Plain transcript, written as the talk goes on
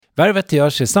Värvet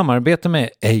görs i samarbete med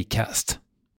Acast.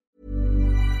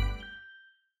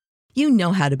 You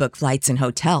know how to book flights and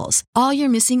hotels. All you're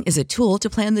missing is a tool to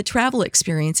plan the travel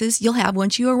experiences you'll have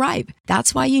once you arrive.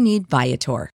 That's why you need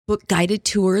Viator. Book guided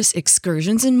tours,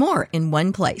 excursions, and more in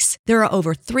one place. There are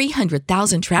over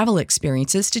 300,000 travel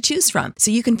experiences to choose from,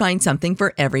 so you can find something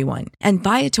for everyone. And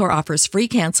Viator offers free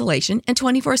cancellation and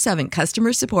 24/7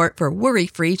 customer support for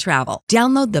worry-free travel.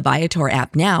 Download the Viator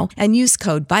app now and use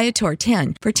code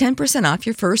Viator10 for 10% off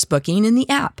your first booking in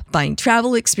the app. Find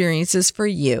travel experiences for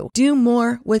you. Do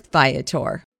more with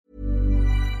Viator.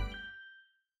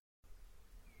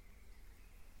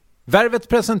 Värvet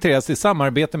presenteras i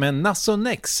samarbete med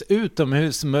Nasonex,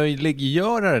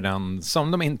 utomhusmöjliggöraren,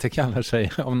 som de inte kallar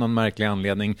sig av någon märklig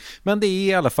anledning. Men det är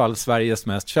i alla fall Sveriges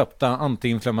mest köpta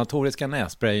antiinflammatoriska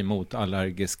nässpray mot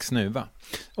allergisk snuva.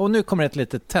 Och nu kommer ett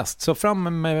litet test, så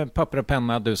fram med papper och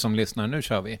penna du som lyssnar, nu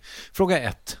kör vi. Fråga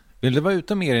 1. Vill du vara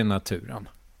ute mer i naturen?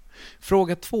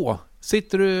 Fråga 2.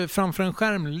 Sitter du framför en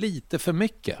skärm lite för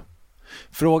mycket?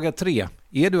 Fråga 3.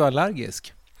 Är du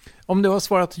allergisk? Om du har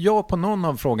svarat ja på någon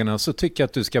av frågorna så tycker jag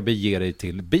att du ska bege dig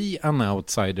till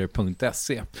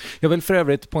beanoutsider.se. Jag vill för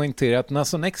övrigt poängtera att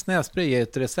Nasonex nässpray är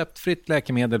ett receptfritt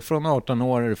läkemedel från 18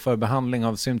 år för behandling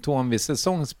av symptom vid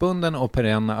säsongsbunden och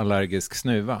perenn allergisk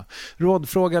snuva.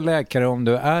 Rådfråga läkare om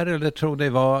du är eller tror dig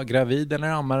vara gravid eller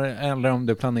ammar, eller om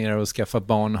du planerar att skaffa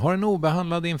barn, har en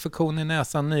obehandlad infektion i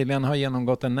näsan, nyligen har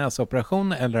genomgått en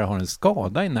näsoperation eller har en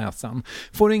skada i näsan.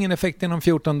 Får ingen effekt inom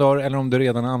 14 dagar eller om du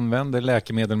redan använder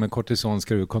läkemedel med kortison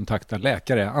ska du kontakta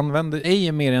läkare. Använd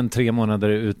ej mer än 3 månader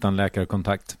utan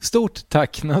läkarkontakt. Stort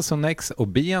tack Nasonex och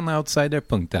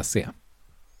beanoutsider.se.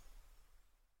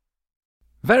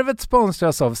 Värvet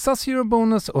sponsras av SAS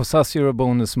Eurobonus och SAS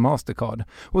Eurobonus Mastercard.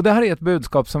 Och det här är ett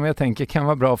budskap som jag tänker kan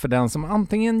vara bra för den som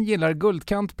antingen gillar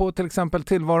guldkant på till exempel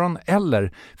tillvaron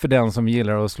eller för den som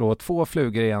gillar att slå 2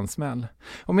 flugor i en smäll.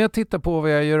 Om jag tittar på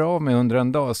vad jag gör av med under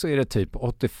en dag så är det typ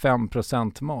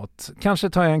 85% mat. Kanske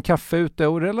tar jag en kaffe ute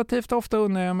och relativt ofta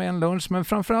unnar jag mig en lunch, men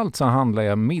framförallt så handlar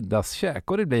jag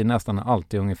middagskäk och det blir nästan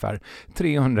alltid ungefär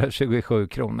 327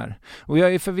 kronor. Och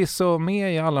jag är förvisso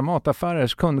med i alla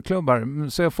mataffärers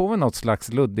kundklubbar så jag får väl något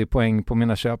slags luddig poäng på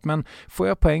mina köp, men får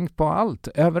jag poäng på allt,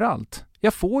 överallt?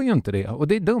 Jag får ju inte det och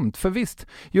det är dumt, för visst,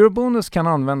 Eurobonus kan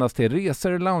användas till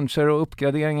resor, lounger och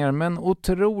uppgraderingar, men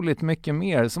otroligt mycket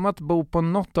mer, som att bo på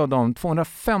något av de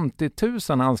 250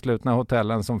 000 anslutna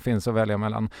hotellen som finns att välja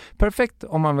mellan. Perfekt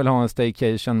om man vill ha en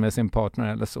staycation med sin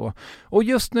partner eller så. Och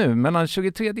just nu, mellan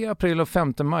 23 april och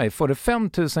 5 maj, får du 5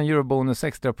 000 Eurobonus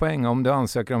extra poäng om du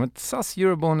ansöker om ett SAS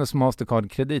Eurobonus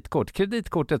Mastercard kreditkort.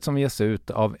 Kreditkortet som ges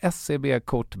ut av SEB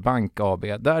Kort Bank AB,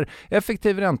 där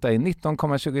effektiv ränta är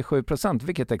 19,27%.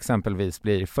 Vilket exempelvis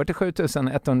blir 47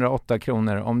 108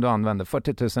 kronor om du använder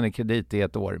 40 000 i kredit i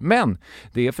ett år. Men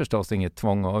det är förstås inget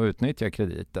tvång att utnyttja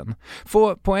krediten.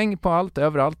 Få poäng på allt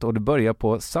överallt och du börjar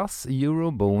på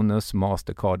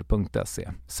saseurobonusmastercard.se.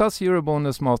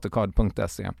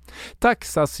 saseurobonusmastercard.se. Tack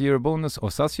SAS Eurobonus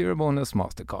och SAS Eurobonus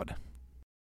Mastercard.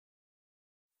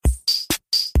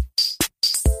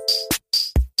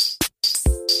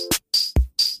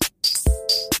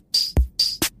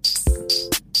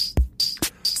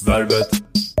 Värvet,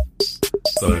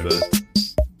 värvet,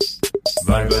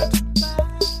 värvet,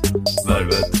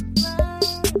 värvet,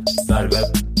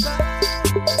 värvet,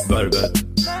 värvet,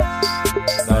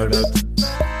 värvet,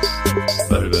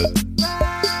 värvet.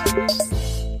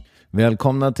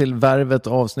 Välkomna till Värvet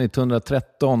avsnitt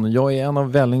 113. Jag är en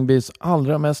av Vällingbys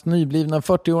allra mest nyblivna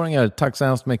 40-åringar. Tack så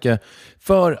hemskt mycket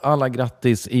för alla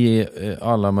grattis i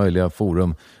alla möjliga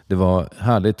forum. Det var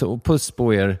härligt och puss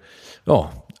på er. Ja.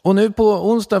 Och nu på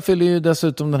onsdag fyller ju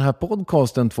dessutom den här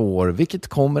podcasten 2 år, vilket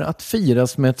kommer att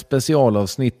firas med ett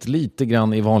specialavsnitt lite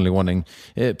grann i vanlig ordning.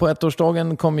 På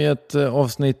 1-årsdagen kom ju ett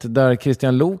avsnitt där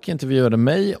Christian Lok intervjuade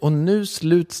mig och nu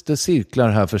sluts det cirklar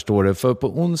här, förstår du. För på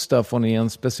onsdag får ni en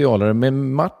specialare med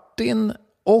Martin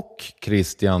och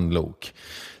Christian Lok.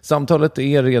 Samtalet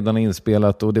är redan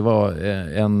inspelat och det var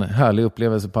en härlig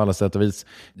upplevelse på alla sätt och vis.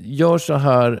 Gör så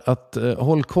här att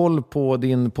håll koll på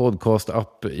din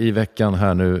podcast-app i veckan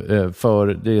här nu, för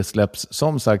det släpps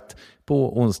som sagt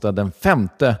på onsdag den 5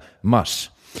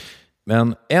 mars.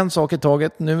 Men en sak i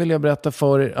taget, nu vill jag berätta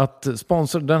för er att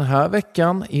sponsor den här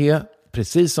veckan är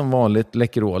precis som vanligt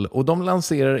Läkerol, och de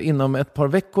lanserar inom ett par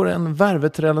veckor en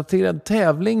värvetrelaterad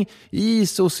tävling i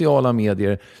sociala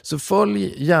medier. Så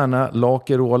följ gärna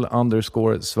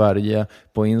Lakerol_Sverige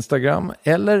på Instagram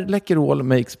eller Läkerol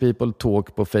Makes People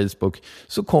Talk på Facebook,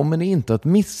 så kommer ni inte att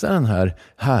missa den här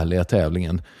härliga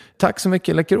tävlingen. Tack så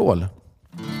mycket Läkerol!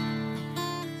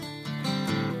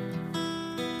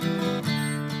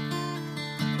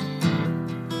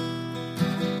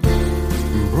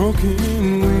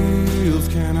 Broken wheels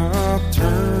cannot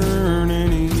turn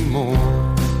anymore.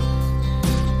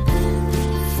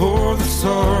 For the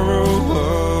sorrow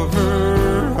of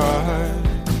her eyes.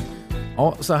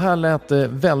 Ja, så här lät det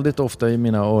väldigt ofta i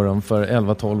mina öron för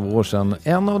 11-12 år sedan.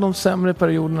 En av de sämre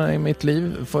perioderna i mitt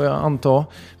liv får jag anta.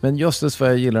 Men just vad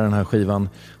jag gillar den här skivan.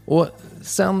 Och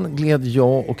sen gled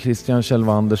jag och Christian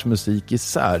Kjellwanders musik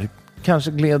isär.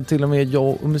 Kanske gled till och med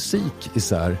jag och musik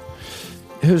isär.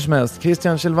 Hur som helst,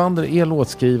 Christian Kjellwander är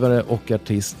låtskrivare och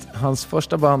artist. Hans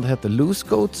första band hette Loose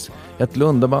Goats, ett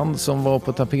Lundaband som var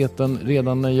på tapeten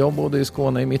redan när jag bodde i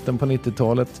Skåne i mitten på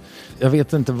 90-talet. Jag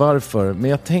vet inte varför, men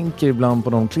jag tänker ibland på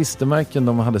de klistermärken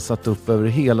de hade satt upp över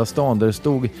hela stan där det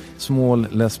stod Small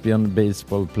Lesbian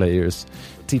Baseball Players,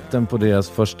 titeln på deras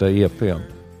första EP.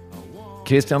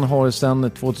 Christian har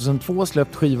sedan 2002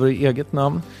 släppt skivor i eget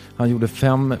namn. Han gjorde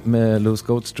 5 med Loose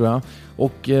Goats tror jag.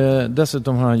 Och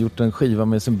dessutom har han gjort en skiva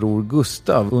med sin bror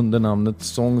Gustav under namnet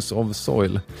Songs of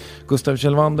Soil. Gustav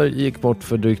Kjellwander gick bort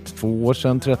för drygt 2 år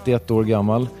sedan, 31 år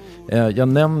gammal. Jag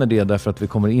nämner det därför att vi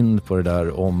kommer in på det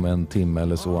där om en timme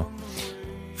eller så.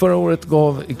 Förra året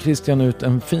gav Christian ut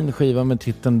en fin skiva med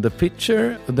titeln The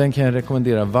Picture. Den kan jag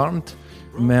rekommendera varmt.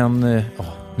 Men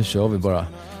nu kör vi bara.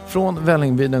 Från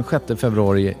Vällingby den 6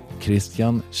 februari,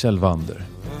 Christian Kjellwander.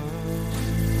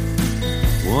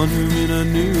 One whom in a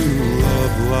new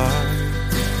love life.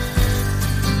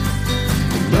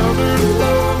 Lovers,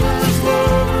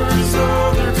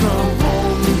 other come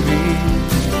home to me.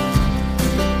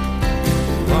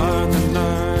 Line the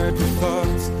night with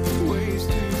thoughts, ways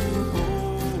to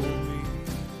hold me.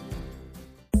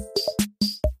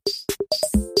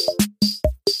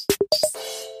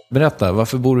 Berätta,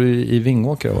 varför bor du i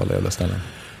Vingåker av alla jävla ställen?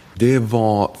 Det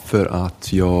var för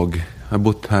att jag har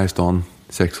bott här i stan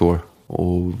 6 år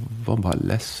och var bara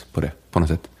less på det på något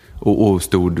sätt. Och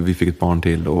vi fick ett barn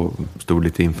till och stod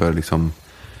lite inför liksom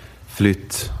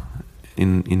flytt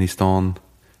in i stan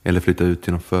eller flytta ut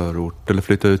till någon förort eller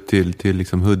flytta ut till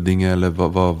liksom Huddinge eller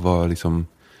vad liksom.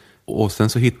 Och sen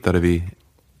så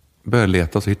började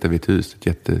leta och så hittade vi ett hus, ett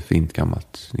jättefint en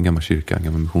gammal kyrka, en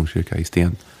gammal missionskyrka i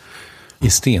sten. I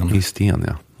sten? I sten,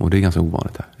 ja. Och det är ganska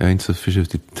ovanligt här. Jag är inte så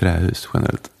förtjust i trähus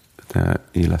generellt. Jag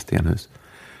gillar stenhus.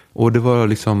 Och det var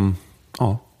liksom,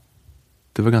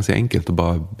 det var ganska enkelt att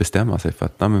bara bestämma sig för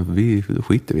att vi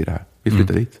skiter i det här. Vi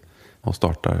flyttar dit och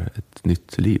startar ett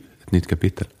nytt liv, ett nytt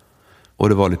kapitel. Och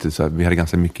det var lite så här, vi hade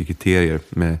ganska mycket kriterier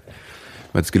med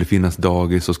att det skulle finnas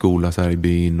dagis och skola så här i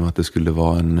byn och att det skulle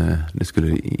vara det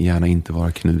skulle gärna inte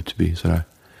vara Knutby så där.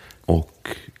 Och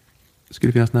det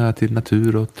skulle finnas nära till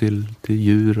natur och till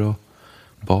djur och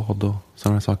bad och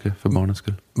sådana saker för barnens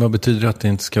skull. Vad betyder det att det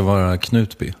inte ska vara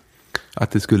Knutby?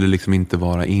 Att det skulle liksom inte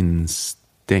vara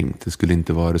instängt. Det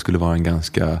skulle vara en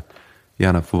ganska,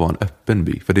 gärna få vara en öppen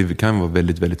by. För det kan vara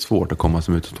väldigt, väldigt svårt att komma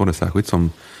som utomstående. Särskilt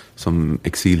som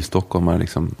exilstockholmare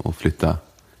liksom, och flytta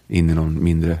in i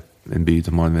en by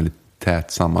som har en väldigt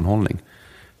tät sammanhållning.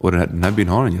 Och den här byn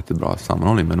har en jättebra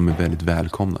sammanhållning, men de är väldigt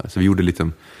välkomnade. Så vi gjorde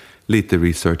lite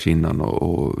research innan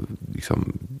och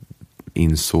liksom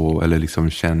insåg eller liksom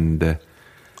kände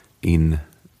in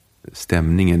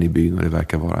stämningen i byn, och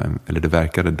det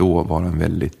verkade då vara en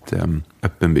väldigt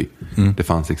öppen by. Det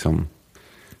fanns liksom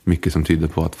mycket som tydde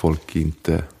på att folk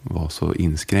inte var så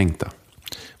inskränkta.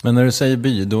 Men när du säger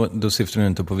by, då syftar du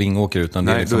inte på Vingåker utan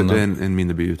det är liksom det är en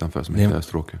mindre by utanför som heter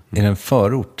Österåker. Är det en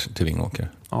förort till Vingåker?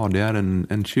 Ja, det är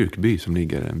en kyrkby som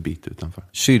ligger en bit utanför.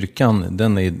 Kyrkan,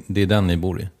 det är den ni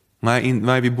bor i?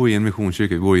 Nej, vi bor i en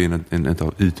missionskyrka. Vi bor i en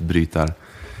av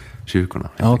utbrytarkyrkorna.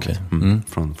 Okej.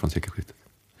 Från sekelskiftet.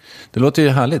 Det låter ju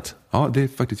härligt. Ja, det är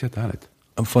faktiskt jättehärligt.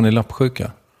 Får ni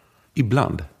lappsjuka?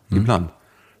 Ibland.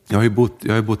 Jag har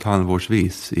ju bott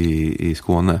halvårsvis i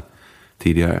Skåne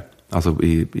tidigare. Alltså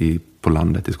på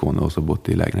landet i Skåne och så bott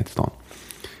i lägenhet i stan.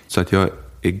 Så att jag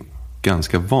är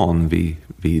ganska van vid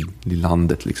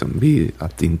landet liksom. Vid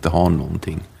att inte ha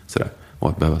någonting sådär. Och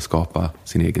att behöva skapa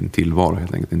sin egen tillvaro,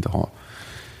 helt enkelt inte ha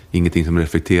ingenting som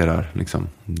reflekterar liksom,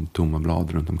 tomma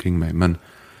blad runt omkring mig. Men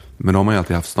de har ju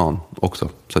alltid haft stan också.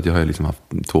 Så att jag har liksom haft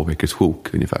 2 veckors sjok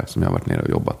ungefär som jag har varit nere och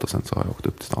jobbat och sen så har jag åkt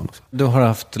upp till stan. Och så. Du har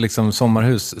haft liksom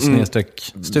sommarhus /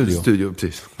 studio? Studio,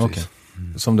 precis. Okay.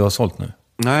 Som du har sålt nu?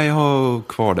 Nej, jag har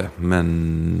kvar det.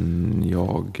 Men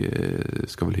jag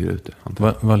ska väl hyra ut det.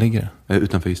 Var ligger det?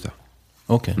 Utanför Ystad.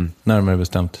 Okej, närmare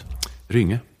bestämt.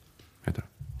 Rynge heter det.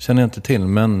 Känner jag inte till,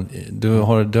 men du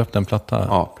har döpt en platta.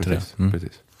 Ja, precis.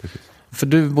 Precis. För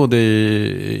du bodde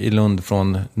i Lund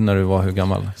från när du var hur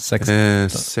gammal?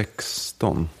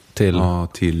 16 till? Ja,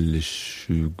 till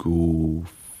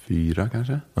 24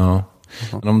 kanske. Ja.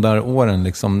 De där åren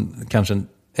liksom, kanske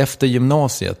efter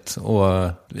gymnasiet och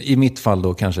i mitt fall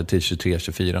då kanske till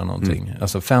 23-24 någonting.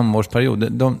 Alltså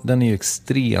 5-årsperiod, den är ju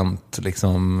extremt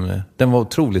liksom, den var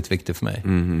otroligt viktig för mig.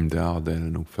 Det är det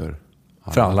nog för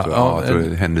alla. Jag tror det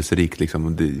är händelserikt liksom,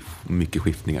 och det är mycket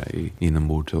skiftningar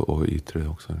inombords och yttre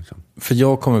också. Liksom. För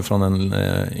jag kommer från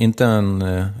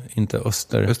inte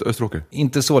Österåker.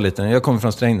 Inte så liten, jag kommer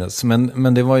från Strängnäs.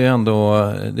 Men det var ju ändå,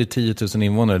 det är 10 000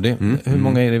 invånare. Hur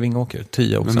många är det i Vingåker?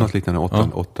 10 också? Men något liknande,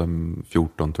 8-14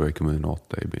 tror jag i kommunen,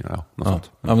 8 i byn. Ja,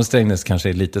 men Strängnäs kanske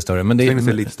är lite större. Strängnäs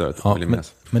är lite större,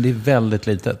 men det är väldigt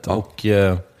litet.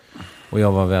 Ja. Och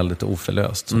jag var väldigt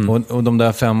oförlöst. Och de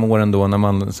där 5 åren då när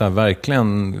man så här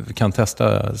verkligen kan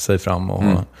testa sig fram och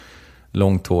ha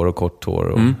långt hår och kort hår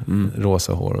och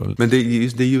rosa hår. Men det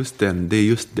är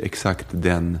just exakt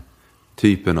den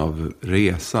typen av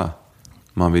resa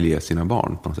man vill ge sina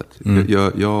barn på något sätt.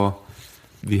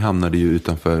 Vi hamnade ju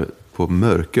på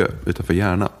Mörkö, utanför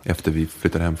Järna, efter vi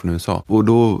flyttade hem från USA. Och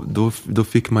då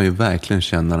fick man ju verkligen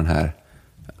känna den här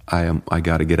I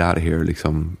gotta get out of here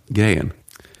liksom grejen.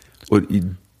 Och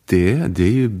det är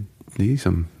ju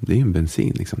en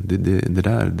bensin liksom. Det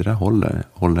där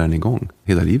håller en igång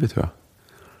hela livet, tror jag.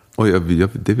 Och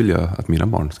det vill jag att mina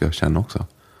barn ska känna också.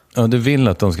 Ja, du vill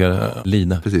att de ska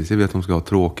lida. Precis, jag vill att de ska ha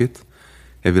tråkigt.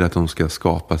 Jag vill att de ska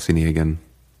skapa sin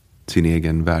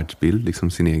egen världsbild, liksom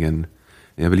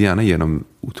jag vill gärna ge dem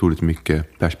otroligt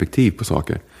mycket perspektiv på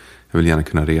saker. Jag vill gärna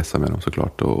kunna resa med dem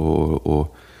såklart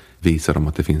och visa dem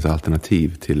att det finns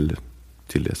alternativ till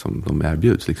det som de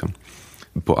erbjuds liksom,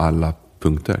 på alla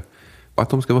punkter. Och att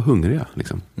de ska vara hungriga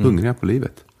liksom, hungriga på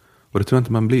livet. Och det tror jag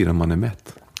inte man blir om man är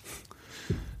mätt.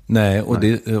 Nej,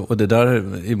 och det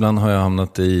där, ibland har jag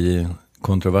hamnat i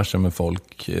kontroverser med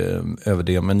folk över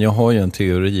det. Men jag har ju en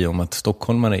teori om att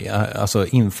stockholmare, alltså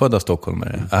infödda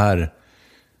stockholmare, är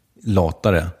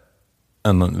latare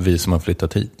än vi som har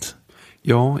flyttat hit.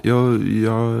 Ja,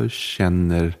 jag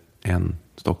känner en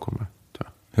stockholmare, tror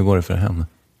jag. Hur går det för henne?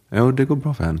 Ja, det går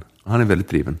bra för henne. Han är väldigt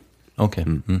driven. Okej.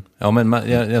 Ja, men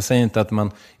jag säger inte att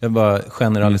jag bara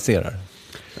generaliserar.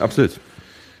 Absolut.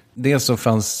 Dels så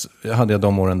hade jag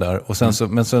de åren där. Och sen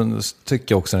men så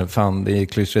tycker jag också, fan det är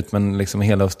klyschigt, men liksom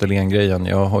hela Österlen-grejen,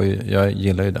 jag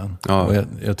gillar ju den. Ja. Och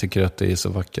jag tycker att det är så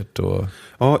vackert. Och...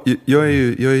 Ja,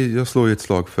 jag slår ju ett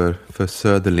slag för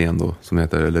Söderlen då, som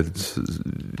heter, eller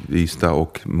Ystad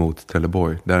och mot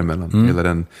Trelleborg, däremellan. Hela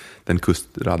den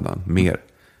kustraddan, mer.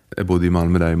 Jag bodde i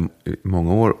Malmö där i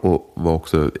många år och var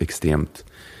också extremt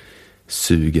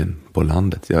sugen på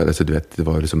landet. Alltså, du vet, det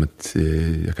var som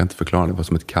jag kan inte förklara, det var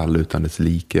som ett kall utan dess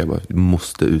like. Jag bara,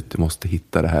 måste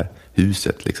hitta det här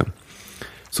huset liksom.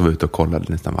 Så var jag ute och kollade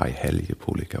nästan varje helg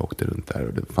på olika, åkte runt där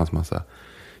och det fanns massa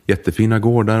jättefina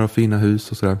gårdar och fina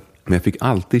hus och sådär. Men jag fick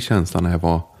alltid känslan när jag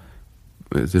var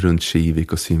runt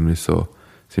Kivik och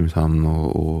Simrishamn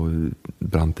och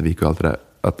Brantevik och allt det där,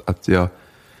 att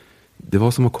det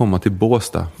var som att komma till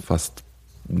Båstad, fast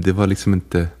det var liksom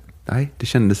inte, nej, det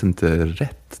kändes inte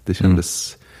rätt. Det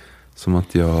kändes som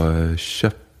att jag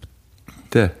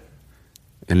köpte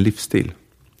en livsstil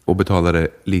och betalade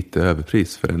lite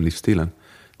överpris för den livsstilen.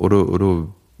 Och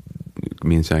då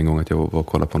minns jag en gång att jag var och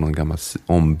kollade på någon gammal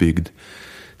ombyggd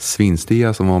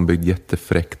svinstia som var ombyggd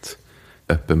jättefräckt.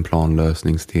 Öppen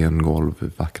planlösning,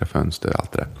 stengolv, vackra fönster,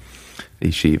 allt det där.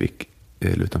 I Kivik,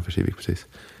 eller utanför Kivik precis.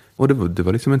 Och det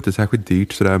var liksom inte särskilt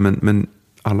dyrt sådär, men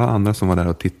alla andra som var där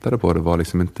och tittade på det var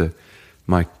liksom inte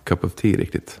my cup of tea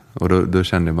riktigt. Och då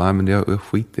kände jag, men jag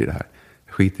skiter i det här.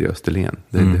 Jag skiter i Österlen.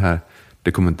 Det här,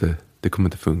 det kommer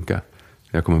inte funka.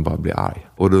 Jag kommer bara bli arg.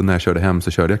 Och då när jag körde hem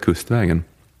så körde jag kustvägen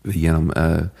genom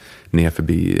ner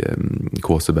förbi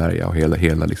Kåseberga och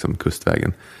hela liksom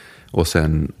kustvägen. Och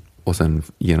sen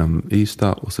genom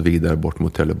Ystad och så vidare bort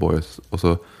mot Trelleborg. Och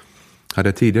så hade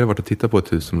jag tidigare varit och tittat på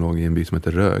ett hus som låg i en by som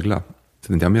heter Rögla. Så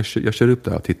tänkte jag kör upp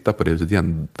där och tittar på det huset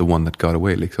igen. The one that got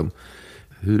away liksom.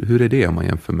 Hur är det om man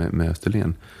jämför med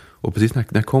Österlen? Och precis när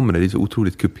jag kommer där, det är så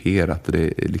otroligt kuperat.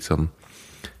 Det är liksom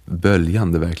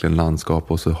böljande verkligen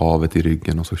landskap och så havet i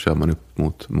ryggen och så kör man upp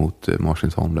mot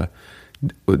Martinsholm där.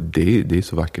 Och det är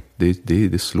så vackert.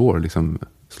 Det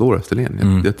slår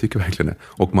Österlen. Jag tycker verkligen det.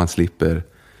 Och man slipper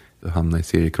hamna i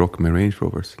seriekrock med Range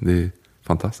Rovers. Det är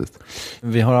fantastiskt.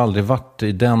 Vi har aldrig varit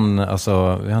i den,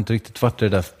 alltså vi har inte riktigt varit i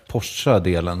den där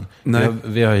Porsche-delen.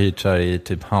 Vi har hyrt här i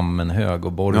typ Hammenhög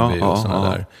och Borrby och sådana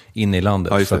där inne i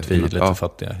landet för att vi är lite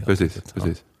fattiga. Precis.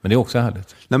 Men det är också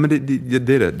härligt. Nej, men det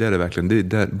är det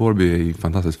verkligen. Borrby är ju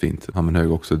fantastiskt fint.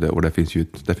 Hammenhög också, och där finns ju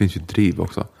ett driv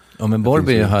också. Ja, men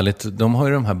Borrby är härligt. De har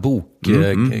ju de här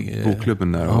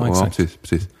bokklubben där. Ja,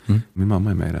 precis. Min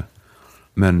mamma är med där.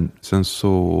 Men sen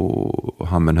så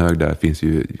Hammenhög, där finns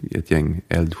ju ett gäng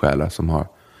eldsjälar som har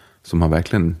som har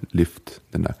verkligen lyft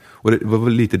den där. Och det var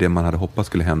väl lite det man hade hoppats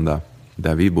skulle hända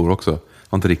där vi bor också. Det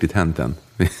har inte riktigt hänt än.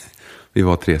 Vi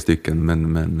var 3 stycken,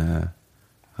 men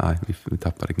nej, vi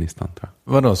tappade gnistan, tror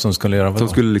jag. Vadå som skulle göra vadå? Som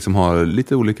skulle liksom ha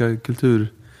lite olika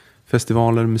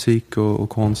kulturfestivaler, musik och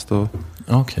konst och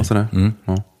sådär.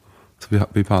 Ja. Så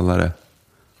vi pallade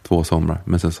 2 somrar,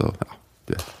 men sen så,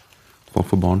 du vet, folk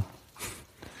får barn.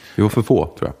 Vi var för få,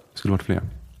 tror jag. Det skulle varit fler.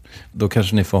 Då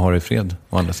kanske ni får ha det i fred,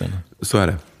 å andra sidan. Så är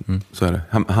det. Så är det.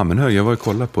 Hammenhög, jag var och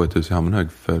kollade på ett hus i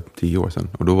Hammenhög för 10 år sedan.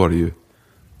 Och då var det ju,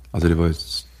 alltså det var ju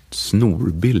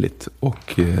snorbilligt.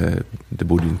 Och det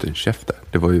bodde ju inte en chef där.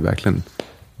 Det var ju verkligen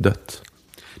dött.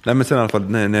 Nej, men sen i alla fall,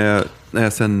 när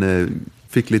jag sen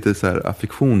fick lite så här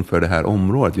affektion för det här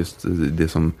området, just det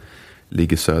som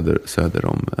ligger söder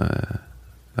om,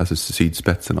 alltså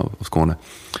sydspetsen av Skåne.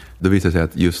 Då visade det sig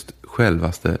att just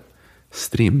självaste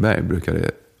Strindberg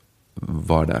brukade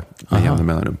vara där med jämna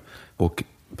mellanrum och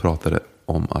pratade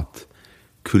om att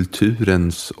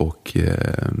kulturens och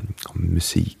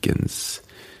musikens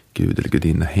gud eller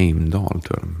gudinna Heimdall,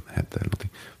 tror jag de hette eller någonting.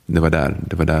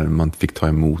 Det var där man fick ta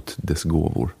emot dess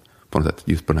gåvor på något sätt,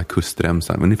 just på den här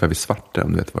kustremsan, ungefär vid Svarta,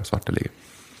 om du vet var Svarta ligger.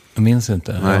 Jag minns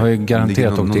inte. Jag har ju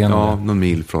garanterat åkt igenom. Ja, någon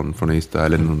mil från Ystad,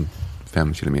 eller någon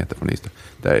 5 kilometer från Ystad.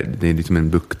 Det är liksom en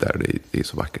bukt där, det är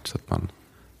så vackert så att man...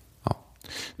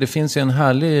 Det finns ju en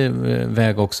härlig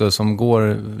väg också som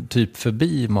går typ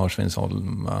förbi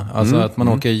Marsvinsholm. Alltså att man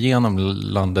åker igenom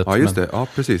landet. Ja, just det. Ja,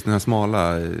 precis. Den här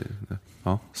smala...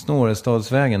 Ja.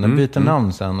 Snårestadsvägen. Den byter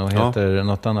namn sen och heter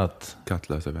något annat.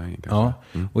 Kattlösavägen kanske.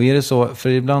 Ja, och är det så, för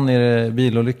ibland är det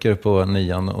bilolyckor på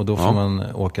 9:an och då får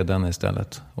man åka den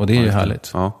istället. Och det är ju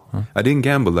härligt. Ja, det är en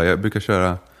gamble där. Jag brukar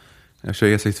köra... Jag kör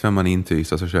E65 in till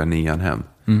Ystad, så kör jag 9:an hem.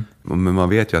 Men man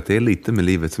vet ju att det är lite med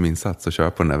livet som insats att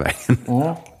köra på den här vägen.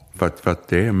 För att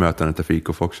det är mötande trafik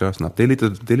och folk kör snabbt. Det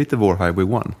är lite vår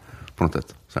Highway 1 på något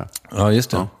sätt. Så här. Ja,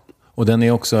 just det. Ja. Och den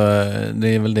är också, det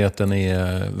är väl det att den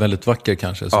är väldigt vacker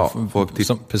kanske.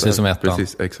 Precis som ettan.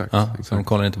 Precis, exakt. Ja, så de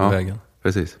kollar inte på vägen.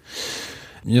 Precis.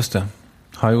 Just det.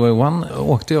 Highway 1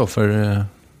 åkte jag för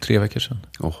 3 veckor sedan.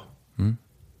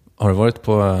 Har du varit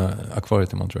på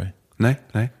akvariet i Monterey?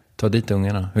 Nej. Ta dit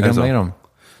ungarna. Hur gamla är de?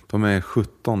 De är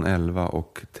 17, 11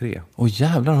 och 3.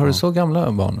 Jävlar, har du så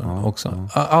gamla barn också?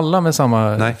 Ja. Alla med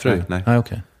samma fru? Nej,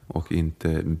 okay. Och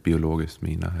inte biologiskt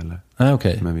mina heller. Nej,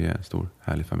 okay. Men vi är en stor,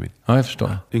 härlig familj. Ja, jag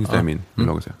förstår. Yngsta är min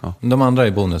biologiska. Ja. De andra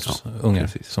är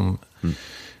bonusungar som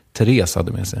Therese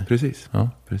hade med sig. Precis. Ja.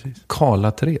 Precis.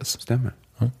 Karla Therese. Stämmer.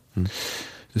 Ja.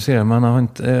 Du ser,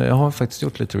 jag har faktiskt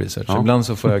gjort lite research. Ibland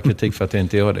så får jag kritik för att jag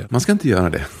inte gör det. Man ska inte göra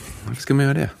det. Varför ska man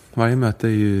göra det? Varje möte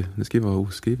är ju, det ska ju vara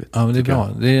oskrivet. Ja, men det är bra.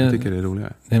 Jag tycker det är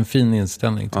roligare. Det är en fin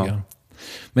inställning, tycker jag.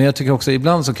 Men jag tycker också,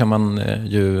 ibland så kan man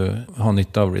ju ha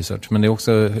nytta av research. Men det är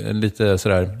också lite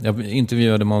sådär, jag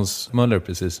intervjuade Måns Möller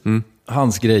precis.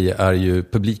 Hans grej är ju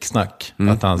publiksnack.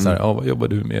 Att han säger, vad jobbar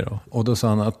du med då? Och då sa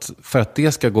han att för att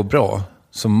det ska gå bra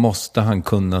så måste han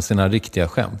kunna sina riktiga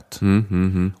skämt.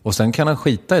 Och sen kan han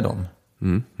skita i dem.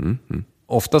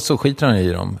 Oftast så skiter han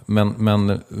i dem.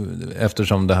 Men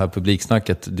eftersom det här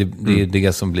publiksnacket, det är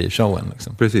det som blir showen.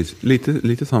 Liksom. Precis.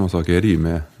 Lite samma sak är det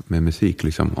ju med musik.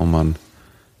 Liksom. Om man,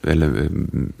 eller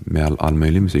med all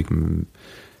möjlig musik.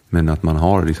 Men att man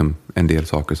har liksom en del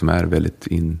saker som är väldigt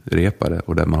inrepade.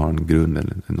 Och där man har en grund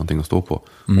eller någonting att stå på.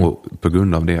 Och på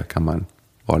grund av det kan man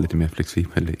vara lite mer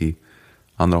flexibel i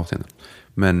andra avseenden.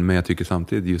 Men jag tycker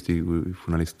samtidigt, just i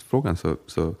journalistfrågan,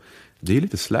 så det är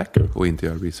lite slacker att inte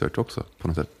göra research också på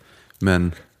något sätt.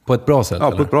 Men, på ett bra sätt? Ja,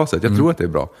 eller? På ett bra sätt. Jag tror att det är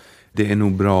bra. Det är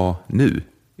nog bra nu,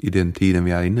 i den tiden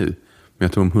vi är i nu. Men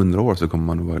jag tror om 100 år så kommer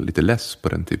man att vara lite less på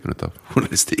den typen av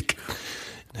journalistik.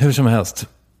 Hur som helst.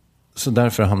 Så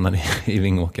därför hamnar ni i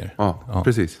Vingåker? Ja,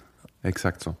 precis.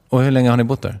 Exakt så. Och hur länge har ni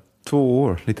bott där? 2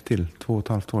 år, lite till.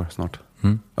 2,5 år snart.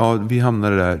 Ja, vi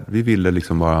hamnade där. Vi ville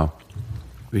liksom bara...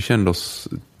 Vi kände oss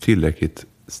tillräckligt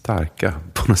starka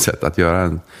på något sätt att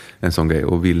göra en sån grej.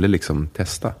 Och ville liksom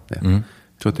testa det. Jag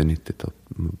tror att det är nyttigt att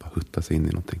bara hutta sig in i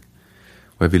någonting.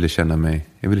 Och jag ville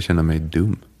känna mig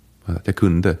dum. Att jag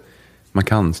kunde. Man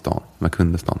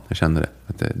kunde stan. Jag kände det.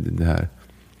 Att det här,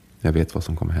 jag vet vad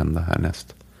som kommer hända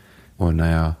härnäst. Och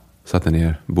när jag satte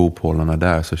ner bopålarna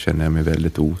där så kände jag mig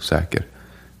väldigt osäker.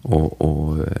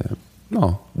 Och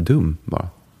dum bara.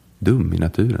 Dum i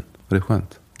naturen. Och det är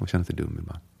skönt att känna sig dum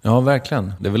ibland. Ja,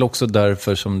 verkligen. Det är väl också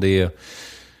därför som det är...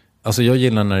 Alltså jag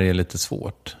gillar när det är lite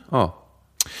svårt. Ja.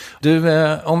 Du,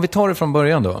 om vi tar det från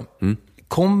början då.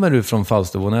 Kommer du från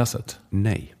Falsterbonäset?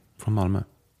 Nej, från Malmö.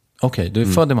 Okej, du är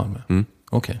född i Malmö?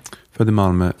 Okej. Född i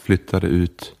Malmö, flyttade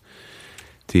ut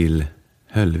till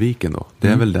Höllviken då. Det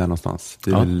är väl där någonstans.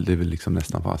 Det är väl liksom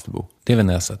nästan Falsterbo. Det är väl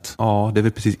Näset? Ja, det är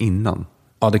väl precis innan.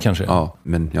 Ja, det kanske är. Ja,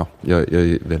 men ja, jag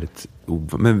är väldigt...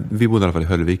 Men vi bodde i alla fall i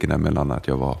Höllviken där mellan att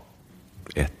jag var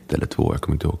 1 eller 2, jag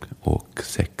kommer inte ihåg, och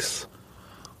 6.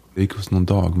 Jag gick hos någon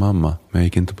dagmamma, men jag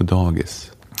gick inte på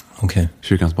dagis. Okej.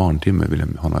 Kyrkans barntimme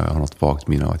har något vagt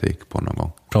minne av att jag gick på någon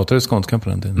gång. Pratade du skånska på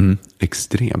den tiden?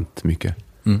 Extremt mycket.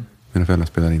 Mina föräldrar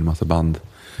spelade in en massa band.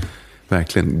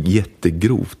 Verkligen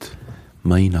jättegrovt.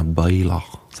 Mina bailar.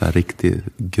 Så här riktigt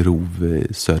grov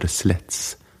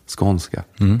söderslätts skånska.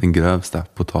 Den grövsta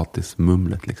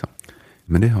potatismumlet liksom.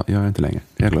 Men det gör jag inte längre.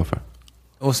 Det är jag glad för.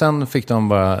 Och sen fick de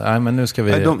bara, nej men nu ska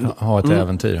vi ha ett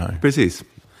äventyr här. Precis.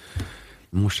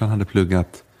 Morsan hade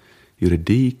pluggat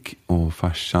juridik och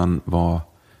farsan var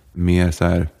mer så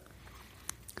här,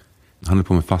 han höll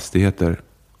på med fastigheter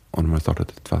och de hade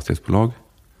startat ett fastighetsbolag.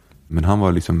 Men han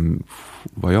var liksom,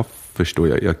 vad jag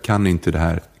förstår, jag kan inte det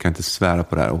här, kan inte svära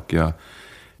på det här, och jag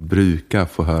brukar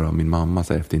få höra av min mamma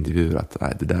så här, efter intervjuer att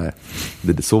nej,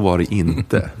 så var det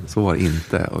inte. Så var det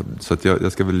inte. Och, så att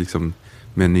jag ska väl liksom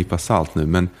med en nypa salt nu,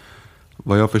 men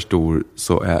vad jag förstår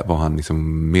så var han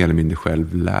liksom mer eller mindre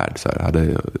självlärd. Så här,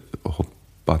 hade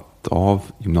hoppat av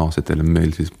gymnasiet eller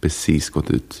möjligtvis precis gått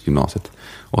ut gymnasiet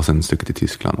och sen stuckit till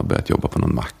Tyskland och börjat jobba på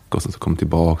någon mack, och sen så kom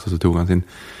tillbaka och så tog han sin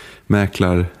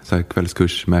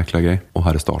kvällskurs, mäklargrej, och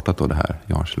hade startat då det här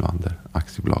Jan Kjellander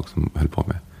aktiebolag som höll på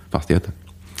med fastigheter.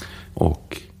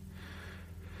 Och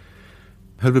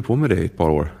höll vi på med det i ett par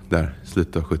år där,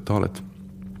 slutet av 70-talet.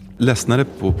 Ledsnade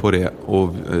på det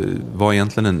och var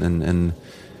egentligen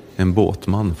en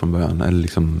båtman från början. Eller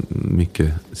liksom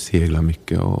segla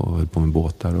mycket och höll på med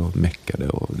båtar och meckade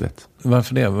och vet.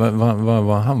 Varför det? Var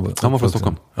var han? Han var från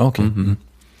Stockholm. Okay.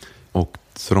 Och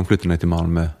så de flyttade ner till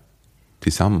Malmö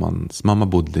tillsammans. Mamma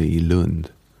bodde i Lund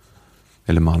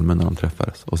eller Malmö när de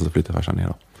träffades, och så flyttade farsan ner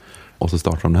då. Och så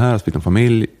startade de här, så fick de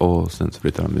familj, och sen så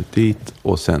flyttade de ut dit,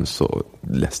 och sen så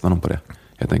ledsnade de på det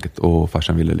helt enkelt. Och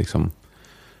farsan ville liksom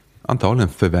antagligen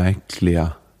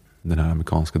förverkliga den här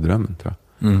amerikanska drömmen, tror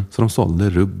jag. Så de sålde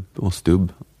rubb och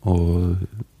stubb och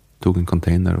tog en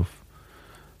container och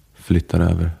flyttade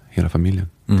över hela familjen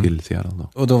till Seattle då.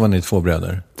 Och då var ni 2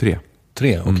 bröder? 3.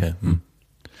 3, okej.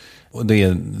 Och det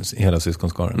är hela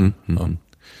syskonskaran? Ja.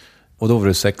 Och då var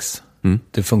du 6.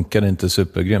 Det funkade inte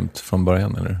supergrymt från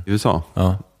början, eller? I USA?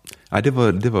 Ja. Nej,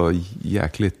 det var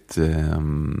jäkligt...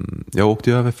 jag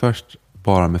åkte över först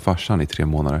bara med farsan i 3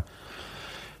 månader.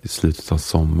 I slutet av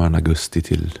sommaren, augusti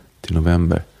till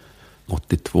november.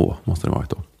 82 måste det ha varit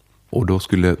då. Och då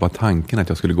var tanken att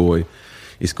jag skulle gå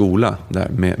i skola där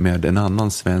med en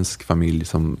annan svensk familj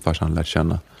som farsan lärt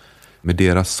känna. Med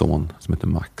deras son som heter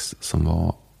Max, som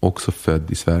var också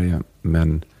född i Sverige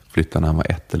men flyttade när han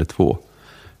var 1 eller 2.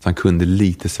 Så han kunde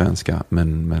lite svenska,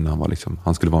 men han var liksom,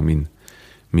 han skulle vara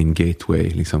min gateway,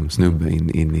 liksom snubbe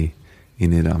in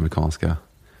i det amerikanska,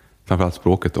 framförallt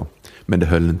språket då. Men det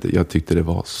höll inte. Jag tyckte det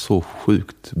var så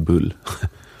sjukt bull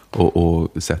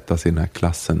och sätta sig i den här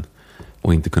klassen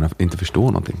och inte förstå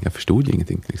någonting. Jag förstod ju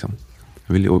ingenting liksom.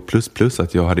 Och plus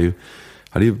att jag hade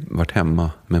ju varit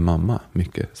hemma med mamma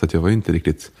mycket, så att jag var ju inte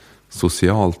riktigt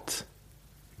socialt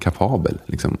kapabel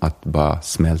liksom, att bara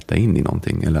smälta in i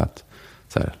någonting, eller att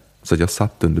så att jag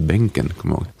satt under bänken,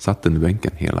 kommer jag ihåg. Satt under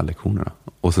bänken hela lektionerna.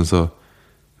 Och sen så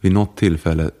vid något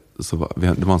tillfälle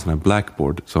det var en sån här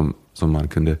blackboard som man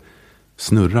kunde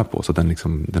snurra på, så att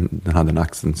den hade en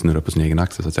axel, snurra på sin egen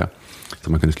axel så att säga,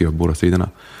 så man kunde skriva på båda sidorna.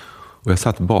 Och jag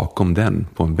satt bakom den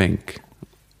på en bänk,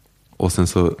 och sen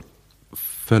så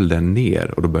föll den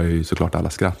ner, och då började ju såklart alla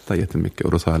skratta jättemycket,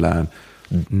 och då sa jag läraren,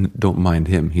 don't mind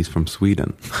him, he's from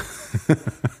Sweden.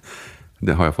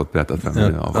 Det har jag fått berättat för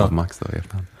mig av Max då i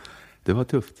efterhand. Det var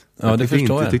tufft. Ja,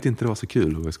 Jag tyckte inte det var så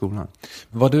kul att gå i skolan.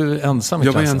 Var du ensam i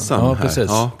klassen? Jag var ensam här. Precis.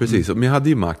 Ja, precis. Men jag hade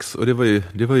ju Max, och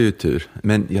det var ju tur.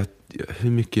 Men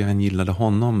hur mycket jag än gillade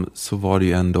honom, så var det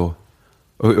ju ändå...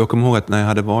 Och jag kommer ihåg att när jag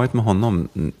hade varit med honom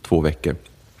 2 veckor,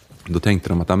 då tänkte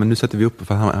de att men nu sätter vi upp,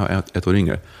 för han är 1 år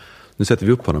yngre, nu sätter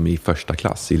vi upp honom i första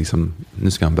klass. Liksom,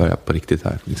 nu ska han börja på riktigt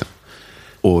här. Liksom.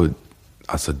 Och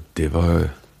alltså det var...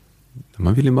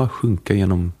 Man ville bara sjunka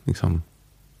genom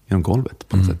golvet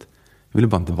på något sätt. Jag ville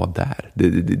bara inte vara där.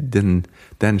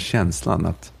 Den känslan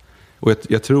att... Och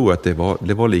jag tror att det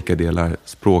var lika delar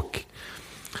språk,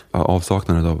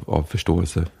 avsaknaden av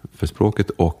förståelse för språket,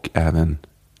 och även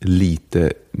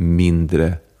lite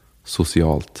mindre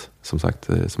socialt, som sagt,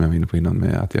 som jag var inne på innan,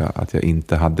 med att jag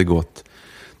inte hade gått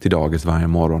till dagis varje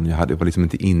morgon. Jag var liksom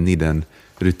inte inne i den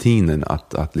rutinen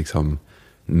att liksom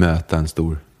möta en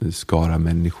stor skara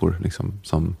människor liksom,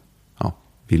 som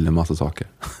ville en massa saker.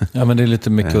 Ja, men det är lite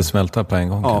mycket att smälta på en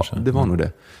gång kanske. Ja, det var nog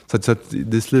det. Så att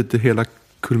det slutade, hela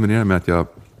kulminerade med att jag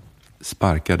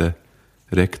sparkade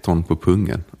rektorn på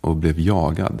pungen och blev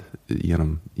jagad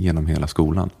genom hela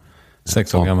skolan.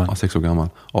 6 år gammal? Ja, 6 år gammal.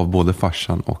 Av både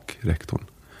farsan och rektorn.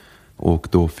 Och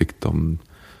då fick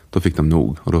de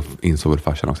nog. Och då insåg väl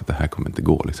farsan också att det här kommer inte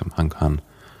gå. Liksom.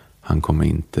 Han kommer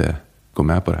inte gå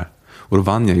med på det här. Och då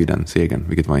vann jag ju den segern,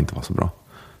 vilket inte var så bra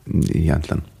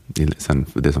egentligen. Sen,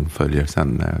 det som följer sen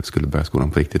när jag skulle börja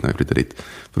skolan på riktigt när jag flyttade dit.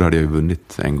 För då hade jag ju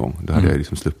vunnit en gång. Då hade jag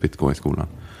liksom sluppit gå i skolan.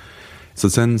 Så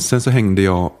sen så hängde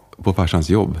jag på farsans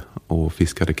jobb och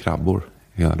fiskade krabbor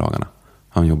hela dagarna.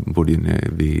 Han bodde inne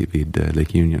vid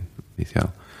Lake Union i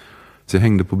Seattle. Så jag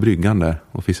hängde på bryggan där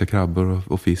och fiskade krabbor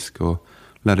och fisk och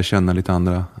lärde känna lite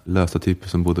andra lösa typer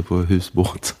som bodde på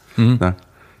husbåt. Där.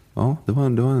 Ja, det var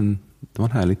en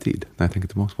härlig tid när jag tänker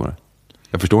tillbaka på det.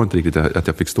 Jag förstår inte riktigt att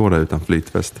jag fick stå där utan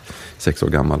flytväst 6 år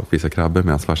gammal och fiska krabbor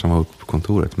medan farsan var uppe på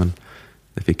kontoret, men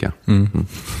det fick jag.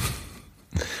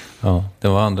 Ja, det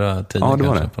var andra tider det var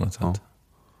kanske det. på något sätt. Ja.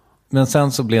 Men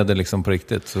sen så blev det liksom på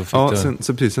riktigt. Så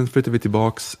sen flyttade vi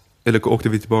tillbaks, eller åkte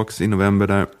vi tillbaks i november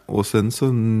där. Och sen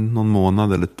så någon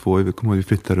månad eller 2, vi kommer vi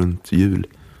flytta runt jul.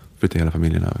 Flyttade hela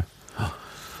familjen över.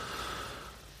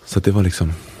 Så det var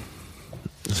liksom,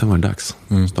 sen var det dags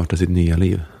att starta sitt nya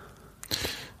liv.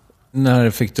 När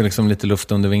fick du liksom lite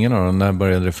luft under vingarna då? När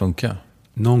började det funka?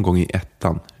 Någon gång i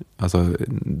 1:an. Alltså,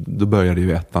 då började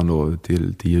ju 1:an då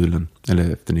till julen,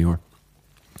 eller efter nyår.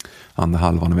 Andra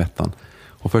halvan av 1:an.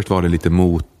 Och först var det lite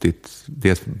motigt.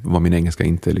 Dels var min engelska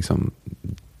inte liksom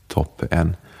topp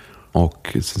än. Och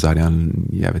sen så hade jag en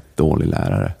jävligt dålig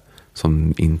lärare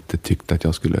som inte tyckte att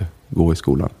jag skulle gå i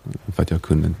skolan. För att jag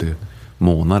kunde inte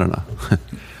månaderna.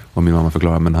 Och min mamma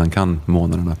förklarade, men han kan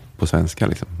månaderna på svenska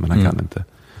liksom. Men han kan inte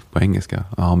på engelska.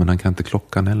 Ja, men han kan inte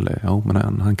klockan heller. Ja,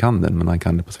 men han kan den, men han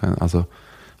kan det på svenska. Alltså,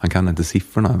 han kan inte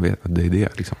siffrorna, han vet att det är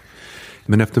det liksom.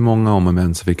 Men efter många om och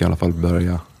men så fick jag i alla fall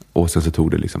börja. Och sen så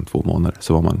tog det liksom 2 månader.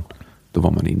 Då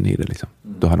var man inne i det liksom.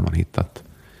 Då hade man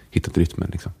hittat rytmen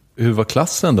liksom. Hur var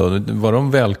klassen då? Var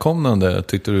de välkomnande?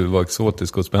 Tyckte du var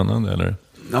exotisk och spännande eller?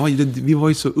 Ja, vi var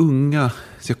ju så unga.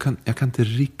 Så jag kan inte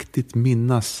riktigt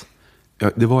minnas.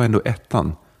 Ja, det var ändå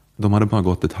 1:an. De hade bara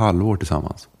gått ett halvår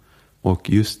tillsammans. Och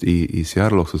just i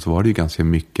Seattle också så var det ju ganska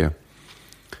mycket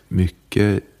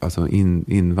alltså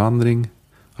invandring,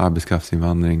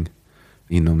 arbetskraftsinvandring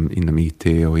inom IT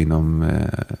och inom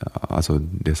alltså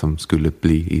det som skulle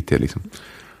bli IT liksom.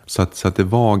 Så att det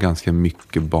var ganska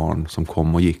mycket barn som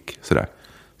kom och gick sådär.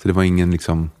 Så det var ingen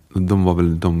liksom,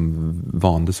 de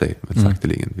vande sig med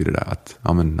sakteligen vid det där att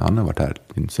ja men han har varit här.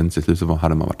 Sen till slut så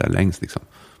hade man varit där längst liksom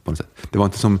på något sätt. Det var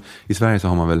inte som i Sverige så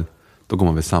har man väl, då går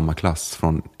man väl samma klass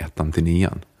från 1:an till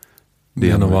 9:an. Det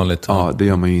är nog vanligt. Ja, det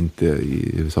gör man ju inte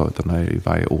i USA utan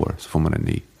varje år så får man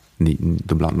en ny,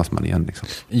 då blandas man igen liksom.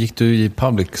 Gick du i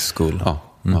public school?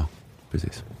 Ja,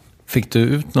 precis. Fick du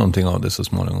ut någonting av det så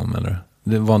småningom eller?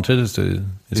 Vantrivdes du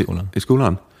i skolan? I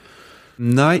skolan?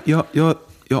 Nej,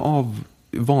 jag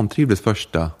vantrivdes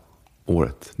första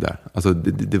året där. Alltså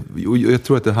jag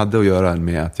tror att det hade att göra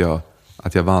med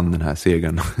att jag vann den här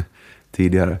segern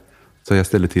tidigare. Så jag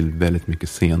ställde till väldigt mycket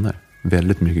scener.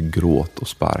 Väldigt mycket gråt och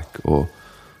spark och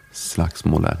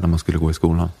slagsmål där när man skulle gå i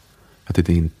skolan. Jag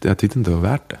tyckte inte det var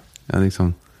värt det. Jag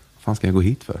liksom, vad fan ska jag gå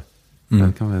hit för?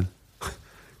 Jag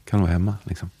kan vara hemma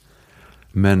liksom.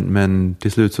 Men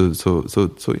till slut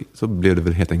så blev det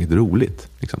väl helt enkelt roligt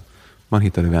liksom. Man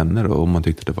hittade vänner och man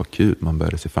tyckte det var kul. Man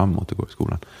började se fram emot att gå i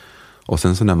skolan. Och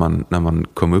sen så när man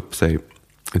kom upp sig,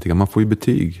 jag tycker man får ju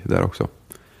betyg där också.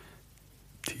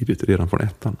 Tidigt, redan från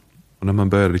 1:an. Och när man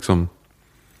började liksom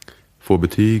få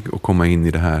betyg och komma in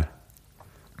i det här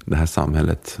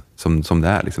samhället som det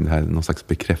är liksom, det här någon slags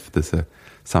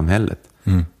bekräftelsesamhället.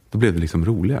 Då blev det liksom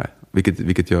roligare.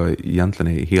 Vilket jag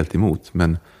egentligen är helt emot.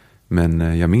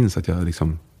 Men jag minns att jag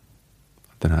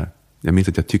minns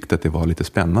att jag tyckte att det var lite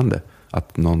spännande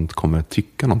att någon kommer att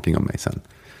tycka någonting om mig sen.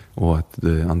 Och att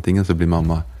antingen så blir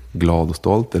mamma glad och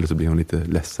stolt eller så blir hon lite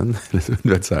ledsen.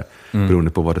 Eller så här,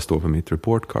 beroende på vad det står på mitt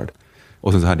report card.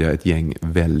 Och sen så hade jag ett gäng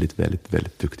väldigt, väldigt,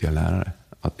 väldigt duktiga lärare.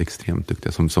 Extremt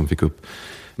duktiga som fick upp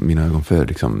mina ögon för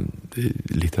liksom,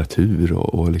 litteratur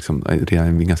och liksom,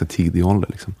 redan i ganska tidig ålder.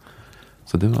 Liksom.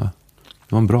 Så det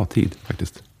var en bra tid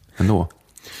faktiskt ändå.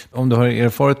 Om du har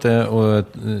erfarit det och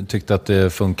tyckte att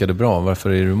det funkade bra, varför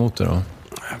är du emot det då?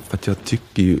 För att jag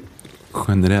tycker ju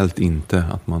generellt inte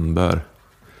att man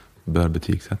bör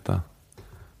betygsätta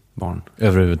barn.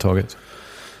 Överhuvudtaget?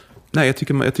 Nej, jag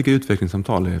tycker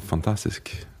utvecklingssamtal är en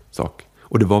fantastisk sak.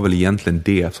 Och det var väl egentligen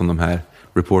det som de här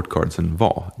report cardsen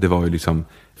var. Det var ju liksom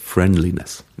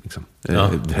friendliness. Liksom.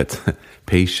 Ja.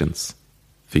 Patience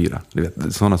 4. Du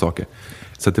vet, sådana saker.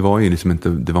 Så att det var ju liksom inte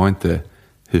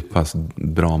hur pass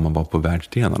bra man var på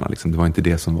världsdelarna. Liksom. Det var inte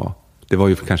det som var... Det var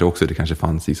ju kanske också, det kanske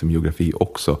fanns i som geografi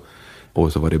också.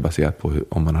 Och så var det baserat på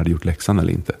om man hade gjort läxan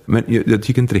eller inte. Men jag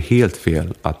tycker inte det är helt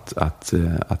fel att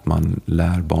man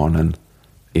lär barnen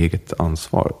eget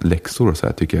ansvar. Läxor och så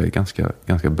här tycker jag är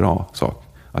ganska bra sak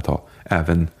att ha.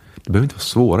 Även, det behöver inte vara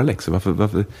svåra läxor.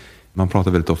 Varför? Man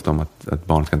pratar väldigt ofta om att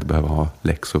barn ska inte behöva ha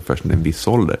läxor först när en viss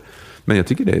ålder. Men jag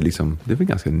tycker det är väl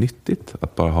ganska nyttigt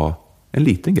att bara ha en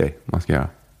liten grej man ska göra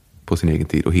på sin egen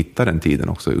tid. Och hitta den tiden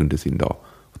också under sin dag.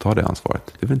 Och ta det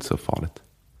ansvaret. Det är väl inte så farligt?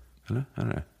 Eller? Är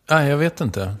det? Nej, jag vet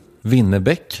inte.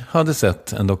 Winnerbäck hade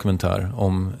sett en dokumentär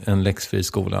om en läxfri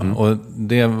skola. Och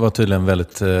det var tydligen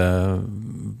väldigt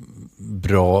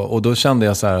bra. Och då kände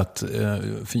jag så här att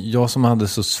jag som hade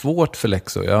så svårt för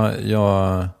läxor.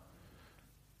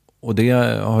 Och det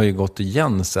har ju gått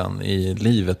igen sen i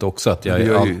livet också. Att jag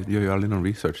gör ju aldrig någon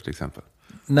research till exempel.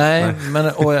 Nej. Men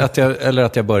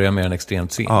att jag börjar med en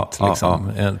extremt sent.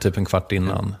 Typ en kvart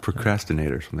innan.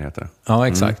 Procrastinator som det heter. Ja,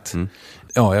 exakt.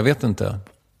 Ja, jag vet inte.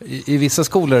 I vissa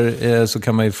skolor så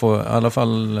kan man ju få, i alla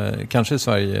fall kanske i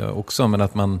Sverige också, men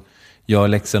att man gör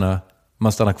läxorna,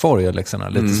 man stannar kvar och gör läxorna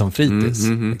lite som fritids.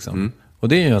 Liksom. Och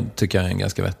det är ju, tycker jag är en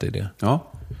ganska vettig idé.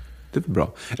 Ja, det är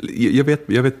bra.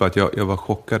 Jag vet bara att jag var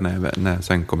chockad när jag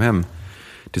sen kom hem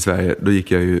till Sverige. Då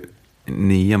gick jag ju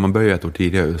 9, man börjar ju 1 år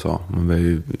tidigare i USA. Man börjar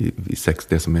ju i 6,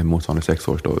 det som är motsvarande 6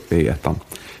 år då är 1.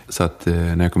 Så att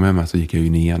när jag kom hem här så gick jag ju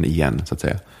 9 igen så att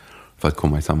säga. För att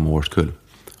komma i samma årskull.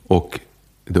 Och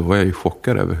då var jag ju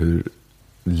chockad över hur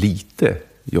lite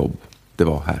jobb det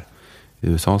var här. I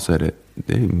USA så är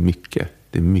det är mycket.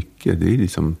 Det är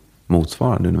liksom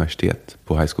motsvarande universitet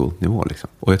på high school nivå liksom.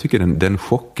 Och jag tycker den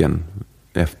chocken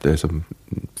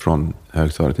från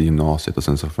högstadiet till gymnasiet och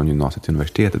sen så från gymnasiet till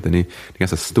universitetet, det är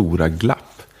ganska stora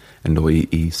glapp ändå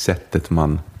i sättet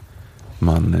man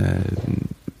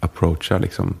approachar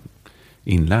liksom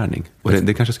inlärning. Och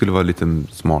det kanske skulle vara lite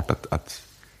smart att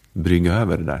brygga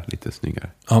över det där lite snyggare.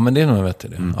 Ja, men det är nog rätt i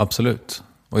det. Absolut.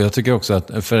 Och jag tycker också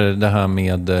att för det här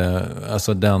med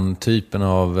alltså den typen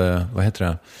av vad heter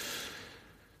det?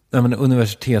 Nej, men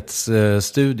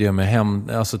universitetsstudier med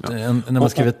när man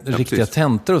skriver riktiga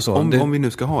tentor och så. Om vi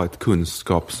nu ska ha ett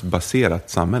kunskapsbaserat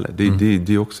samhälle, det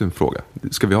är också en fråga.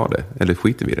 Ska vi ha det? Eller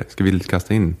skiter vi i det? Ska vi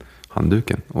kasta in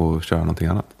handduken och köra någonting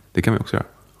annat? Det kan vi också göra.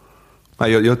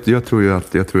 Nej, jag tror ju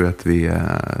att vi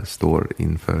står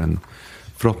inför en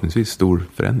förhoppningsvis stor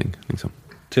förändring. Liksom.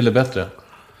 Till det bättre?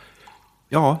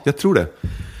 Ja, jag tror det.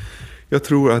 Jag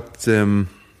tror att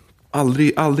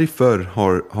aldrig förr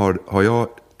har jag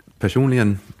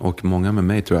personligen och många med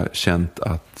mig tror jag känt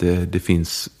att det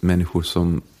finns människor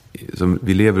som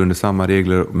vi lever under samma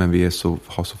regler, men vi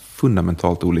har så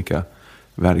fundamentalt olika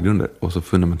värdegrunder och så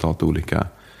fundamentalt olika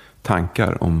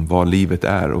tankar om vad livet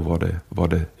är och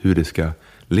hur det ska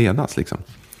ledas liksom.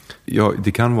 Ja,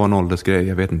 det kan vara en åldersgrej,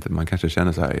 jag vet inte, man kanske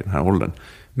känner så här i den här åldern.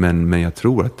 Men jag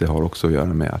tror att det har också att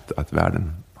göra med att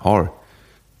världen har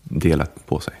delat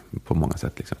på sig på många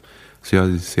sätt. Liksom. Så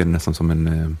jag ser det nästan som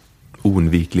en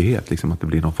oundviklighet, liksom, att det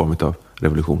blir någon form av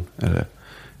revolution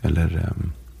eller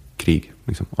krig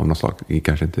liksom, av något slag.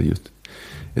 Kanske inte just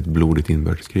ett blodigt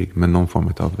inbördeskrig, men någon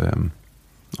form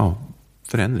av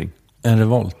förändring. En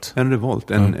revolt.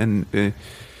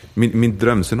 Min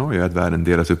drömscenario är att världen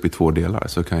delas upp i 2 delar.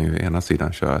 Så kan ju ena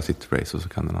sidan köra sitt race och så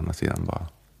kan den andra sidan bara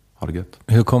ha det gött.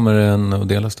 Hur kommer den att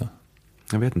delas då?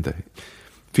 Jag vet inte.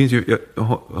 Finns ju, jag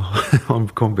har en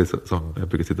kompis som jag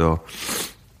brukar sitta och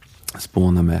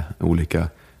spåna med olika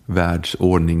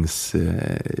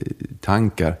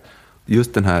världsordningstankar.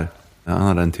 Just den här, han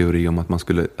hade en teori om att man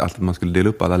skulle dela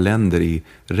upp alla länder i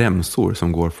remsor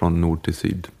som går från nord till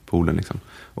sydpolen liksom.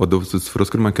 Och då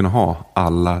skulle man kunna ha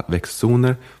alla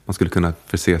växtzoner. Man skulle kunna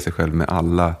förse sig själv med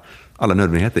alla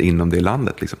nödvändigheter inom det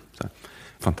landet. Liksom. Så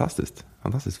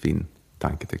fantastiskt fin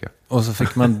tanke tycker jag. Och så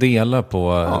fick man dela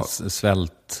på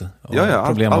svält och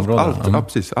problemområden. Ja,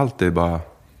 precis. Allt är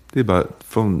bara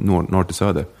från norr till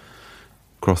söder.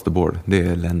 Cross the board. Det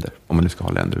är länder. Om man nu ska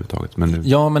ha länder överhuvudtaget.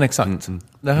 Ja, men exakt.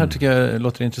 Det här tycker jag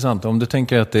låter intressant. Om du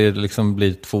tänker att det liksom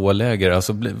blir 2 läger.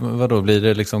 Alltså, vadå? Blir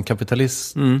det liksom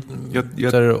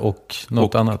kapitalister och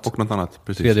något annat? Och något annat,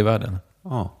 precis. Tredje världen.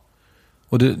 Ja.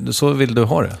 Och så vill du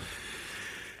ha det?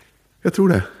 Jag tror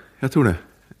det.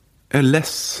 Jag är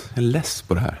less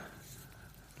på det här.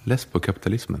 Less på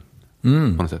kapitalismen. På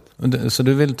något sätt. Så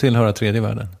du vill tillhöra tredje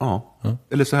världen? Ja.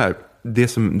 Eller så här. Det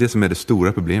som är det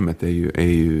stora problemet är ju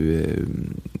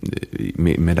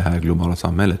med det här globala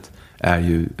samhället är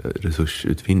ju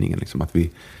resursutvinningen. Liksom, att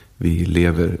vi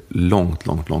lever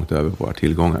långt över våra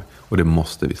tillgångar. Och det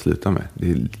måste vi sluta med.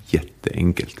 Det är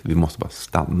jätteenkelt. Vi måste bara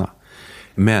stanna.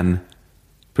 Men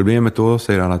Problemet då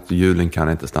säger han att hjulen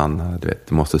kan inte stanna. Du vet,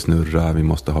 det måste snurra, vi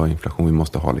måste ha inflation, vi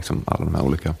måste ha liksom alla de här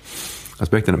olika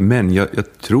aspekterna. Men jag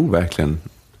tror verkligen,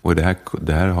 och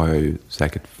det här har jag ju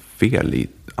säkert fel i,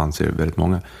 anser väldigt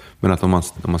många. Men att om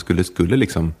man skulle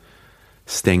liksom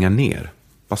stänga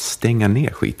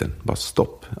ner skiten, bara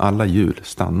stopp, alla hjul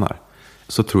stannar.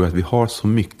 Så tror jag att vi har så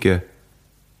mycket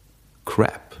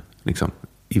crap liksom,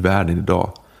 i världen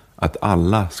idag. Att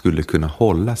alla skulle kunna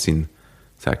hålla sin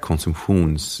så här,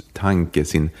 konsumtionstanke,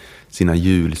 sina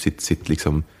hjul,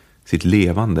 sitt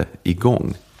levande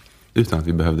igång. Utan att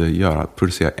vi behövde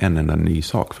producera en enda ny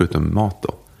sak, förutom mat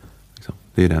då. Liksom.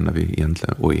 Det är det enda vi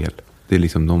egentligen, och el. Det är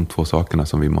liksom de två sakerna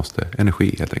som vi måste,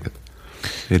 energi helt enkelt.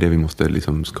 Det är det vi måste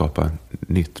liksom skapa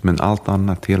nytt. Men allt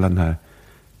annat, hela den här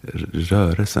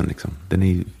rörelsen, liksom, den är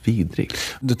ju vidrig.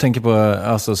 Du tänker på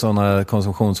alltså sådana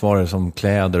konsumtionsvaror som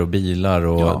kläder och bilar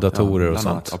och datorer och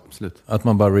sånt? Absolut. Att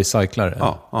man bara recyclar det?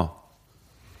 Ja.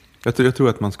 Jag tror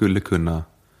att man skulle kunna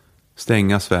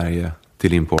stänga Sverige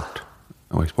till import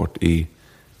och export i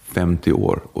 50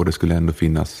 år. Och det skulle ändå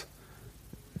finnas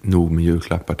nog med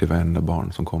julklappar till varenda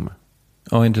barn som kommer.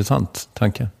 Ja, intressant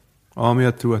tanke. Ja, men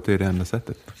jag tror att det är det enda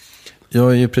sättet.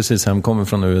 Jag är ju precis hemkommen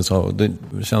från USA och det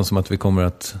känns som att vi kommer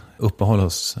att uppehålla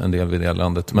oss en del vid det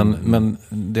landet. Men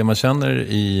det man känner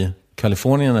i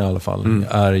Kalifornien i alla fall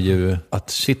är ju att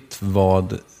shit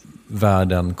vad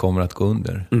världen kommer att gå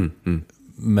under.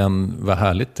 Men vad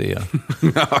härligt det är.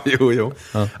 Ja, jo.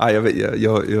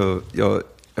 Ja.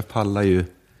 Jag pallar ju.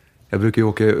 Jag brukar ju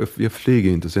åka, jag flyger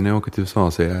ju inte, så när jag åker till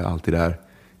USA så är jag alltid där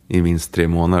i minst 3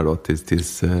 månader då,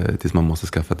 tills man måste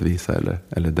skaffa ett visa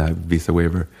eller det här visa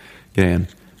waiver grejen.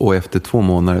 Och efter 2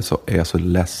 månader så är jag så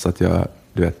less att jag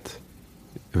vet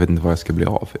inte vad jag ska bli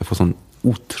av. Jag får sån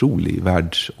otrolig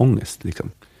världsångest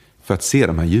liksom. För att se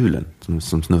de här hjulen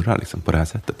som snurrar liksom, på det här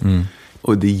sättet.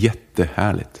 Och det är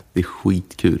jättehärligt. Det är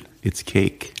skitkul. It's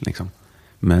cake liksom.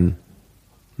 Men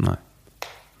nej.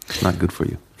 Not good for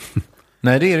you.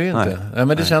 Nej, det är det ju inte. Nej,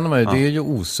 men det känner man ju. Ja. Det är ju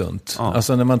osunt. Ja.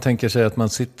 Alltså när man tänker sig att man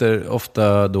sitter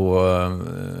ofta då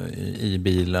i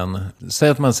bilen. Säg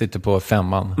att man sitter på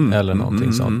 5:an eller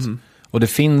någonting sånt. Och det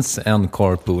finns en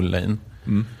carpool lane.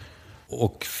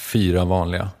 Och 4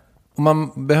 vanliga. Och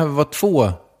man behöver vara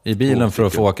 2 i bilen för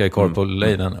att få åka i carpool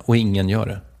lanen. Och ingen gör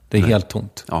det. Det är helt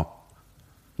tomt. Ja.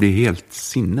 Det är helt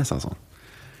sinnes alltså.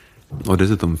 Och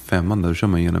dessutom 5:an, där kör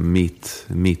man genom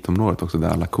mitområdet också, där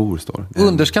alla kor står.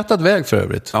 Underskattad väg för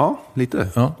övrigt. Ja, lite.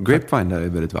 Ja. Grapevine där är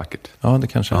väldigt vackert. Ja, det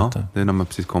kanske Ja, inte. det är när man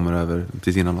precis kommer över,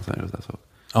 precis innan man säger det. Så.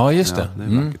 Ja, just det. Ja,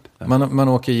 det är vackert. Man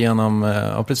åker igenom,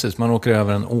 ja precis, man åker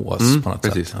över en ås på något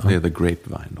precis. sätt. Ja. Det är the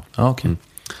Grapevine då. Ja, okej.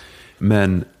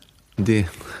 Men det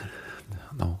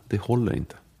håller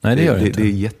inte. Nej, det gör det inte. Det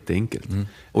är jätteenkelt.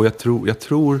 Och jag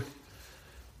tror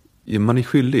man är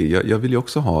skyldig. Jag vill ju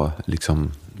också ha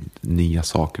liksom nya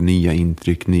saker, nya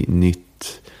intryck,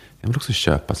 nytt. Jag vill också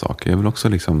köpa saker. Jag vill också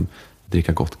liksom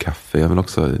dricka gott kaffe. Jag vill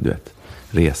också,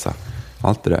 resa.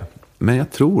 Allt det där. Men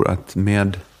jag tror att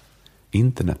med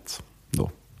internet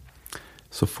då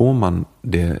så får man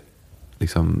det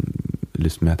liksom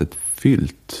lystmätet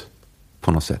fyllt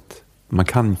på något sätt. Man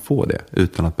kan få det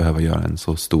utan att behöva göra en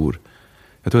så stor.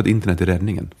 Jag tror att internet är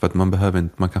räddningen. För att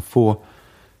man kan få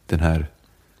den här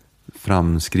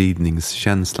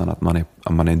framskridningskänslan, att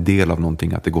man är en del av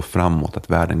någonting, att det går framåt, att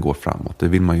världen går framåt. Det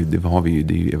vill man ju, det har vi ju,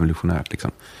 det är ju evolutionärt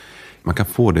liksom. Man kan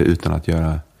få det utan att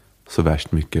göra så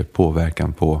värst mycket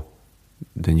påverkan på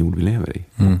den jord vi lever i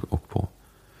och på.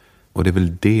 Och det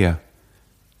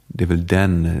är väl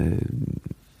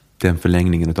den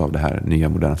förlängningen av det här nya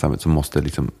moderna samhället som måste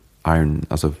liksom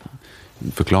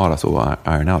förklaras och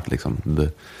iron out liksom,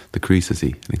 the creases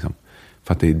i liksom.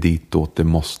 För att det är ditåt det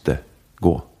måste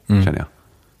gå, känner jag.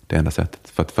 Det enda sättet.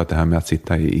 För att det här med att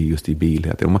sitta just i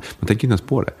bil. Man tänker inte ens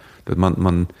på det.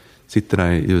 Man sitter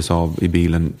där i USA i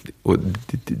bilen och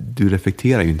du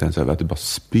reflekterar ju inte ens över att du bara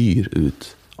spyr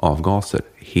ut avgaser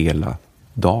hela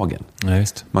dagen. Ja,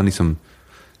 just.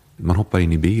 Man hoppar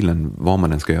in i bilen vad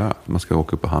man än ska göra. Man ska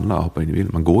åka upp och handla och hoppa in i bilen.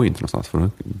 Man går ju inte någonstans, för då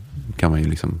kan man ju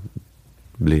liksom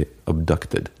bli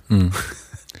abducted.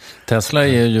 Tesla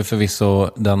är ju förvisso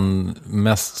den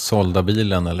mest sålda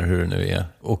bilen, eller hur det nu är.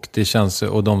 Och det känns,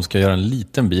 och de ska göra en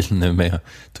liten bil nu med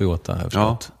Toyota.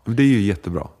 Ja, det är ju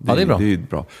jättebra. Det är bra. Det är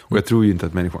bra. Och jag tror ju inte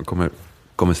att människan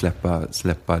kommer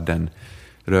släppa den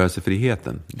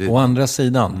rörelsefriheten. Å andra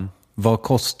sidan, vad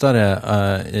kostar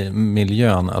det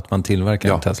miljön att man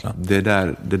tillverkar en Tesla? Det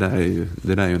där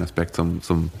är ju en aspekt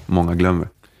som många glömmer.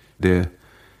 Det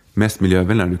mest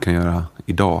miljövänliga du kan göra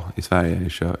idag i Sverige är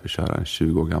att köra en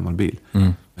 20 år gammal bil.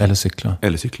 Eller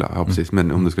cykla. Ja precis.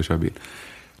 Men om du ska köra bil.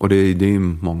 Och det är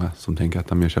många som tänker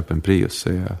att om jag köper en Prius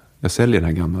så jag säljer den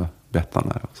här gamla Bettan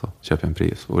där och så köper jag en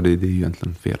Prius. Och det är ju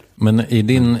egentligen fel. Men i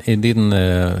din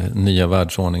nya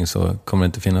världsordning så kommer det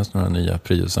inte finnas några nya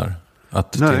Priusar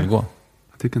att tillgå?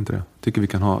 Jag tycker inte det. Jag tycker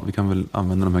vi kan väl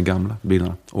använda de här gamla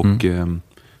bilarna och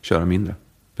köra mindre.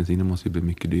 Bensinen måste ju bli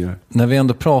mycket dyrare. När vi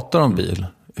ändå pratar om bil,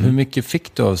 hur mycket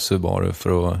fick du av Subaru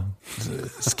för att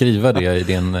skriva det i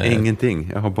din...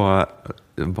 Ingenting. Jag har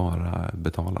bara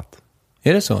betalat.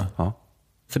 Är det så? Ja.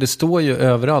 För det står ju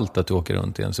överallt att du åker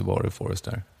runt i en Subaru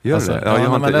Forester. Gör alltså, det? Ja,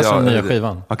 när man läser den nya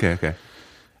skivan. Okej.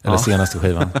 Eller senaste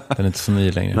skivan. Den är inte så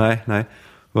ny längre. Nej.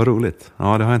 Vad roligt.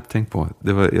 Ja, det har jag inte tänkt på.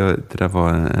 Det där var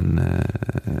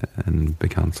en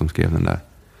bekant som skrev den där.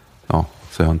 Ja,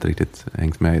 så jag har inte riktigt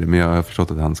hängt med i det. Men jag har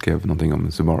förstått att han skrev någonting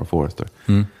om Subaru Forester.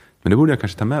 Men det borde jag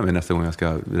kanske ta med mig nästa gång jag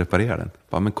ska reparera den.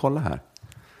 Bara, men kolla här.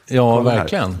 Ja, kolla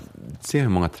verkligen. Här. Se hur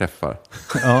många träffar.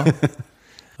 Ja,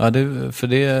 för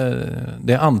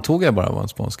det antog jag bara var en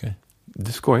sponsgrej.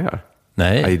 Du skojar?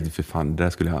 Nej, för fan. Det där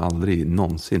skulle jag aldrig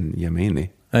någonsin ge mig in i.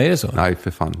 Nej, är det så? Nej,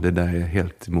 för fan. Det där är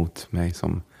helt emot mig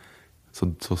som...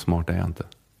 Så smart är jag inte.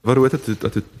 Vad roligt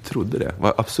att du trodde det.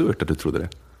 Vad absurt att du trodde det.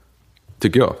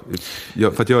 Tycker jag.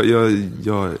 För att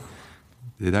jag...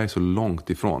 Det där är så långt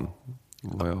ifrån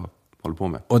vad jag håller på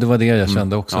med. Och det var det jag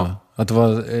kände också. Ja. Att det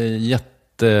var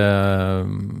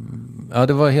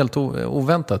det var helt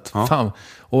oväntat. Ja. Fan.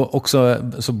 Och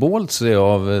också så bålt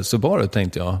av Subaru,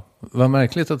 tänkte jag. Vad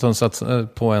märkligt att de satt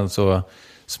på en så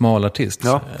smal artist.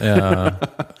 Ja,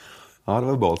 ja, det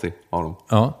var ballsy av dem.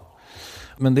 Ja.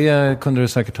 Men det kunde du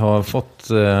säkert ha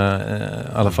fått i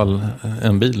alla fall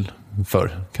en bil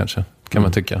för, kanske. Kan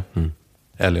man tycka.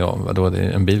 Eller ja, vadå,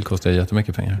 en bil kostar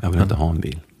jättemycket pengar. Jag vill inte ha en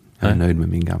bil. Jag är nöjd med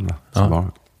min gamla Subaru.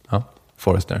 Ja,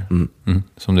 Forester.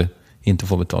 Som du inte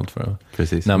får betalt för.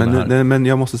 Precis. Men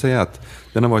jag måste säga att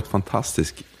den har varit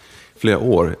fantastisk. Flera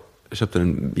år. Jag köpte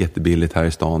den jättebilligt här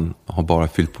i stan. Har bara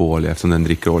fyllt på olja. Eftersom den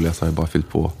dricker olja så har jag bara fyllt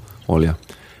på olja.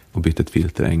 Och bytt ett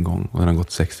filter en gång. Och den har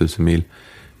gått 6000 mil.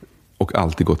 Och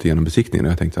alltid gått igenom besiktningen.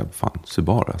 Och jag tänkte så här, fan,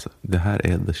 Subaru alltså. Det här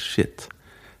är the shit.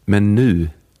 Men nu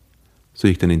så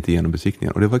gick den inte igenom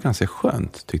besiktningen. Och det var ganska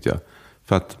skönt, tyckte jag.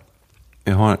 För att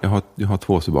jag har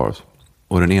 2 Subarus.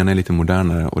 Och den ena är lite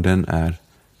modernare. Och den är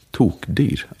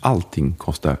tokdyr. Allting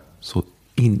kostar så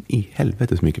in i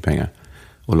helvete så mycket pengar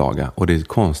att laga. Och det är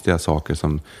konstiga saker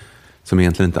som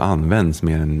egentligen inte används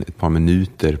mer än ett par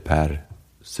minuter per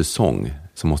säsong.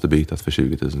 Som måste bytas för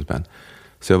 20 000 spänn.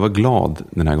 Så jag var glad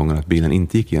den här gången att bilen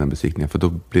inte gick igenom besiktningen. För då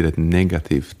blir det ett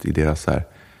negativt i deras här,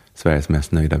 Sveriges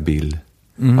mest nöjda bil.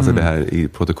 Alltså det här i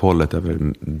protokollet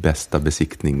över bästa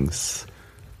besiktnings...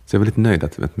 Så jag var lite nöjd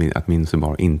att min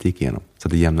Subaru inte gick igenom. Så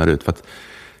att det jämnar ut. För att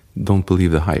don't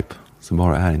believe the hype.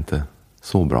 Subaru är inte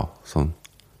så bra som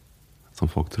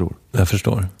folk tror. Jag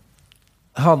förstår.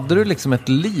 Hade du liksom ett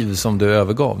liv som du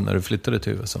övergav när du flyttade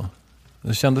till USA?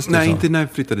 Kändes det Nej, så? inte när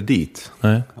jag flyttade dit.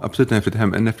 Nej. Absolut när jag flyttade hem.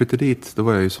 Men när jag flyttade dit, då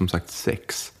var jag ju som sagt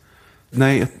 6.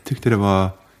 Nej, jag tyckte det var...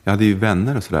 Jag hade ju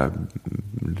vänner och sådär.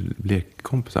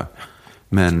 Lekkompisar.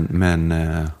 Men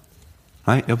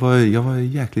nej, jag var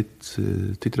jäkligt...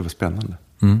 Tyckte det var spännande.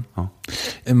 Ja.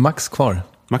 Är Max kvar?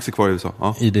 Max är kvar i USA,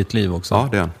 ja. I ditt liv också? Ja,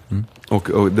 det är han.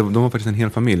 Och de var faktiskt en hel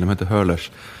familj. De hette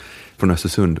Hörlers från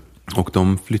Östersund. Och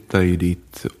de flyttade ju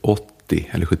dit 80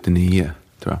 eller 79,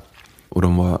 tror jag. Och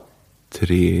de var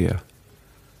 3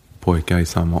 pojkar i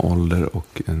samma ålder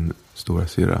och en stora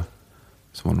syra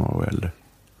som var några år äldre.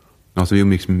 Alltså vi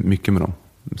umgicks mycket med dem.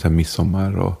 Så här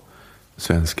midsommar och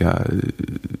svenska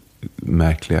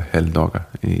märkliga helgdagar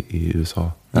i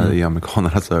USA. I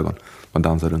amerikanernas ögon. Man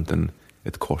dansar runt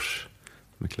ett kors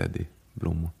med klädd i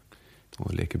blommor.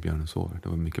 Och leker björnen sover. Det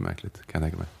var mycket märkligt, kan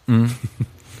jag tänka mig.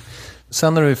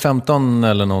 Sen när du är 15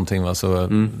 eller någonting, va, så,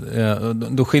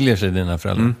 då skiljer sig dina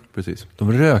föräldrar. Precis.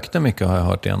 De rökte mycket, har jag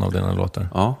hört i en av dina låtar.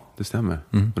 Ja, det stämmer.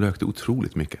 De rökte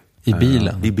otroligt mycket. I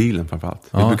bilen? I bilen framförallt.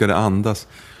 Ja. Jag brukade andas.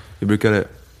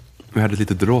 Vi hade ett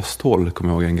litet rosthål,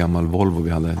 kommer jag ihåg, en gammal Volvo vi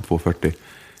hade, 240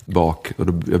 bak. Och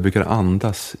jag brukade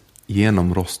andas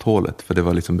genom rosthålet, för det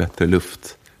var liksom bättre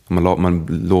luft. Man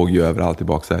låg ju överallt i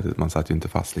baksätet, man satt ju inte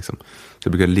fast liksom. Så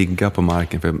jag brukade ligga på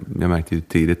marken, för jag märkte ju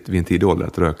tidigt, vid en tidig ålder,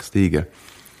 att rök stiger.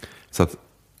 Så att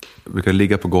jag brukade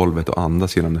ligga på golvet och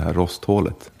andas genom det här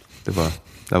rosthålet.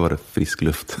 Där var det frisk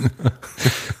luft.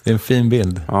 Det är en fin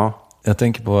bild. Ja. Jag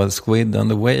tänker på Squid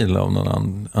and the Whale av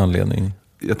någon anledning.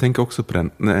 Jag tänker också på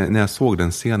den. När jag såg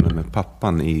den scenen med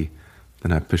pappan i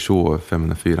den här Peugeot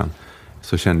 504,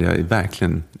 så kände jag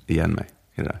verkligen igen mig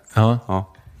i det där. Ja.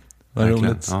 Ja. Vad verkligen.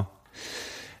 roligt. Ja.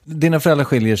 Dina föräldrar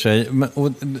skiljer sig.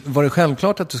 Och var det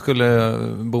självklart att du skulle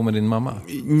bo med din mamma?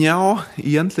 Ja,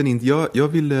 egentligen inte. Jag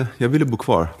ville bo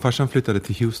kvar. Farsan flyttade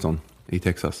till Houston i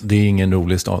Texas. Det är ingen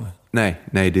rolig stad. Nej,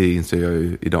 det inser jag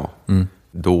ju idag.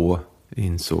 Då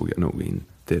insåg jag nog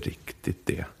inte riktigt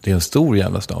det. Det är en stor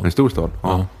jävla stad. En stor stad,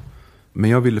 ja. Men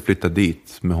jag ville flytta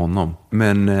dit med honom.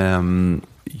 Men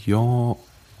jag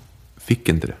fick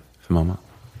inte det för mamma.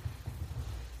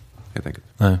 Helt enkelt.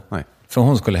 Nej. För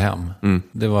hon skulle hem.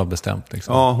 Det var bestämt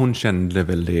liksom. Ja, hon kände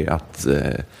väl det att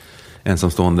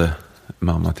ensamstående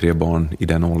mamma, 3 barn i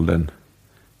den åldern.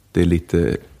 Det är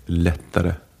lite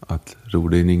lättare att ro.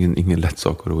 Det är ingen lätt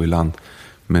sak att ro i land.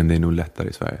 Men det är nog lättare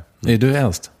i Sverige. Är du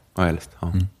äldst? Ja, äldst.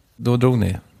 Ja. Då drog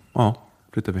ni? Ja,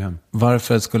 flyttade vi hem.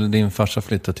 Varför skulle din farsa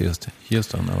flytta till just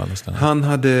Houston av alla ställen? Han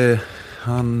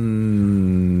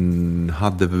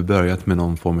hade börjat med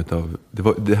någon form av...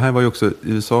 Det här var ju också...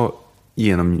 USA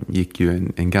genomgick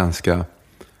ju en ganska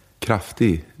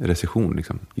kraftig recession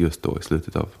liksom, just då i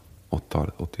slutet av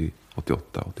 80-talet,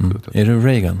 88, 87. Är du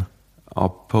Reagan?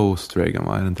 Ja, post-Reagan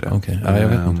var det inte det. Okej. Ja, jag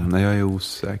vet inte. När jag är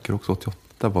osäker också,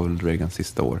 88 var väl Reagans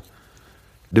sista år.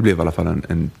 Det blev i alla fall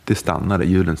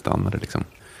hjulen stannade liksom.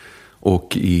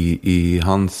 Och i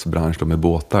hans bransch då med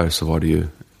båtar så var det ju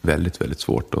väldigt, väldigt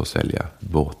svårt att sälja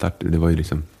båtar. Det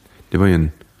var ju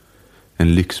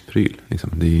en lyxpryl. Liksom.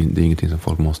 Det är ingenting som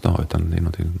folk måste ha, utan det är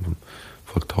någonting som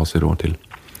folk tar sig råd till.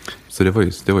 Så det var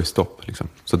ju stopp. Liksom.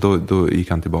 Så då gick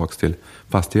han tillbaka till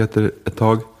fastigheter ett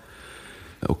tag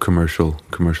och commercial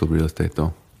real estate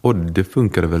då. Och det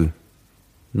funkade väl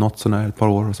något sånär ett par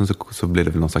år, och sen så blev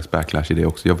det väl någon slags backlash i det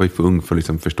också. Jag var ju för ung för att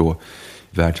liksom förstå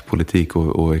världspolitik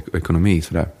och ekonomi,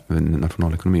 sådär,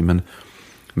 nationalekonomi.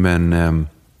 Men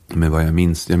vad jag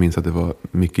minns att det var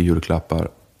mycket julklappar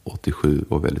 87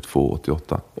 och väldigt få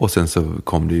 88. Och sen så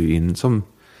kom det ju in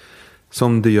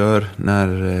som det gör när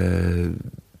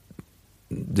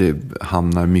det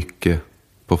hamnar mycket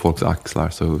på folks axlar,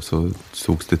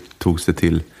 så togs det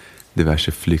till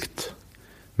diverse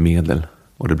flyktmedel,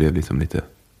 och det blev liksom lite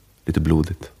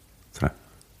blodigt. Sådär.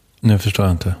 Nu förstår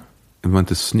jag inte. Det var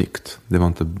inte snyggt. Det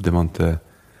var inte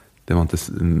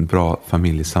en bra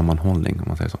familjesammanhållning, om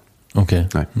man säger så. Okej.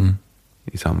 Nej.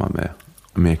 I samband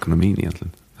med ekonomin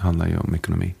egentligen. Det handlar ju om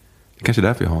ekonomi. Det är kanske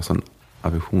därför jag har sån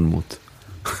aversion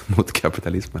mot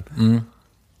kapitalismen.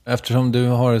 Eftersom du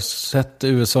har sett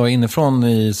USA inifrån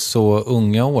i så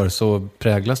unga år, så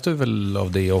präglas du väl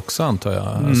av det också, antar jag.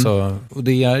 Alltså, och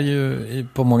det är ju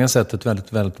på många sätt ett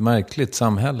väldigt, väldigt märkligt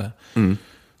samhälle.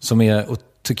 Som är, och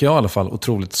tycker jag i alla fall,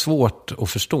 otroligt svårt att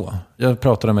förstå. Jag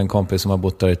pratade med en kompis som har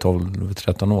bott där i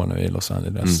 12-13 år nu i Los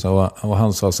Angeles. Och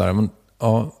han sa så här, men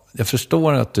ja, jag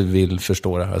förstår att du vill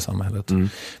förstå det här samhället.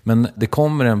 Men det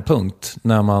kommer en punkt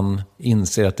när man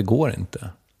inser att det går inte.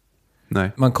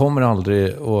 Nej. Man kommer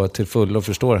aldrig att till fullo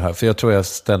förstå det här. För jag tror jag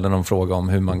ställde någon fråga om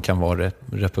hur man kan vara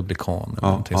republikan eller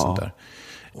någonting sånt där.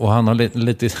 Och han har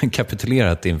lite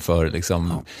kapitulerat inför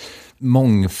liksom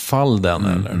mångfalden.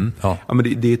 Eller? Ja,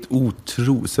 men det är ett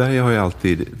Sverige har ju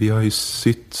alltid, vi har ju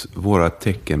sytt våra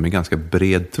tecken med ganska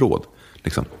bred tråd.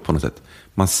 Liksom, på något sätt.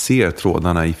 Man ser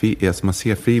trådarna, man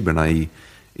ser fibrerna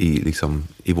i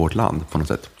vårt land på något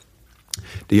sätt.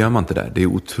 Det gör man inte där. Det är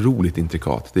otroligt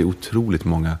intrikat. Det är otroligt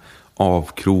många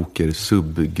avkroker,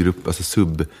 subgrupp,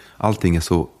 allting är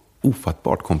så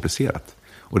ofattbart komplicerat.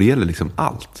 Och det gäller liksom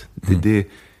allt.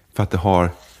 För att det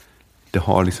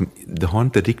har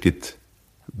inte riktigt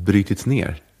brytits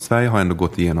ner. Sverige har ändå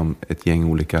gått igenom ett gäng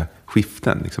olika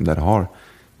skiften liksom, där det har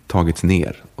tagits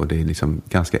ner. Och det är liksom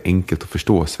ganska enkelt att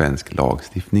förstå svensk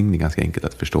lagstiftning. Det är ganska enkelt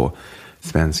att förstå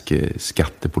svensk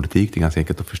skattepolitik. Det är ganska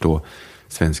enkelt att förstå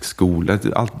svensk skola.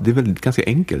 Det är väl ganska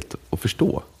enkelt att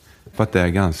förstå. För att det är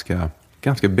ganska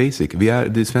basic. Det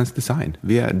är svensk design.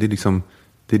 Det är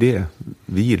det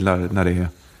vi gillar, när det är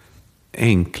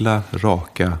enkla,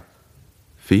 raka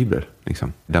fibrer.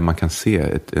 Liksom, där man kan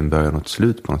se en början och ett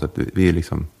slut på något sätt.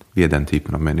 Vi är den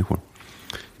typen av människor.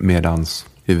 Medans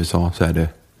i USA så är det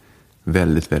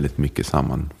väldigt, väldigt mycket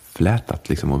sammanflätat.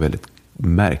 Liksom, och väldigt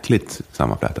märkligt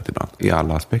sammanflätat ibland. I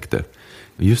alla aspekter.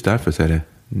 Just därför så är det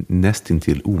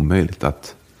nästintill omöjligt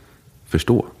att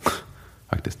förstå.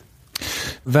 Faktiskt.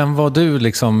 Vem var du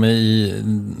liksom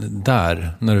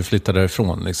där när du flyttade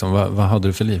därifrån? Liksom? Vad hade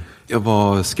du för liv? Jag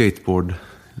var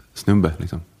skateboard-snubbe.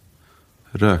 Liksom.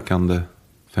 Rökande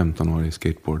 15-årig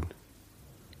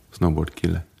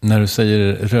snowboard-kille. När du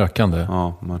säger rökande?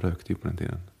 Ja, man rökte ju på den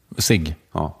tiden. Cigg?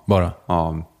 Ja. Bara?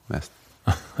 Ja, mest.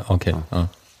 Okej. Ja.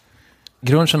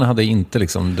 Grungen hade inte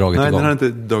liksom dragit igång? Nej, den hade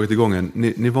inte dragit igång än.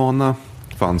 Nirvana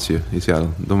fanns ju i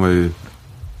Seattle. De var ju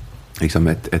liksom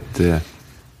ett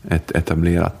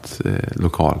etablerat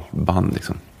lokalband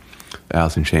liksom.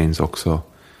 Alice in Chains också.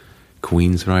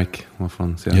 Queensryche var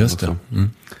från Seattle Just det. också.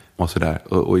 Och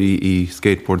sådär. Och i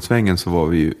skateboardsvängen så var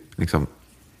vi ju liksom,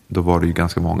 då var det ju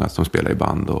ganska många som spelade i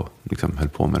band och liksom höll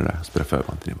på med det där. Spelade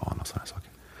förband till Nirvana och sådana saker.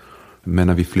 Men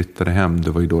när vi flyttade hem,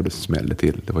 det var ju då det smällde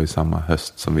till. Det var ju samma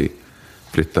höst som vi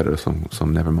flyttade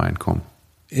som Nevermind kom.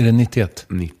 Är det 91?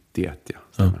 91,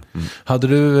 ja. Hade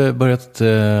du börjat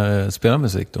spela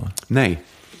musik då? Nej.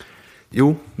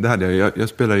 Jo, det hade jag. Jag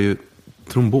spelade ju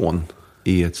trombon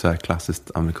i ett så här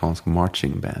klassiskt amerikanskt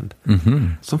marching band.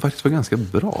 Som faktiskt var ganska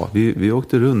bra. Vi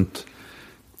åkte runt,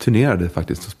 turnerade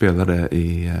faktiskt och spelade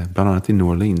bland annat i New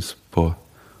Orleans på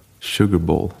Sugar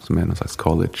Bowl, som är någon slags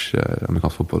college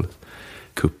amerikansk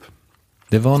fotbollscup.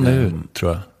 Det var nu,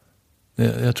 tror jag.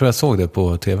 Jag tror jag såg det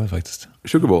på tv faktiskt.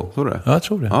 Sugar Bowl, såg du det? Ja, jag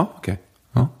tror det. Ja, okej.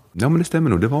 Ja, men det stämmer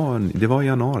nog. Det var i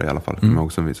januari i alla fall,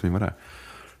 som vi var där.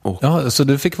 Och, Ja, så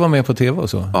du fick vara med på tv och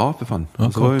så? ja, för fan. Ja,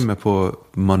 och så var vi med på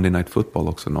Monday Night Football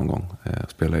också någon gång.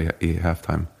 Spelade i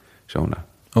halftime-showen där.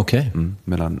 Okej.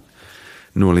 Mellan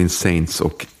New Orleans Saints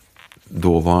och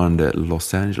dåvarande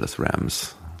Los Angeles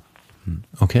Rams.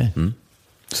 Okej.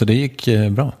 Så det gick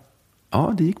bra?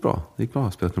 Ja, det gick bra. Det gick bra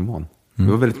att spela trombon. Det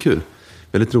var väldigt kul.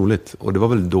 Väldigt roligt. Och det var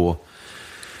väl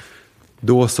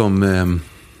då som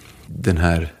den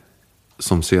här,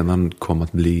 som sedan kom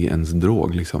att bli ens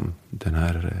drog, liksom. Den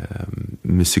här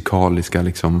musikaliska,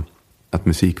 liksom, att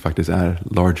musik faktiskt är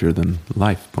larger than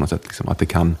life på något sätt. Liksom. Att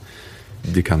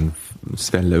det kan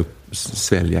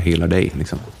svälja hela dig,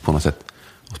 liksom, på något sätt.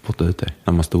 Och spotta ut dig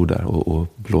när man stod där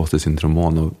och blåste sin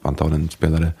trombon och antagligen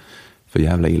spelade för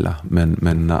jävla illa. Men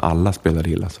när alla spelade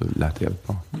illa så lät det jävligt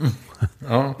bra.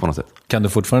 Ja. På något sätt. Kan du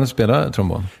fortfarande spela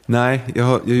trombon? Nej,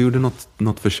 jag gjorde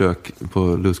något försök på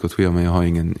Loose Scott Trio, men jag har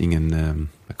ingen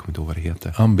jag kommer inte ihåg vad det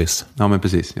heter. Ambis. Ja, men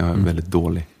precis. Jag är väldigt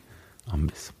dålig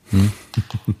ambis.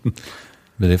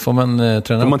 Men det får man träna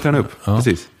upp. Får man träna upp, Ja.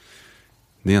 precis.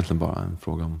 Det är egentligen bara en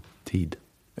fråga om tid.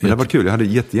 Men det var kul. Jag hade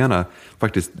jättegärna,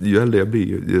 faktiskt, ju äldre jag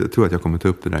blir, jag tror att jag kommer ta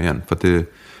upp det där igen. För att det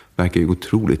verkar ju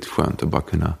otroligt skönt att bara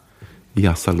kunna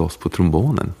jassa loss på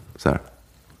trombonen. Så här,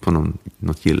 på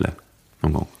något gille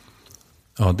någon gång.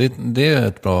 Ja, det är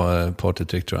ett bra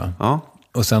partytrick, tror jag. Ja.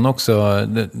 Och sen också,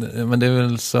 men det är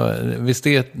väl så, visst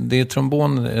det är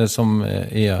trombon som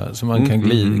man kan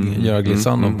göra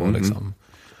glissando på, liksom.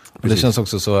 Och det känns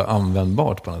också så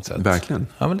användbart på något sätt. Verkligen.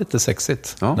 Ja, men lite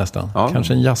sexigt nästan. Ja.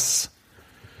 Kanske en jazz.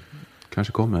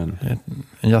 Kanske kommer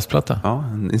En jazzplatta. ja,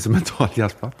 en instrumental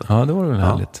jazzplatta. Ja, det var väl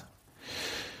härligt.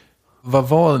 Vad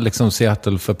var liksom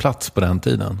Seattle för plats på den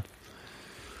tiden?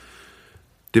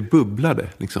 Det bubblade,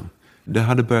 liksom. Det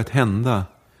hade börjat hända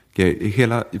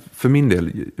grejer. För min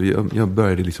del, jag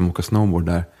började liksom åka snowboard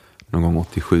där någon gång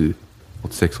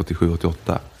 86, 87,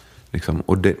 88. Liksom.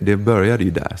 Och det började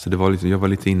ju där. Så det var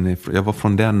liksom, jag var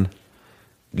från den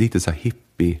lite så här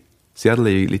hippie. Seattle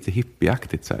är ju lite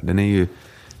hippieaktigt så här. Det är ju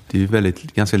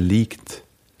ganska likt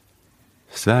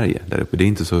Sverige där uppe. Det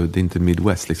är inte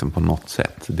Midwest liksom på något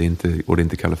sätt. Det är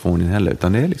inte Kalifornien heller,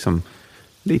 utan det är liksom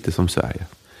lite som Sverige.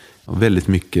 Och väldigt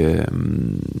mycket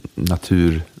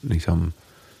natur, liksom,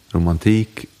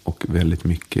 romantik och väldigt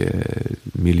mycket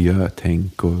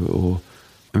miljötänk och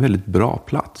en väldigt bra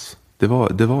plats. Det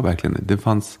var verkligen, det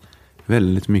fanns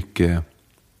väldigt mycket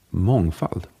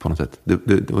mångfald på något sätt.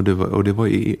 Det var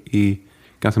i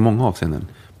ganska många avseenden.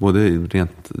 Både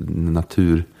rent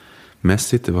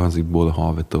naturmässigt, det var både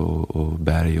havet och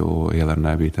berg och hela den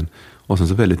där biten. Och sen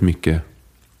så väldigt mycket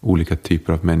olika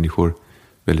typer av människor,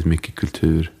 väldigt mycket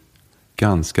kultur.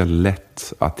 Ganska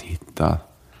lätt att hitta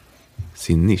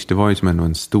sin nisch. Det var ju som ändå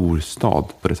en stor stad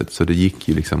på det sättet. Så det gick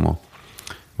ju liksom, och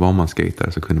var man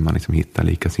skatare så kunde man liksom hitta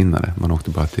likasinnade. Man åkte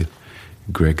bara till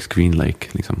Greg's Green Lake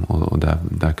liksom, och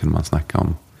där kunde man snacka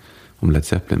om Led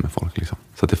Zeppelin med folk. Liksom.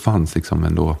 Så att det fanns liksom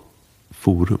ändå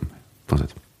forum på något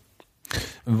sätt.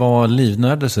 Vad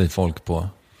livnärde sig folk på?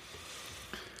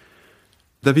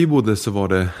 Där vi bodde så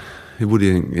vi bodde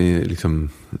i liksom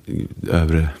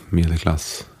övre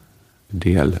medelklass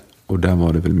del. Och där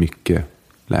var det väl mycket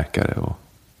läkare och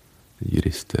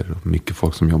jurister och mycket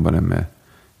folk som jobbade med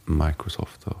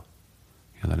Microsoft och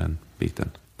hela den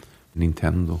biten.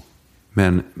 Nintendo.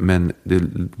 Men det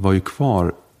var ju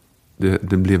kvar,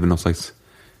 det blev någon slags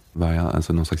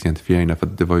identifiering där, för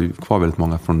det var ju kvar väldigt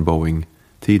många från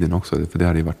Boeing-tiden också, för det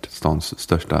hade ju varit stans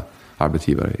största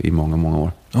arbetsgivare i många, många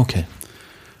år. Okej.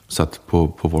 Så att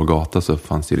på vår gata så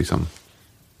fanns det liksom,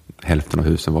 hälften av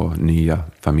husen var nya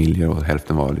familjer och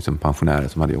hälften var liksom pensionärer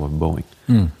som hade jobbat på Boeing.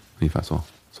 Ungefär så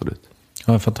såg det ut.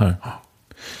 Ja, jag fattar.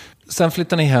 Sen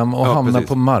flyttar ni hem och hamnar precis.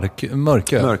 på Mörkö.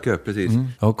 Mörkö, precis.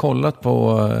 Jag har kollat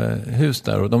på hus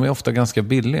där och de är ofta ganska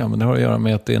billiga, men det har att göra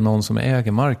med att det är någon som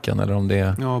äger marken eller om det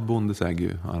är... Ja, Bondes äger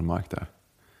ju all mark där.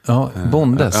 Ja,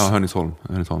 Bondes? Ja,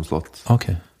 Hörningsholms slott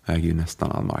Okej. äger ju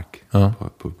nästan all mark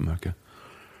på Mörkö.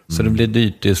 Så det blir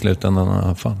dyrt i slutändan i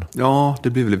alla fall? Ja, det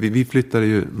blir väl. Vi flyttade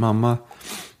ju, mamma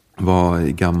var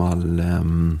gammal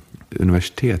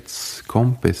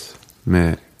universitetskompis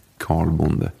med Carl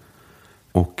Bonde.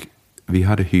 Och vi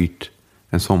hade hyrt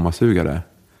en sommarstuga där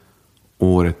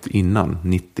året innan,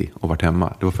 90, och varit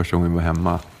hemma. Det var första gången vi var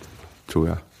hemma, tror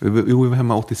jag. Vi var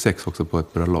hemma 86 också på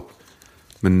ett bröllop.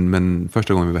 Men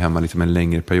första gången vi var hemma liksom en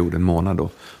längre period, en månad då,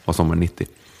 var sommar 90.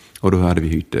 Och då hade vi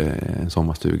hyrt en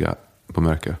sommarstuga på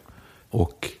Mörkö.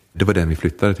 Och det var den vi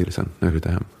flyttade till sen, när vi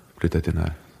flyttade hem. Flyttade till den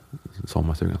här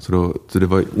sommarstugan. Så det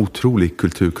var en otrolig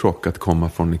kulturkrock att komma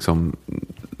från liksom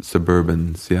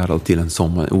suburban Seattle till en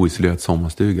oisolerad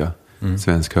sommarstuga.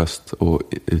 Svensk höst och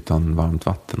utan varmt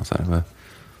vatten och så här.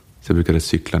 Så jag brukade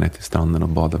cykla ner till stranden och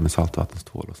bada med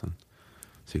saltvattenstål och sen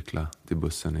cykla till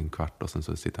bussen en kvart och sen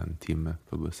så sitta en timme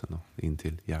på bussen och in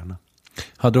till Järna.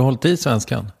 Hade du hållit i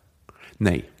svenskan?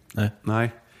 Nej.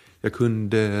 Jag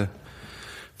kunde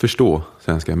förstå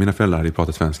svenska. Mina föräldrar hade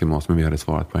pratat svenska med oss, men vi hade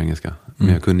svarat på engelska. Men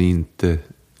jag kunde inte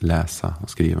läsa och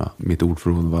skriva. Mitt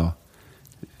ordförråd var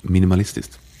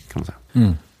minimalistiskt, kan man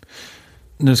säga.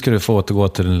 Nu ska du få återgå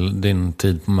till din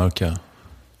tid på Mörkö.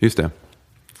 Just det.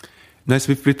 Nej,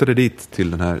 så vi flyttade dit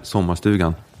till den här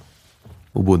sommarstugan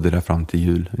och bodde där fram till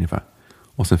jul ungefär.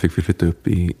 Och sen fick vi flytta upp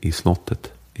i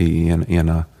slottet, i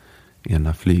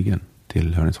ena flygen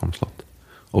till Hörningsholms slott.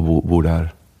 Och bo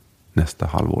där nästa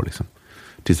halvår liksom.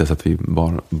 Tills dess att vi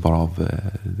bar av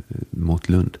mot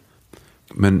Lund.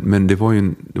 Men det var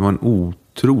en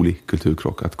otrolig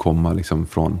kulturkrock att komma liksom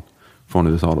från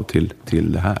USA då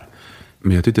till det här.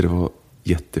 Men jag tyckte det var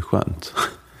jätteskönt.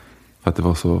 För att det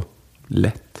var så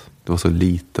lätt. Det var så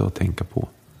lite att tänka på.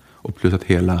 Och plus att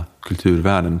hela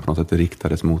kulturvärlden på något sätt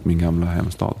riktades mot min gamla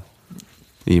hemstad.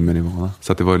 I Nirvana.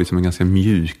 Så att det var liksom en ganska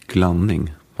mjuk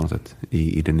landning på något sätt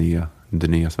i det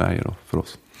nya Sverige då för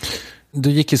oss. Du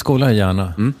gick i skolan i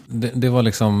Järna. Det var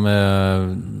liksom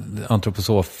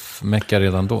antroposof-mecka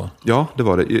redan då? Ja, det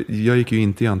var det. Jag gick ju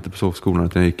inte i antroposofskolan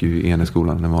utan jag gick ju i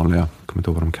Eneskolan, den vanliga. Jag kommer inte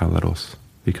ihåg vad de kallade oss.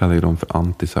 Vi kallade ju dem för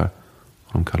antisar.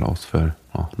 Och de kallade oss för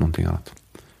någonting annat.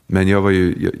 Men jag var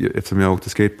ju, eftersom jag åkte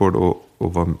skateboard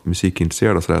och var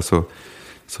musikintresserad och sådär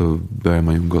så började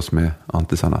man ju umgås med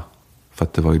antisarna. För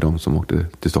att det var ju de som åkte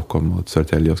till Stockholm och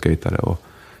Södertälje och skatade. Och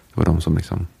det var de som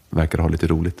liksom verkade ha lite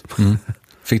roligt.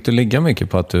 Fick du ligga mycket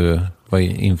på att du var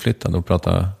inflyttad och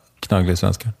pratade knagglig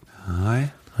svenska? Nej.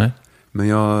 Men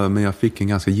jag fick en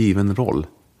ganska given roll.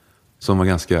 Som var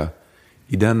ganska,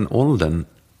 i den åldern,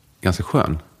 ganska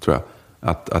skön, tror jag.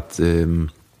 Att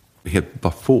helt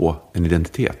bara få en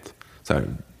identitet. Så här,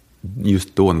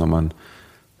 just då när man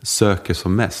söker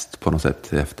som mest på något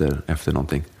sätt efter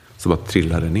någonting. Så bara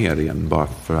trillade ner igen bara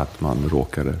för att man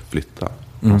råkade flytta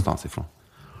någonstans ifrån.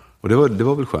 Och det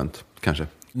var väl skönt, kanske.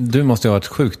 Du måste ju ha varit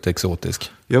sjukt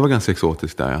exotisk. Jag var ganska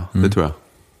exotisk där, ja. Det tror jag.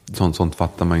 Sånt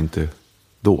fattar man ju inte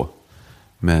då.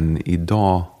 Men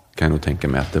idag kan jag nog tänka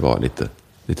mig att det var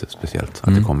lite speciellt.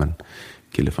 Att det kom en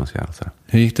kille från Seattle.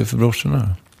 Hur gick det för brorsorna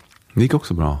då? Det gick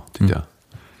också bra, tyckte jag.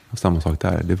 Samma sak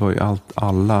där. Det var ju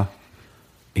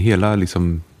hela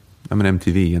liksom,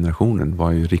 MTV-generationen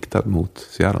var ju riktad mot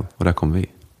Seattle. Och där kom vi.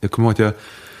 Jag kommer ihåg att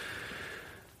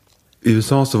i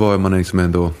USA så var man liksom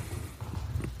ändå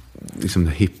liksom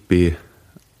hippie,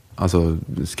 alltså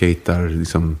skater,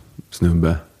 liksom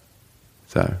snubbe.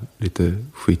 Så här, lite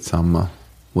skitsamma,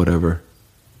 whatever.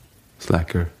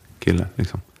 Slacker, kille,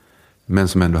 liksom. Men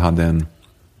som ändå hade jag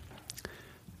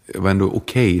var ändå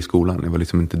okej i skolan. Jag var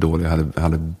liksom inte dålig. Jag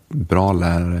hade bra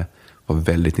lärare. Var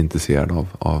väldigt intresserad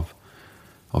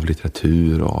av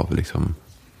litteratur och av liksom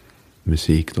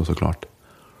musik då såklart.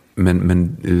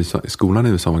 Men skolan i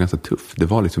USA var ganska tuff. Det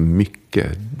var liksom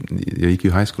mycket. Jag gick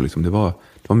ju high school liksom. Det var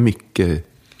mycket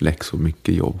läxor,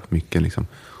 mycket jobb, mycket liksom.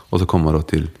 Och så kom man då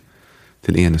till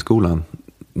Eneskolan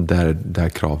där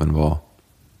kraven var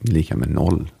lika med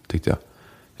 0, tyckte jag.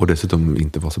 Och dessutom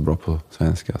inte var så bra på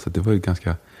svenska. Så det var ju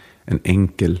ganska en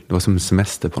enkel, det var som en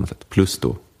semester på något sätt. Plus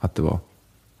då att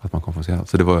man kom från Seattle.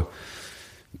 Så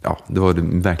det var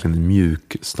verkligen en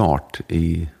mjuk start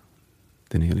i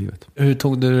det nya livet. Hur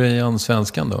tog du dig an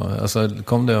svenskan då? Alltså,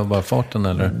 kom det av bara farten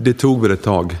eller? Det tog väl ett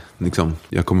tag. Liksom.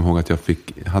 Jag kommer ihåg att jag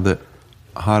hade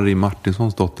Harry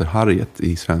Martinssons dotter Harriet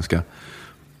i svenska.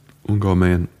 Hon gav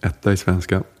mig en 1 i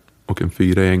svenska och en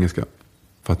 4 i engelska.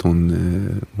 För att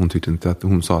hon tyckte inte att,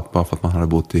 hon sa att bara för att man hade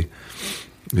bott i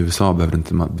USA behövde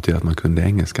inte betyda att man kunde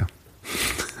engelska.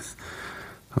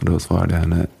 Och då svarade jag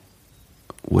henne,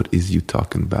 what is you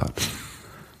talking about?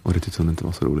 Och det tyckte hon inte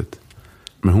var så roligt.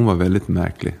 Men hon var väldigt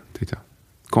märklig, tyckte jag.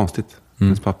 Konstigt.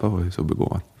 Hennes pappa var ju så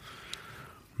begåvad.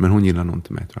 Men hon gillade nog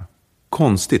inte mig, tror jag.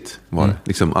 Konstigt var det.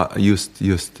 Liksom,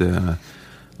 just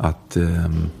att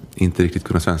inte riktigt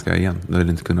kunna svenska igen. Eller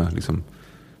inte kunna liksom...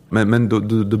 Men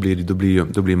då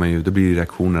blir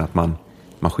reaktionen att man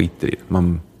skiter i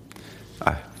det.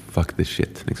 Fuck this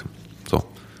shit, liksom. Så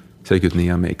jag gick ut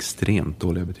nian med extremt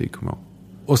dåliga betyg, kommer jag ihåg.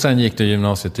 Och sen gick du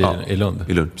gymnasiet i Lund?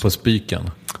 I Lund. På Spyken?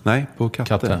 Nej, på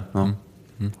Katte. Ja.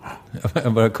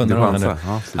 Jag bara kunde ha henne nu.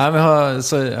 Ja, vi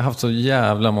har haft så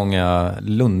jävla många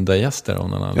Lunda-gäster om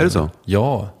någon annan. Är det så?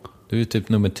 Ja, du är typ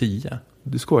nummer 10.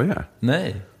 Du skojar?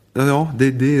 Nej. Ja,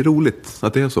 det är roligt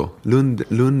att det är så.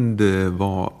 Lund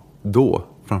var då,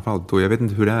 framförallt då. Jag vet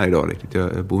inte hur det är idag riktigt.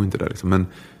 Jag bor inte där liksom.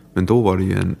 Men då var det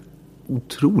ju en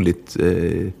otroligt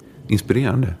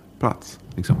inspirerande plats.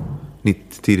 Liksom.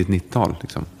 Tidigt 90-tal.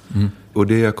 Liksom. Och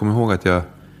det jag kommer ihåg att jag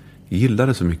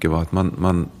gillade så mycket var att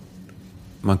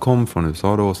man kom från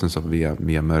USA då, och sen så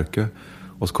via Mörkö,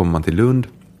 och så kommer man till Lund,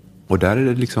 och där är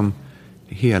det liksom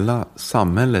hela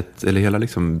samhället, eller hela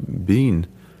liksom byn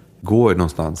går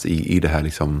någonstans i det här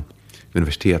liksom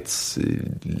universitets,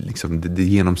 liksom, det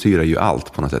genomsyrar ju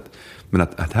allt på något sätt. Men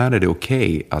att här är det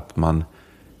okej att man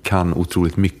kan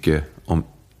otroligt mycket om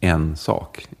en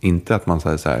sak. Inte att man så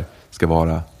här ska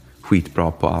vara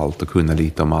skitbra på allt och kunna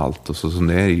lite om allt, och så som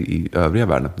det är i övriga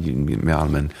världen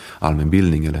med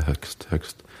allmänbildning, eller högst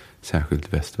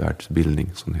särskilt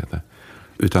västvärldsbildning som det heter.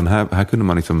 Utan här kunde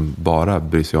man liksom bara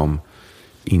bry sig om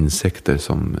insekter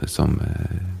som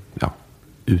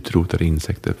utrotade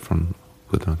insekter från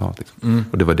 1700-talet. Liksom.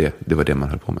 Och det var det man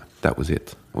höll på med. That was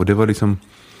it. Och det var liksom,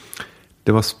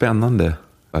 det var spännande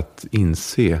att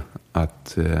inse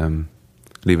att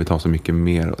livet har så mycket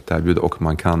mer att erbjuda, och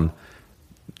man kan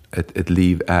ett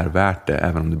liv är värt det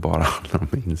även om det bara handlar om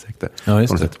insekter. Ja,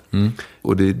 just det.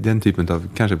 Och det är den typen av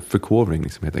kanske förkovring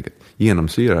liksom, helt enkelt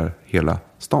genomsyrar hela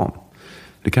stan.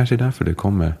 Det kanske är därför det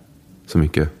kommer så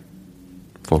mycket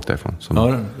folk därifrån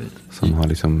som har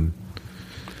liksom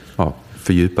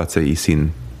fördjupat sig i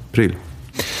sin pryl.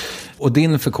 Och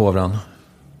din förkovran?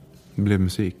 Det blev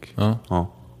musik.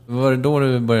 Ja. Var det då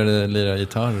du började lira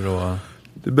gitarr? Och...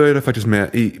 Det började faktiskt med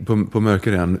på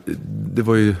Mörkö igen. Det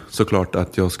var ju såklart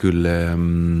att jag skulle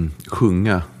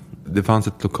sjunga. Det fanns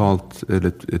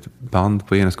ett band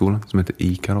på Enhetsskolan som heter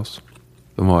Ikaros.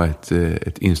 De var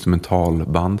ett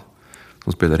instrumentalband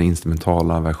som spelade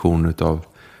instrumentala versioner av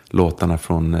låtarna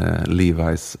från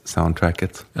Levi's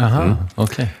soundtracket. Aha,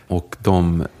 okej. Och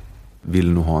de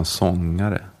ville nog ha en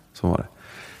sångare, så var det.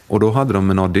 Och då hade de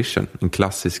en audition, en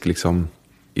klassisk liksom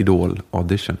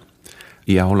idol-audition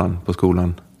i aulan på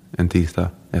skolan en tisdag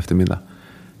eftermiddag.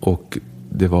 Och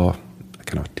det var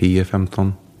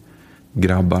 10-15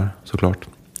 grabbar såklart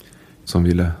som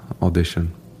ville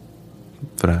audition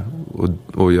för det här.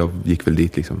 Och jag gick väl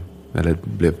dit liksom, eller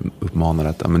blev uppmanad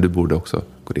att men du borde också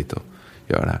gå dit och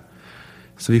göra det här.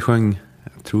 Så vi sjöng,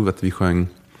 jag tror att vi sjöng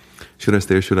Should I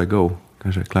Stay or Should I Go,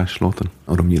 kanske Clash-låten,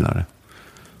 och de gillade det.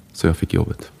 Så jag fick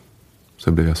jobbet.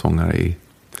 Så blev jag sångare i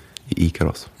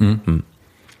Ikaros.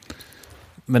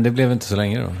 Men det blev inte så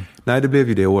länge då? Nej, det blev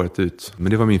ju det året ut.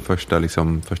 Men det var min första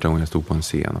gången jag stod på en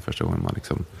scen, och första gången man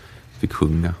liksom fick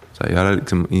sjunga. Så jag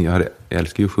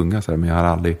älskar ju att sjunga, så här, men jag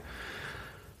har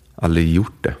aldrig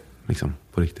gjort det liksom,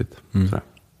 på riktigt.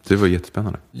 Så det var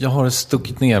jättespännande. Jag har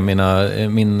stuckit ner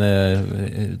min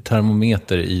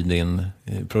termometer i din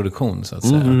produktion, så att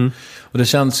säga. Och det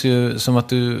känns ju som att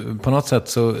du på något sätt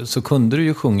så kunde du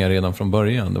ju sjunga redan från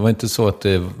början. Det var inte så att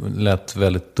det lät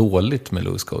väldigt dåligt med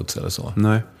Loose Coats eller så.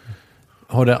 Nej.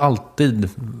 Har det alltid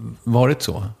varit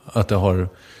så att det har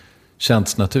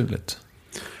känts naturligt?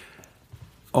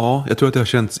 Ja, jag tror att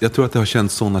det har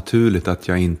känts så naturligt att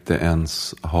jag inte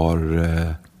ens har...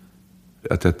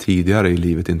 att jag tidigare i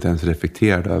livet inte ens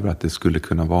reflekterade över att det skulle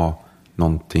kunna vara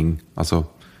någonting. Alltså,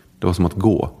 det var som att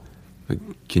gå.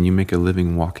 Can you make a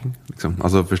living walking? Liksom.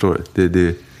 Alltså, förstår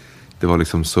du? Det var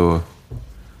liksom så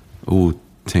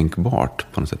otänkbart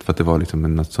på något sätt. För att det var liksom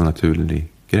en så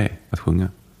naturlig grej att sjunga.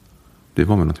 Det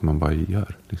var väl något man bara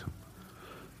gör. Liksom.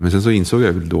 Men sen så insåg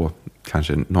jag väl då,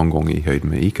 kanske någon gång i höjd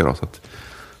med Ikaros, att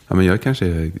men jag kanske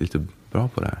är lite bra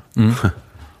på det här.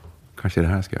 Kanske det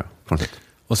här ska jag göra på något sätt.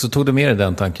 Och så tog du med dig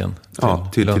den tanken?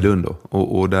 Till Lund då.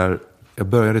 Och där jag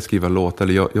började skriva låtar,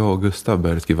 eller jag och Gustav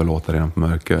började skriva låtar redan på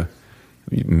Mörkö.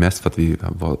 Mest för att vi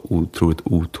var otroligt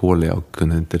otåliga och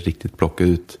kunde inte riktigt plocka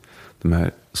ut de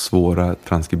här svåra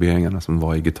transkriberingarna som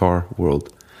var i Guitar World.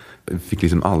 Vi fick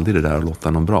liksom aldrig det där att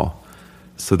låta någon bra.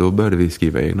 Så då började vi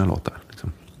skriva egna låtar.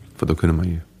 Liksom. För då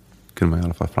kunde kunde man i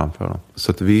alla fall framföra dem.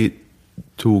 Så att vi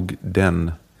tog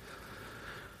den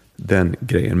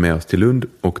grejen med oss till Lund,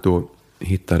 och då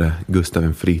hittade Gustav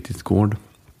en fritidsgård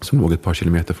som låg ett par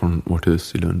kilometer från vårt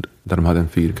hus i Lund, där de hade en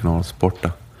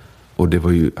 4-kanalsporta. Och det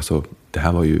var ju, alltså, det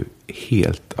här var ju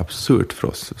helt absurt för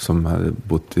oss som hade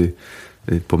bott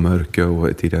på Mörkö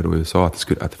och tidigare då i USA, att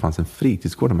det fanns en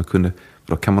fritidsgård där man kunde,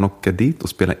 då kan man åka dit och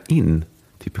spela in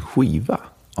typ en skiva.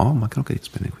 Ja, man kan åka dit och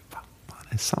spela in en skiva. Fan,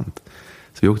 det är sant.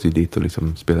 Så vi åkte dit och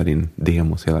liksom spelade in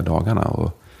demos hela dagarna,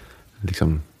 och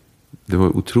liksom, det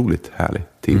var otroligt härlig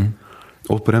tid.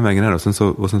 Och på den vägen är det. Och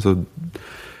sen så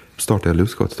startade jag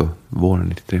Loose Gods då, våren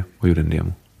 93, och gjorde en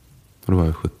demo. Och då var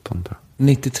jag 17 tror jag.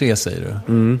 93 säger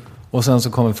du? Och sen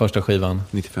så kom första skivan?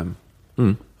 95.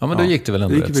 Ja, men då gick det väl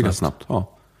ändå rätt snabbt. Ja.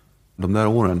 De där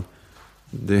åren,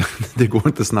 det går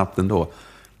inte snabbt ändå.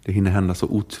 Det hinner hända så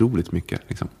otroligt mycket.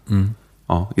 Liksom.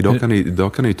 Ja, idag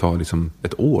kan det ju ta liksom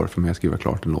ett år för mig att skriva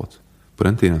klart en låt. På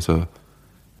den tiden så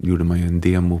gjorde man ju en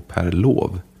demo per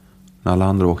lov. När alla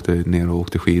andra åkte ner och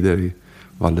åkte skidor i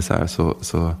Val d'Isère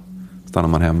så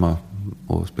stannade man hemma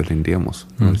och spelade in demos.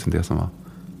 Det var liksom det som var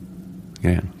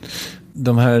grejen.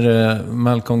 De här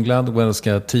Malcolm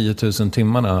Gladwellska 10 000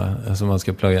 timmarna som man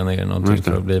ska plöja ner någonting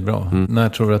för att bli bra. När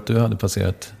tror du att du hade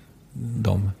passerat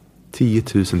dem? 10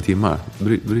 000 timmar.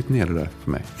 Bryt ner det där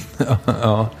för mig.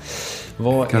 Ja.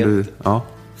 Vad kan är du? Ja.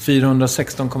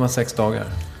 416,6 dagar.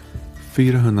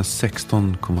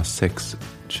 416,6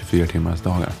 24 timmars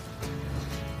dagar.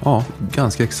 Ja,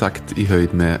 ganska exakt i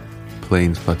höjd med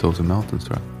Plains, Plateaus and Mountains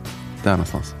tror jag. Där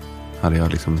någonstans hade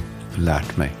jag liksom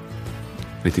lärt mig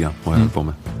lite grann vad jag höll på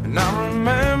med. And I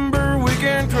remember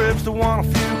weekend trips to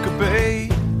Juanafuca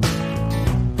Bay.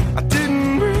 I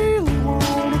didn't really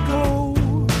want to go,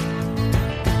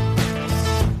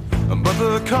 but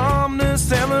the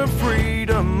calmness and the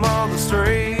freedom of the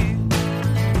strait,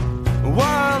 why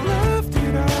I left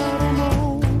it, I don't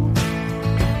know.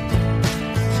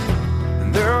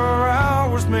 And there are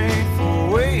hours made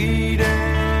for waiting,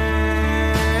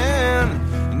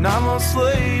 and I'm a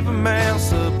slave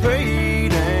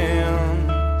emancipating.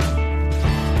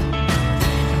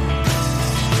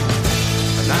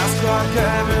 A nice clock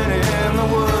cabin in the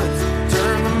woods,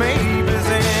 turn the maybes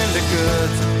into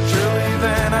goods. Surely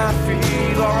then I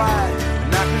feel alright,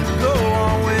 and I can go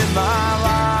on with my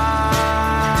life.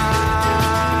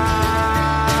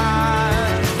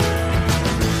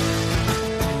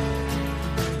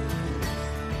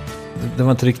 Det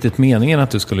var inte riktigt meningen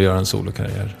att du skulle göra en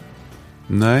solokarriär.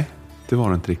 Nej, det var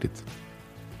det inte riktigt.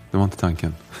 Det var inte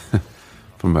tanken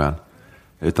från början.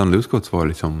 Utan Loose Gods var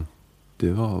liksom,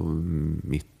 det var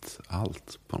mitt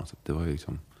allt på något sätt. Det var ju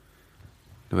liksom,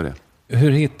 det var det.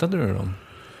 Hur hittade du de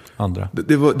andra?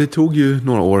 Det tog ju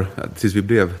några år tills vi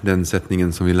blev den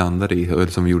sättningen som vi landade i, eller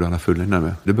som vi gjorde alla fullängder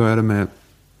med. Det började med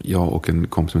jag och en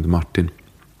kompis som heter Martin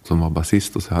som var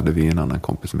basist, och så hade vi en annan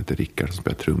kompis som heter Rickard som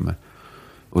spelade trummor.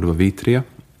 Och det var vi tre,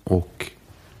 och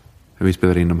vi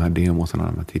spelade in de här demosarna,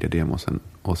 de här tidiga demosen,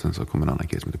 och sen så kom en annan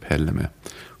kille som heter Pelle med.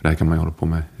 Och det här kan man ju hålla på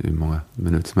med hur många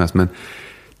minuter som helst, men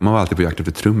man var alltid på jakt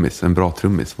efter trummis. En bra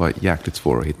trummis var jäkligt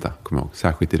svår att hitta, kommer jag ihåg,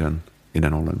 särskilt i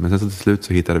den åldern. Men sen så till slut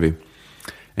så hittade vi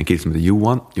en kille som heter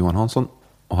Johan Hansson,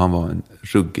 och han var en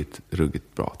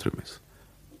ruggigt bra trummis.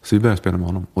 Så vi började spela med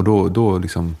honom, och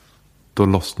då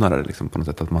lossnade det liksom på något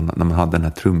sätt, att när man hade den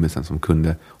här trummisen som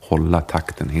kunde hålla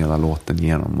takten hela låten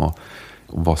igenom och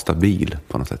var stabil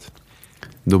på något sätt.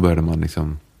 Då började man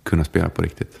liksom kunna spela på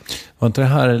riktigt. Var inte det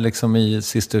här liksom i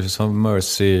Sisters of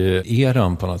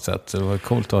Mercy-eran på något sätt? Det var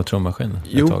coolt att ha trummaskin.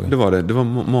 Jo, det var det. Det var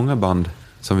många band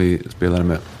som vi spelade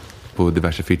med på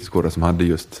diverse fritidsgårdar som hade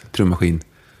just trummaskin,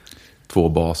 2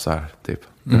 basar typ.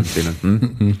 Den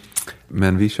stilen.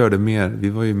 Men vi körde mer, vi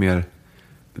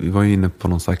var ju inne på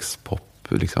någon slags pop,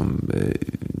 liksom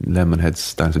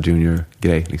Lemonheads, Dinosaur Jr.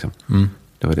 grej liksom.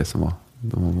 Det var det som var,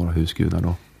 de var våra husgudar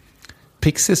då.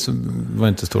 Pixies var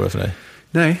inte stora för dig?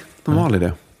 Nej, de var aldrig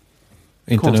det.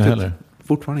 Inte konstigt. Nu heller?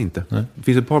 Fortfarande inte. Nej. Det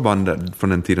finns ett par band där från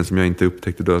den tiden som jag inte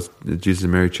upptäckte då, Jesus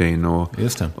and Mary Chain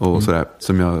och sådär,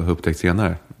 som jag har upptäckt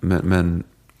senare. Men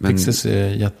Pixies är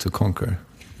Yet to Conquer.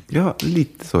 Ja,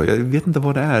 lite så. Jag vet inte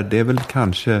vad det är. Det är väl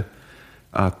kanske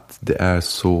att det är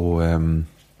så...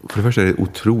 för det första är det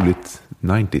otroligt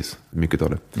 90s, mycket av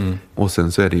det. Och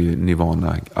sen så är det ju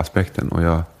Nirvana-aspekten. Och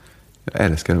jag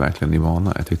älskar verkligen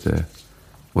Nirvana. Jag tyckte...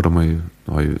 Och de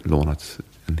har ju lånat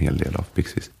en hel del av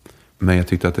Pixies. Men jag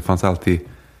tyckte att det fanns alltid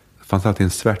en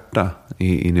svärta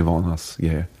i Nirvanas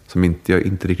grejer. Som jag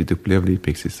inte riktigt upplevde i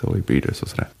Pixies och i Breeders och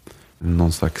sådär.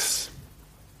 Någon slags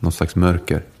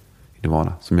mörker i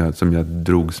Nirvana. Som jag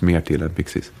drogs mer till än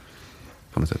Pixies.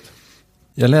 På något sätt.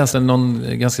 Jag läste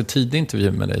någon ganska tidig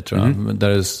intervju med dig, tror jag.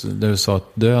 Där du sa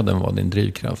att döden var din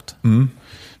drivkraft.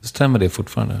 Stämmer det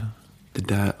fortfarande? Det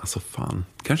där, alltså fan.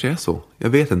 Kanske är så. Jag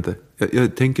vet inte.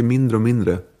 Jag tänker mindre och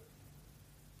mindre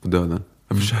på döden.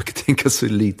 Jag försöker tänka så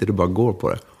lite det bara går på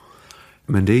det.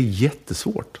 Men det är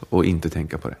jättesvårt att inte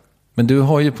tänka på det. Men du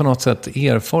har ju på något sätt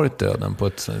erfarit döden på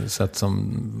ett sätt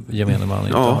som gemene man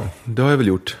inte har. Ja, det har jag väl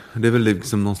gjort. Det är väl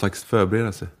liksom någon slags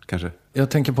förberedelse, kanske. Jag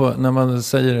tänker på,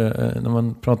 när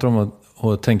man pratar om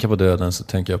att tänka på döden, så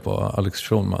tänker jag på Alex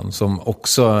Schulman, som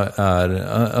också är,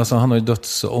 alltså han har ju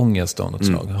dödsångest av något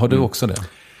slag. Har du också det?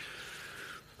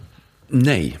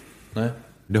 Nej,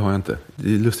 det har jag inte.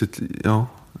 Det är lustigt, ja.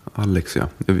 Alex, ja.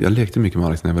 Jag lekte mycket med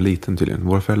Alex när jag var liten tydligen.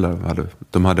 Våra föräldrar hade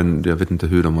jag vet inte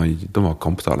hur de var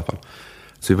kompisar i alla fall.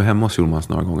 Så vi var hemma hos Schulmans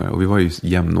några gånger. Och vi var ju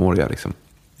jämnåriga liksom.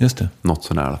 Just det. Något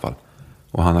sånär i alla fall.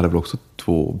 Och han hade väl också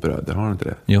 2 bröder, har han inte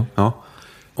det? Jo. Ja.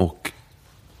 Och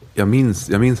jag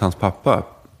minns hans pappa,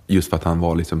 just för att han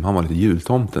var lite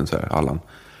jultomten, så här, Allan.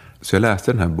 Så jag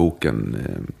läste den här boken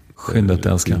Skynda att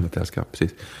älska,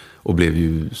 precis. Och blev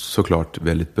ju såklart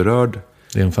väldigt berörd.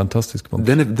 Det är en fantastisk bok.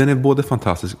 Den är både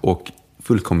fantastisk och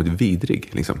fullkomligt vidrig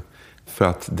liksom. För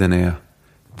att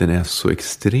den är så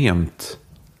extremt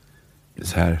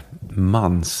så här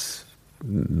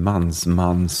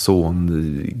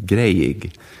son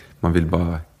grejig. Man vill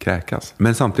bara kräkas.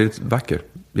 Men samtidigt vacker,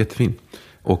 jättefin.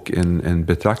 Och en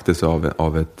betraktelse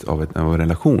av en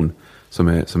relation som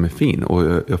är fin.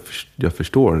 Och jag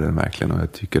förstår den verkligen, och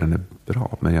jag tycker den är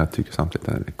bra. Men jag tycker samtidigt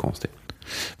att den är konstig.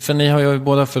 För ni har ju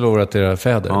båda förlorat era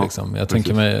fäder. Ja, liksom. Jag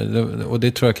tänker mig, och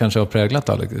det tror jag kanske har präglat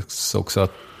Alex också.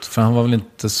 För han var väl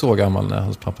inte så gammal när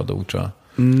hans pappa dog, tror jag.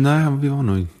 Nej, vi var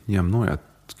nog jämnåriga,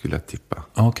 skulle jag tippa.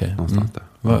 Okej. Någonstans där.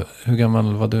 Hur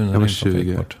gammal var du när jag var din pappa gick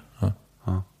 20. bort? Ja.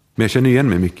 Men jag känner igen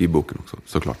mig mycket i boken också,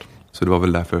 såklart. Så det var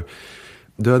väl därför.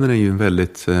 Döden är ju en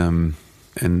väldigt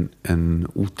en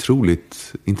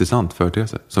otroligt intressant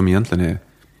företeelse som egentligen är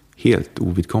helt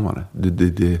ovidkommande.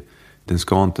 Den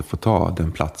ska inte få ta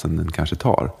den platsen den kanske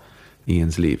tar i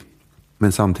ens liv.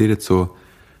 Men samtidigt så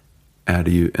är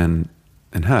det ju en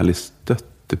härlig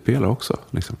stöttepelare också.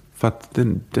 Liksom. För att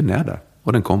den är där.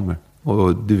 Och den kommer.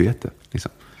 Och du vet det.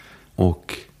 Liksom.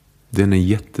 Och den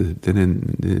är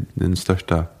den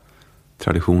största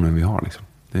traditionen vi har. Liksom.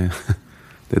 Det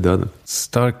är döden.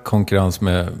 Stark konkurrens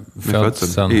med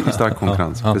födseln. I stark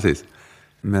konkurrens, precis.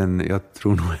 Men jag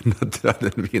tror nog ändå att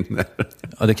döden vinner.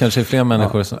 Ja, det kanske är fler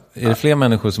människor som... Är det fler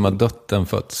människor som har dött än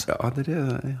fötts? Ja, det är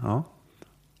det. Ja.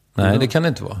 Nej, det kan det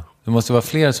inte vara. Det måste vara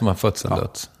fler som har fötts än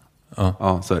dött.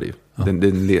 Ja, så är det ju.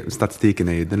 Ja.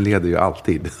 Statistiken den leder ju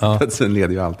alltid. Ja. Den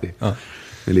leder ju alltid. Ja.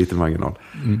 Med lite marginal.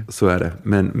 Så är det.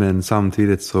 Men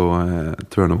samtidigt så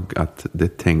tror jag nog att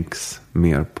det tänks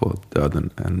mer på döden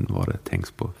än vad det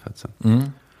tänks på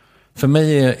födseln. För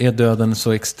mig är döden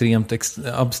så extremt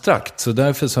abstrakt. Så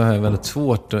därför så har jag väldigt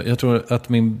svårt. Jag tror att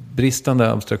min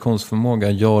bristande abstraktionsförmåga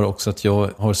gör också att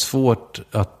jag har svårt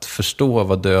att förstå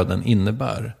vad döden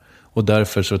innebär. Och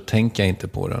därför så tänker jag inte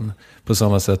på den. På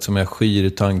samma sätt som jag skyr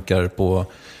tankar på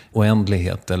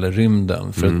oändlighet eller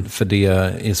rymden. För det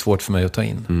är svårt för mig att ta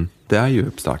in. Det är ju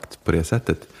abstrakt på det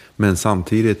sättet. Men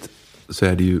samtidigt så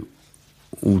är det ju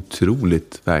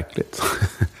otroligt verkligt.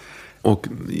 Och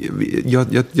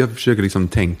jag försöker liksom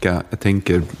tänka, jag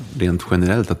tänker rent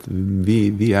generellt att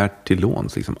vi är till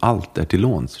låns. Liksom. Allt är till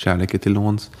låns. Kärlek är till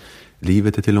låns.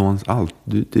 Livet är till låns. Allt.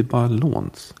 Det är bara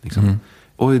låns. Liksom.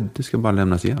 Och det ska bara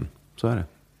lämnas igen. Så är det.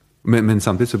 Men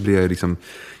samtidigt så blir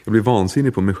jag blir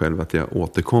vansinnig på mig själv att jag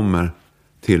återkommer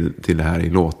till det här i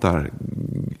låtar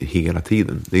hela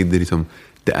tiden. Det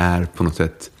är på något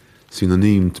sätt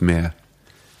synonymt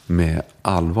med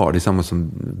allvar. Det är samma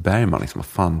som Bergman. Liksom.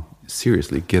 Fan,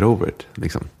 seriously, get over it.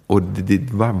 Liksom. Och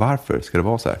varför ska det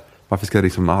vara så här? Varför ska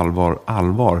liksom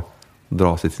allvar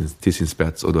dra sig till sin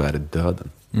spets, och då är det döden.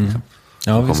 Liksom,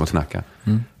 som kommer att knacka.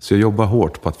 Så jag jobbar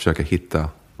hårt på att försöka hitta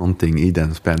någonting i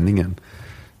den spänningen.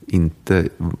 Inte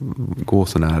gå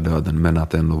så nära döden, men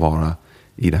att ändå vara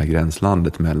i det här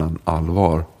gränslandet mellan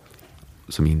allvar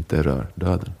som inte rör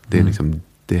döden. Det är liksom,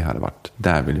 det hade varit,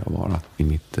 där vill jag vara i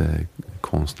mitt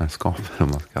konstnärskap, om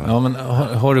man ska kalla det. Ja, men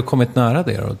har du kommit nära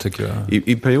det då, tycker du?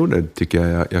 I perioder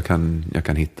tycker jag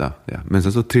kan hitta det. Men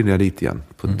sen så trillar jag dit igen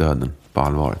på döden, på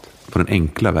allvaret. På den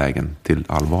enkla vägen till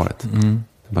allvaret.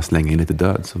 Bara slänga in lite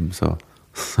död så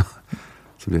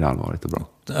blir det allvarligt och bra.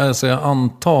 Alltså jag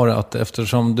antar att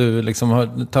eftersom du liksom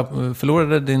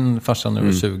förlorade din farsa när du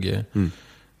var 20.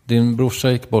 Din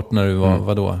brorsa gick bort när du var,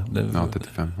 vadå? Ja,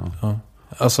 35. Ja.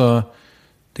 Alltså,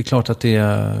 det är klart att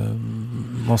det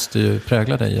måste ju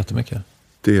prägla dig jättemycket.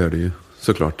 Det gör det ju,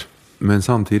 såklart. Men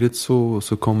samtidigt så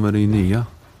kommer det ju nya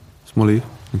små liv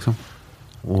liksom.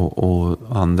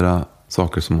 Och andra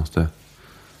saker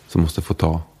som måste få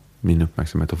ta min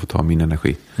uppmärksamhet och få ta min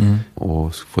energi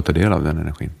och få ta del av den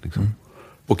energin liksom.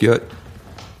 Och jag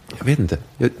vet inte,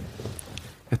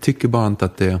 jag tycker bara inte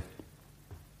att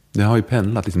det har ju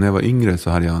pendlat liksom. När jag var yngre så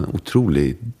hade jag en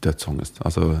otrolig dödsångest,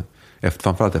 alltså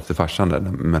framförallt efter farsan där,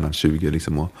 mellan 20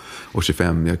 liksom och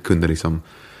 25. Jag kunde liksom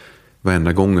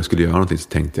varenda gång jag skulle göra någonting så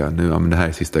tänkte jag men det här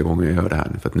är sista gången jag gör det här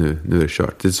nu, för att nu är det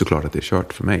kört. Det är såklart att det är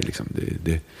kört för mig liksom.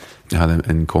 Jag hade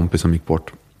en kompis som gick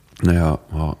bort när jag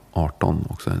var 18,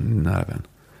 också en nära vän,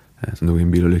 som dog i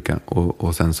en bilolycka,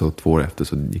 och sen så 2 år efter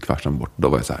så gick farsan bort. Då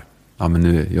var jag så här, men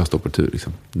nu jag står på tur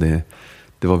liksom.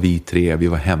 Det var vi 3, vi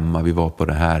var hemma, vi var på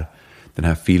den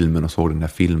här filmen och såg den där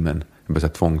filmen. Jag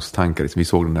började tvångstankar liksom. Vi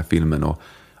såg den där filmen och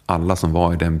alla som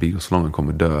var i den biosalongen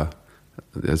kommer dö.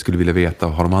 Jag skulle vilja veta,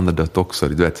 har de andra dött också?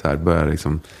 Du vet, så här började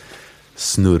liksom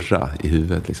snurra i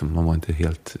huvudet liksom. Man var inte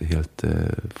helt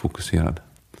fokuserad.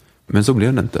 Men så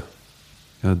blev det inte.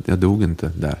 Jag dog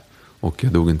inte där. Och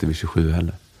jag dog inte vid 27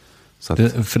 heller. Så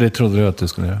att, för det trodde du att du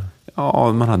skulle göra?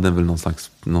 Ja, man hade väl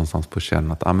någonstans på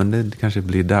känn att men det kanske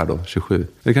blir där då, 27.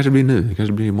 Det kanske blir nu, det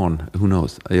kanske blir imorgon. Who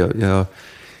knows?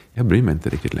 Jag bryr mig inte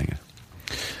riktigt längre.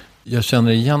 Jag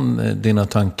känner igen dina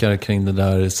tankar kring det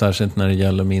där, särskilt när det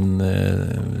gäller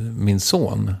min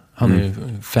son. Han är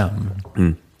ju 5.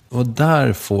 Och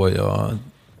där får jag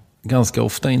ganska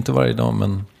ofta, inte varje dag,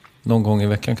 men någon gång i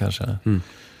veckan kanske,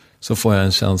 så får jag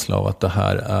en känsla av att det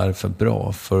här är för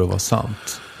bra för att vara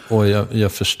sant. Och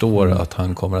jag förstår att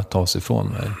han kommer att ta sig ifrån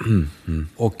mig.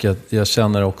 Och jag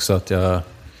känner också att jag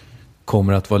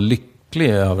kommer att vara lycklig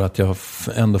över att jag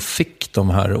ändå fick de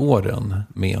här åren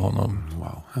med honom.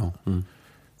 Wow. Ja.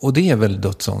 Och det är väl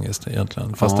dödsångest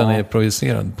egentligen, fast den är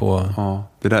projicerad på... Ja,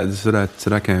 så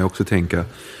där kan jag också tänka,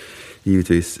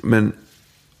 givetvis. Men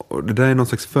det där är någon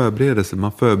slags förberedelse.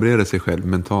 Man förbereder sig själv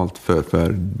mentalt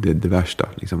för det värsta,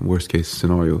 liksom worst case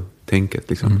scenario-tänket.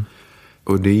 Liksom.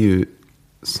 Och det är ju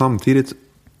samtidigt,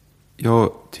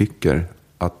 jag tycker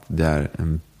att det är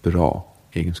en bra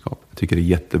egenskap. Jag tycker det är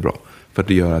jättebra. För att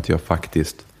det gör att jag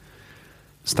faktiskt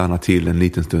stannar till en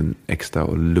liten stund extra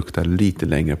och luktar lite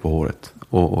längre på håret.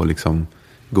 Och liksom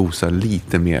gosar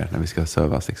lite mer när vi ska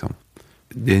sövas. Liksom.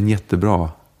 Det är en jättebra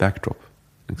backdrop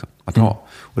liksom, att ha.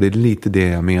 Och det är lite det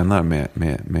jag menar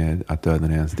med att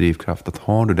döden är ens drivkraft. Att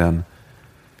har du den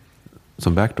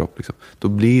som backdrop, liksom, då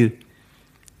blir,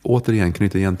 återigen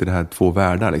knyter igen till det här 2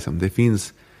 världar. Liksom.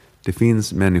 Det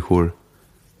finns människor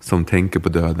som tänker på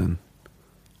döden,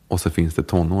 och så finns det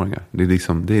tonåringar. Det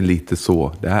är lite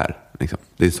så det är. Liksom.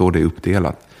 Det är så det är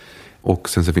uppdelat. Och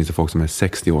sen så finns det folk som är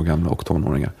 60 år gamla och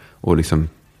tonåringar. Och liksom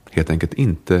helt enkelt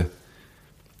inte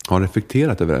har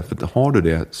reflekterat över det. För har du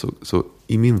det så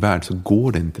i min värld så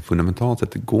går det inte fundamentalt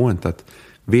sett. Det går inte att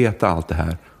veta allt det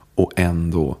här och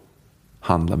ändå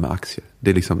handla med aktier.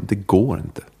 Det går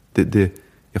inte.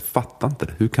 Jag fattar inte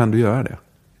det. Hur kan du göra det?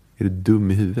 Är du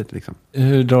dum i huvudet liksom?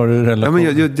 Hur drar du relation?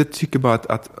 Ja, men jag tycker bara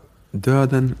att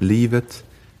döden, livet,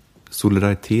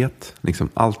 solidaritet, liksom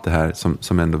allt det här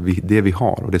som ändå det vi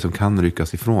har och det som kan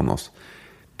ryckas ifrån oss,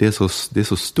 det är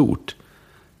så stort,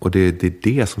 och det är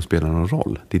det som spelar någon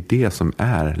roll. Det är det som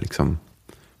är liksom.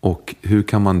 Och hur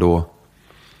kan man då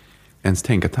ens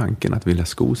tänka tanken att vilja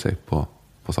sko sig på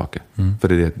saker? För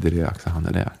det är det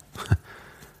aktiehandel är.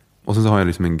 Och sen så har jag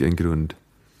liksom en grund.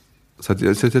 Så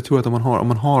jag tror att om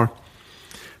man har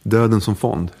döden som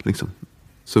fond liksom,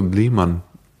 så blir man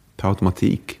per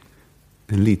automatik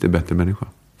en lite bättre människa.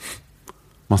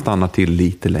 Man stannar till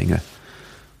lite längre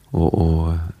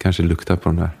och kanske luktar på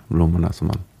de där blommorna som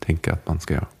man tänker att man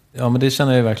ska göra. Ja, men det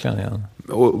känner jag verkligen igen.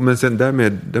 Men sen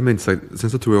därmed inte sagt, sen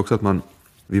så tror jag också att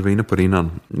vi var inne på det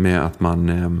innan, med att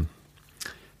man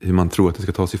hur man tror att det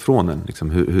ska tas ifrån en liksom,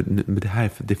 det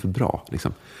är för bra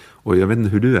liksom. Och jag vet inte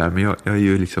hur du är, men jag är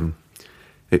ju liksom,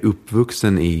 jag är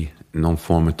uppvuxen i någon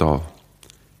form av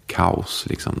kaos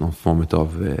liksom, någon form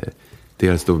av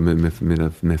dels då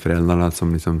med föräldrarna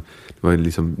som liksom, det var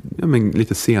liksom,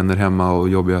 lite scener hemma och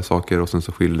jobbiga saker, och sen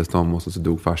så skildes de och så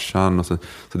dog farsan, och så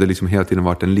det liksom hela tiden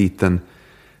varit en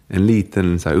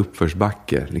liten så här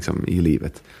uppförsbacke liksom i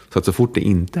livet. Så att så fort det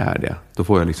inte är det, då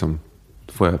får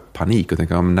jag panik och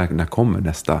tänker,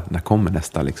 när kommer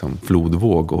nästa liksom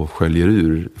flodvåg och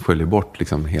sköljer bort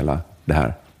liksom hela det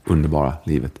här underbara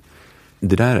livet.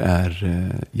 Det där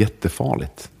är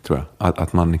jättefarligt, tror jag.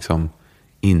 Att man liksom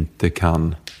inte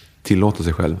kan tillåta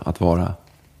sig själv att vara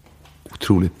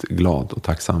otroligt glad och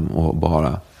tacksam och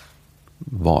bara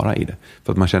vara i det.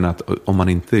 För att man känner att om man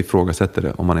inte ifrågasätter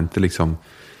det, om man inte liksom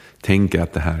tänker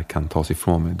att det här kan tas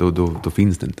ifrån mig, då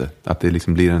finns det inte. Att det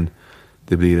liksom blir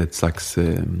Det blir ett slags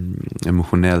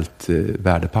emotionellt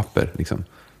värdepapper. Liksom.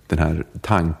 Den här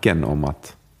tanken om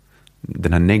att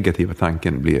den här negativa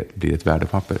tanken blir ett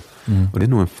värdepapper. Och det är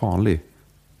nog en farlig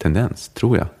tendens,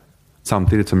 tror jag.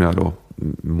 Samtidigt som jag då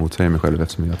motsäger mig själv,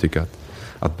 eftersom jag tycker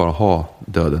att bara ha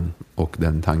döden och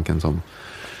den tanken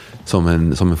som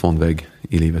en fondvägg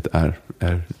i livet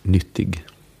är nyttig.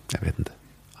 Jag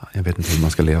vet inte hur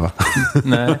man ska leva.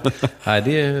 Nej,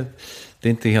 det är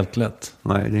inte helt lätt.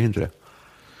 Nej, det är inte det.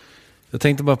 Jag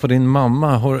tänkte bara på din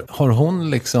mamma. Har hon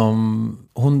liksom...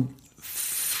 Hon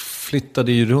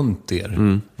flyttade ju runt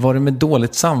er. Var det med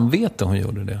dåligt samvete hon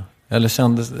gjorde det?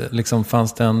 Eller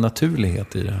fanns det en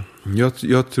naturlighet i det?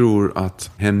 Jag tror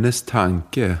att hennes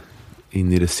tanke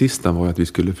in i det sista var att vi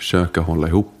skulle försöka hålla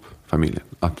ihop familjen.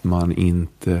 Att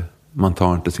man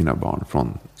tar inte sina barn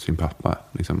från sin pappa.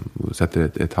 Liksom, och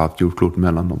sätter ett halvt jordklot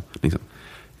mellan dem. Liksom.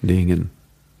 Det är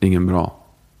ingen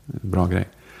bra grej.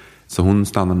 Så hon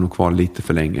stannade nog kvar lite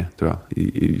för länge, tror jag.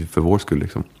 För vår skull.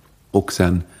 Liksom. Och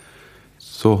sen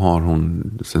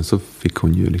så fick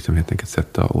hon ju liksom helt enkelt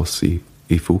sätta oss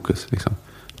i fokus. Liksom,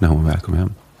 när hon väl kom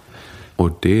hem.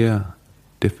 Och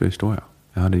det förstår jag.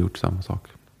 Jag hade gjort samma sak.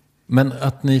 Men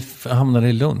att ni hamnade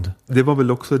i Lund? Det var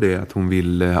väl också det att hon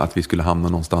ville att vi skulle hamna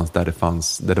någonstans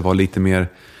där det var lite mer,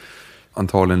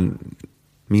 antagligen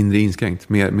mindre inskränkt.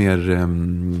 Mer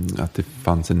att det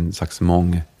fanns en slags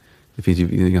det finns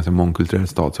ju en ganska mångkulturell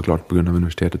stad såklart på grund av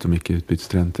universitetet och mycket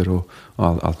utbytesstudenter och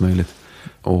allt möjligt.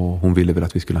 Och hon ville väl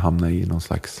att vi skulle hamna i någon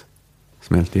slags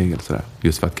smältdegel sådär.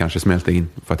 Just för att kanske smälta in,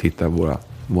 för att hitta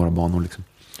våra banor liksom.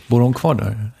 Bor hon kvar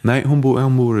där? Nej, hon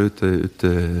bor ute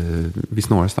vid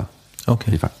Snårestad.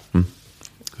 Okej. Okay.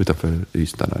 Utanför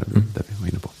Ystad där vi var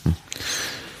inne på.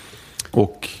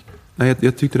 Och nej,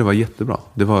 jag tyckte det var jättebra.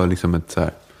 Det var liksom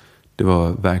det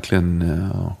var verkligen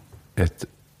ett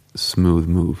smooth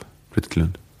move för ett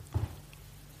Lund.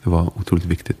 Det var otroligt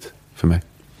viktigt för mig.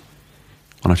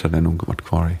 Annars hade jag nog varit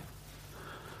kvar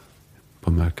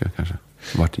på Mörkö kanske.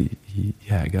 Varit i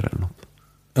jägare eller något.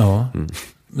 Ja,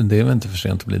 men det är väl inte för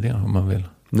sent att bli det om man vill.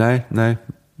 Nej,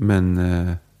 men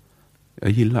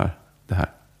jag gillar det här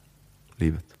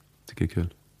livet. Tycker det är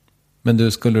kul. Men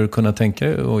du, skulle du kunna tänka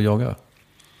dig att jaga?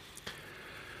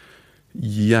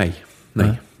 Nej.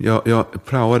 Jag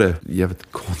praoade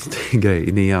jävligt konstig grej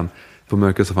i nian. På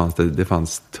Mörkö så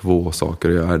fanns 2 saker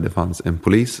att göra. Det fanns en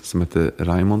polis som hette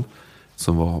Raymond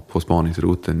som var på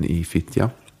spaningsroten i Fittja.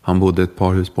 Han bodde ett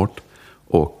par hus bort.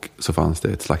 Och så fanns det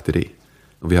ett slakteri.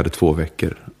 Och vi hade 2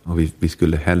 veckor. Och vi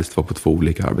skulle helst vara på 2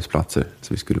 olika arbetsplatser.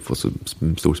 Så vi skulle få så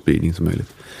stor spridning som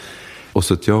möjligt. Och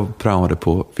så att jag praoade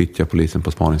på Fittja polisen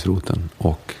på spaningsroten.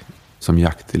 Och som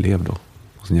jaktelev då.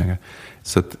 Hos en jägare.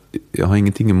 Så att jag har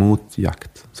ingenting emot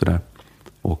jakt. Sådär.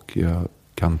 Och jag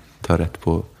kan ta rätt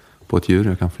på ett djur.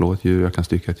 Jag kan flå ett djur. Jag kan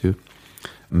stycka ett djur.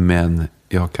 Men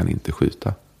jag kan inte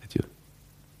skjuta ett djur.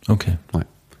 Okej. Nej.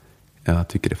 Jag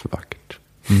tycker det är för vackert.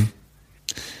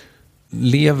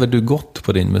 Lever du gott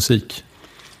på din musik?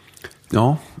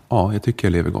 Ja, jag tycker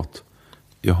jag lever gott.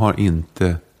 Jag har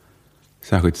inte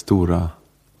särskilt stora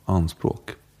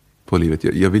anspråk på livet.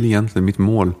 Jag vill egentligen, mitt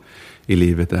mål i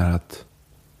livet är att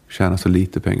tjäna så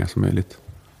lite pengar som möjligt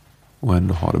och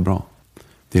ändå ha det bra.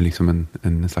 Det är liksom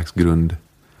en slags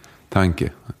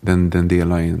grundtanke. Den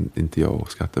delar inte jag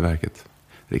och Skatteverket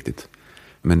riktigt.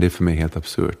 Men det är för mig helt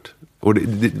absurt. Och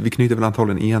vi knyter väl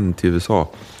antagligen igen till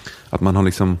USA. Att man har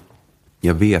liksom,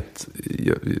 jag vet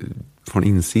från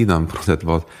insidan på något sätt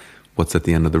what's at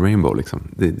the end of the rainbow liksom.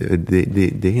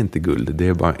 Det är inte guld, det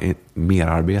är bara mer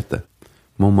arbete.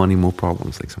 More money, more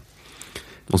problems liksom.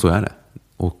 Och så är det.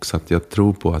 Och så att jag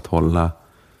tror på att hålla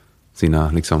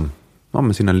sina liksom,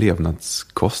 sina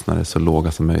levnadskostnader så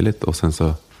låga som möjligt. Och sen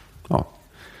så, så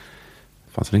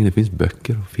länge det finns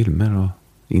böcker och filmer och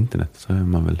internet så är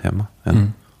man väl hemma.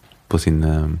 På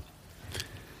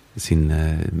sin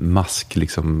mask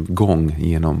liksom gång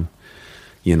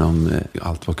genom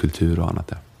allt vad kultur och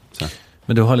annat är. Så.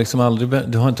 Men du har liksom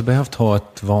du har inte behövt ha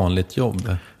ett vanligt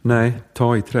jobb? Nej,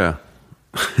 ta i trä.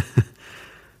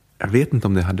 Jag vet inte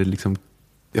om det hade liksom,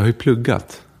 jag har ju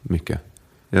pluggat mycket.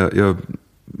 Jag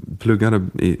pluggade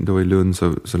då i Lund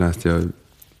så läste jag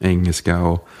engelska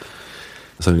och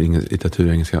alltså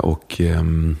litteraturengelska och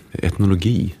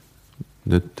etnologi.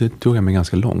 Det tog jag mig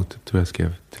ganska långt. Jag tror jag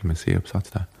skrev till och med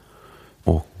C-uppsats där.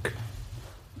 Och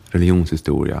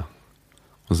religionshistoria.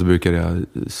 Och så brukade jag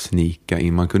snika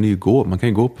in. Man kan ju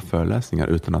gå på föreläsningar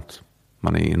utan att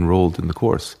man är enrolled in the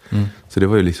course. Så det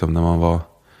var ju liksom när man var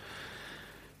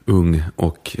ung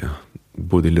och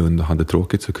bodde i Lund och hade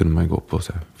tråkigt så kunde man gå på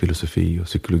så här, filosofi och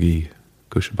psykologi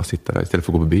kurser, bara sitta där istället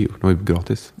för att gå på bio. Det var ju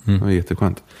gratis. Det var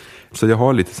jätteskönt. Så jag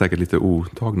har säkert lite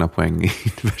otagna poäng i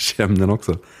diverse ämnen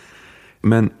också.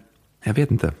 Men jag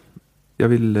vet inte. Jag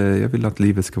vill att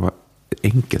livet ska vara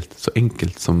enkelt. Så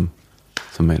enkelt som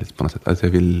möjligt på något sätt. Alltså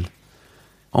jag vill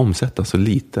omsätta så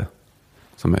lite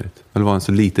som möjligt. Eller vara en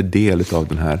så liten del av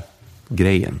den här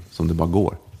grejen som det bara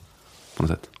går. På något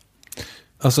sätt.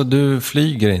 Alltså du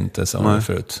flyger inte som du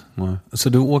förut. Nej. Så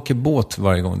du åker båt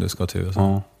varje gång du ska till USA?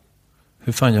 Ja.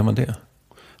 Hur fan gör man det?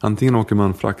 Antingen åker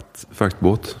man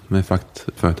fraktbåt med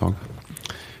fraktföretag.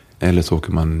 Eller så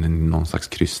åker man någon slags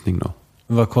kryssning då.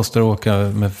 Vad kostar det att åka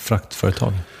med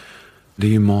fraktföretag? Det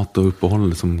är ju mat och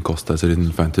uppehåll som kostar, så det är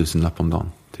ungefär 1000 om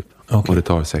dagen. Typ. Okay. Och det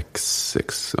tar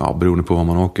 6, beroende på var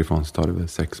man åker ifrån så tar det väl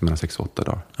mellan 6 och 8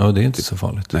 dagar. Ja, det är inte så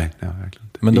farligt. Nej, det är verkligen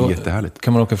inte. Men då det är jättehärligt.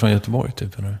 Kan man åka från Göteborg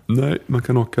typ? Eller? Nej, man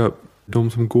kan åka,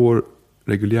 de som går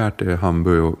reguljärt är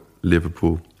Hamburg och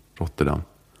Liverpool, Rotterdam,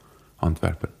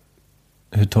 Antwerpen.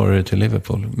 Hur tar du dig till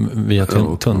Liverpool? Via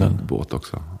tunneln? Båt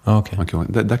också. Ah, okay.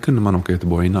 Där kunde man åka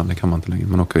Göteborg innan, det kan man inte längre.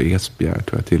 Man åker Esbjerg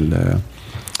tror jag till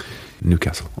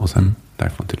Newcastle och sen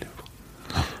därifrån till Liverpool.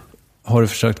 Har du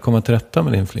försökt komma till rätta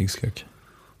med din flygskräck?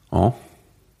 Ja.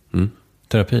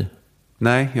 Terapi?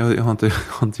 Nej, jag har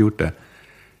inte gjort det.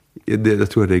 Jag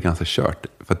tror att det är ganska kört.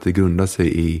 För att det grundar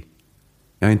sig i...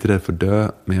 Jag är inte rädd för att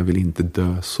dö, men jag vill inte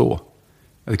dö så.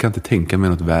 Jag kan inte tänka mig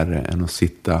något värre än att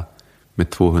sitta med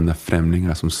 200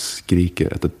 främlingar som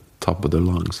skriker at the top of their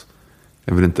lungs.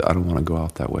 Jag vill inte, I don't want to go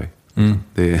out that way.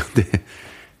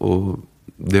 Och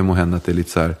det må hända att det är lite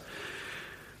så här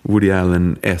Woody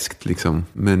Allen-eskt liksom.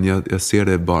 Men jag ser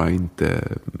det bara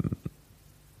inte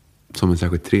som en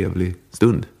särskilt trevlig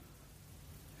stund.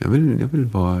 Jag vill inte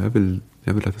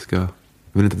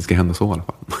att det ska hända så i alla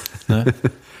fall. Nej.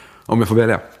 Om jag får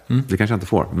välja. Det kanske jag inte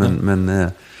får.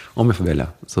 Men om jag får välja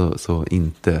så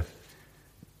inte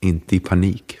i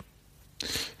panik.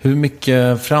 Hur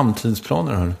mycket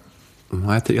framtidsplaner har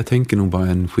du? Jag tänker nog bara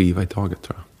en skiva i taget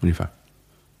tror jag. Ungefär.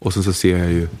 Och så ser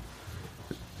jag ju...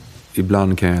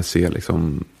 Ibland kan jag se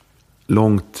liksom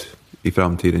långt i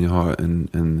framtiden. Jag har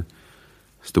en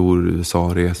stor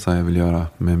USA-resa jag vill göra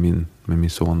med min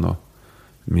son då.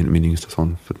 Min yngsta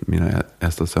son. För mina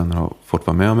äldsta söner har fått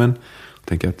vara med om en. Jag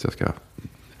tänker att jag ska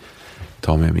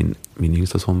ta med min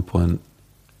yngsta son på en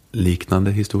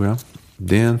liknande historia.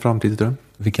 Det är en framtidsdröm.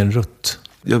 Vilken rutt?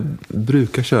 Jag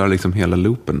brukar köra liksom hela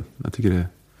loopen. Jag tycker det är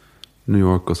New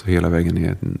York och så hela vägen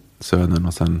ner södern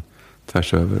och sen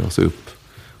tvärs över och så upp.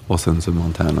 Och sen så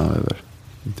Montana över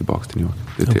tillbaka till New York.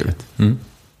 Det är trevligt.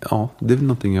 Ja, det är väl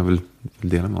någonting jag vill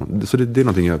dela med honom. Så det är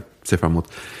någonting jag ser fram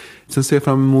emot. Sen ser jag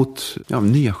fram emot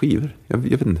nya skivor. Jag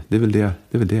vet inte, det är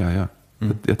väl det jag gör.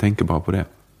 Jag tänker bara på det.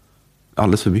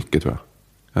 Alldeles för mycket tror jag.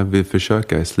 Jag vill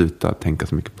försöka sluta tänka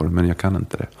så mycket på det, men jag kan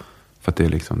inte det. För att det är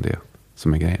liksom det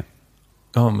som är grejen.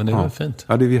 Ja, men det är väl fint.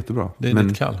 Ja, det är jättebra. Det är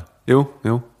ditt kall.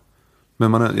 Jo.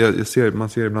 Men man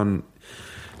ser ibland,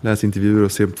 läser intervjuer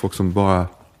och ser folk som bara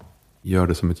gör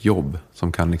det som ett jobb.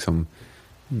 Som kan liksom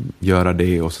göra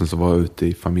det och sen så vara ute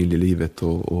i familjelivet.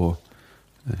 Och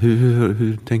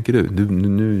hur tänker du?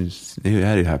 Nu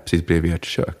är det här precis bredvid ert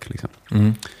kök. Liksom.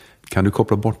 Kan du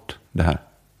koppla bort det här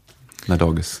när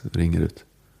dagis ringer ut?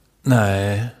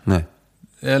 Nej.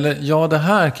 Eller ja, det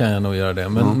här kan jag nog göra det.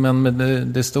 Men med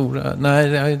det stora... Nej,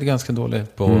 jag är ganska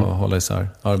dålig på att hålla isär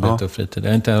arbete och fritid.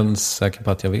 Jag är inte ens säker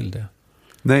på att jag vill det.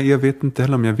 Nej, jag vet inte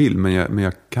heller om jag vill, men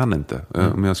jag kan inte.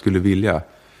 Om jag skulle vilja.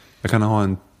 Jag kan ha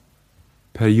en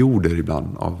perioder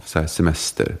ibland av så här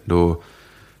semester. Då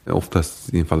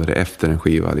oftast infaller det efter en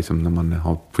skiva. Liksom när man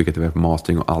har skickat iväg på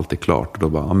mastering och allt är klart. Och då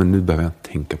bara, men nu behöver jag inte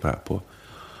tänka på det här på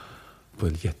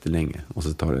jättelänge. Och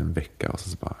så tar det en vecka och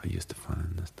så bara, just det,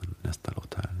 fan, nästa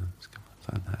låt här.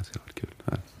 Den här ska vara kul.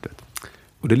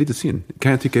 Och det är lite synd,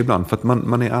 kan jag tycka ibland. För att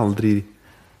man är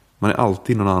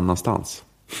alltid någon annanstans.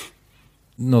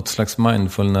 Något slags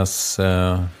mindfulness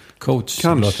coach.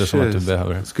 Kanske låter som att du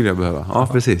behöver. Skulle jag behöva. Ja,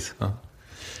 precis. Ja.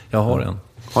 Jag har en.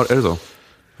 Är det så?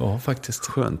 Ja, faktiskt.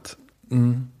 Skönt.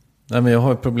 Nej, men jag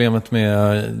har problemet med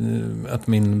att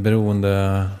min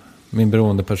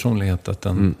beroende personlighet, att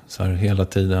den så här hela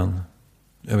tiden,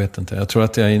 jag vet inte. Jag tror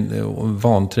att jag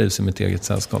vantrivs i mitt eget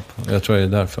sällskap. Jag tror det är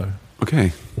därför.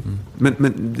 Okej. Men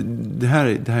det här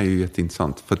är ju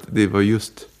jätteintressant. För att det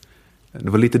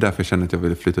var lite därför jag kände att jag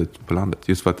ville flytta ut på landet.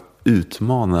 Just för att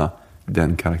utmana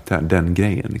den karaktären, den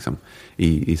grejen liksom,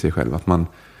 i sig själv. Att man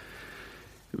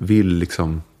vill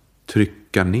liksom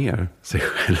trycka ner sig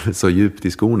själv så djupt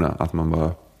i skorna att man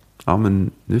bara,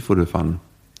 men nu får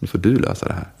du lösa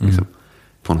det här liksom,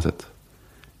 på något sätt.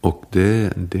 Och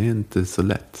det är inte så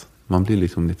lätt. Man blir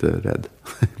liksom lite rädd.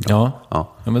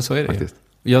 Ja, men så är det faktiskt.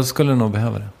 Jag skulle nog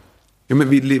behöva det. Ja, men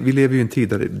vi lever ju i en tid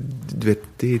där du vet,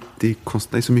 det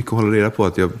är så mycket att hålla reda på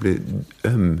att jag blir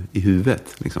öm i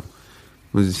huvudet. Liksom.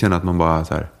 Man känner att man bara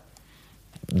så här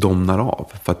domnar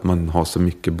av. För att man har så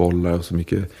mycket bollar och så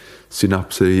mycket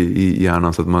synapser i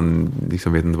hjärnan så att man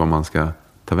liksom vet inte var man ska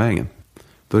ta vägen.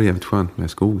 Då är det jävligt skönt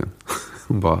med skogen.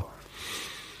 Bara...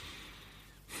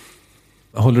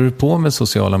 Håller du på med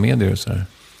sociala medier så här?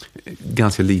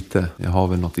 Ganska lite. Jag har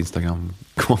väl något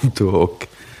Instagram-konto och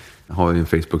jag har ju en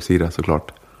Facebook-sida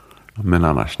såklart. Men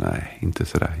annars nej, inte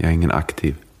sådär. Jag är ingen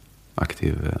aktiv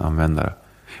användare.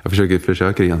 Jag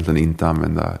försöker egentligen inte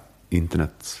använda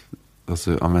internet.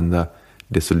 Alltså använda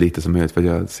det så lite som möjligt. För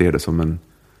jag ser det som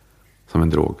en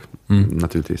drog.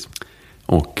 Naturligtvis.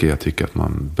 Och jag tycker att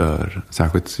man bör,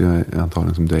 särskilt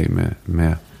antagligen som dig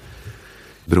med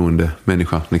beroende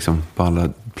människa liksom, på alla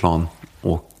plan.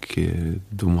 Och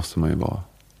då måste man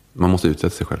måste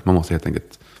utsätta sig själv. Man måste helt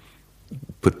enkelt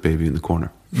put baby in the corner.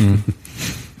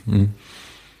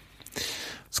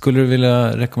 Skulle du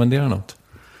vilja rekommendera något?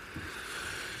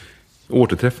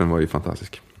 Återträffen var ju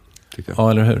fantastisk, tyckte jag.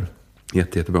 Ja, eller hur?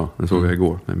 Jättebra. Den såg jag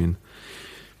igår med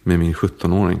min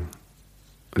 17-åring.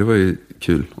 Och det var ju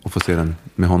kul att få se den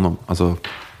med honom. Alltså,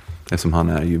 eftersom han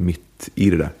är ju mitt i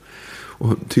det där.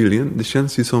 Och tydligen, det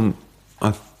känns ju som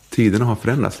att tiderna har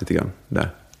förändrats lite grann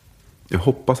där. Jag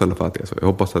hoppas i alla fall att det är så. Jag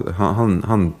hoppas att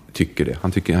han tycker det.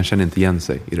 Han känner inte igen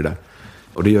sig i det där.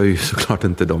 Och det gör ju såklart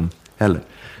inte de heller.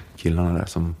 Killarna där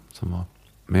som var.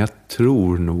 Men jag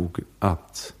tror nog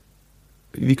att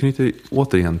vi knyter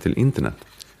återigen till internet.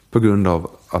 På grund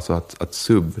av alltså att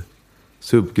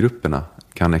subgrupperna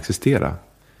kan existera.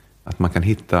 Att man kan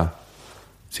hitta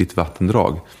sitt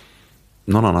vattendrag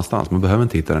någon annanstans. Man behöver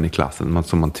inte hitta den i klassen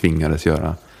som man tvingades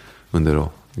göra under då,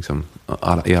 liksom,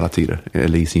 i alla tider.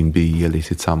 Eller i sin by eller i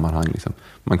sitt sammanhang. Liksom.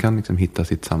 Man kan liksom hitta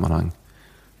sitt sammanhang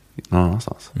någon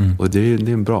annanstans. Och det är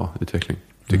en bra utveckling,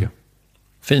 tycker jag.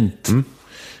 Fint.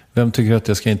 Vem tycker att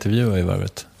jag ska intervjua i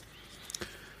Varvet?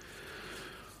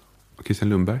 Christian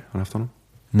Lundberg, har du haft honom?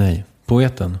 Nej,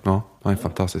 poeten. Ja, han är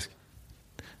fantastisk.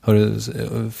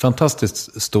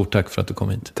 Fantastiskt stort tack för att du kom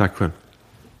hit. Tack själv.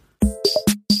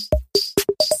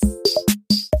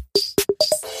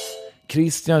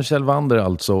 Christian Kjellvander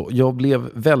alltså. Jag blev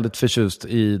väldigt förtjust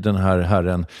i den här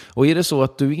herren. Och är det så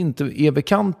att du inte är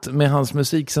bekant med hans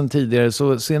musik sedan tidigare,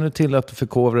 så se nu till att du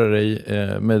förkovrar dig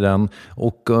med den.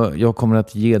 Och jag kommer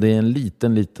att ge dig en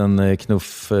liten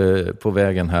knuff på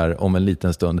vägen här om en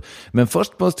liten stund. Men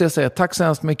först måste jag säga tack så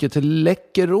hemskt mycket till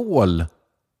Läkerol.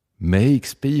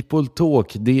 Makes people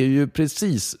talk. Det är ju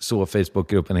precis så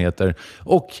Facebookgruppen heter.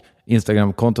 Och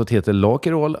Instagramkontot heter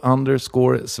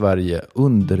Lakerol_Sverige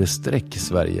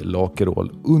 _Sverige.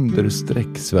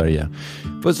 Lakerol_Sverige.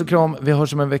 Puss och kram. Vi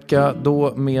hörs om en vecka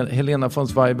då med Helena von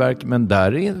Zweiberg. Men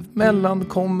däremellan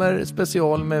kommer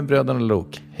special med Bröderna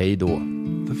Lok. Hej då.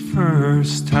 The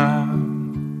first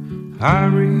time I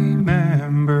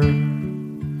remember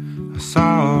I saw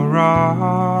a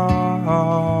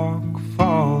rock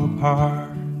fall apart.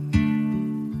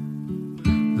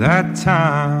 That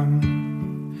time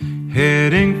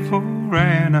heading for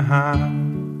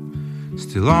Anaheim,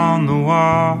 still on the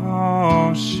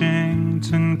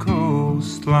Washington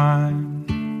coastline.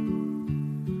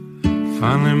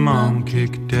 Finally Mom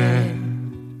kicked Dad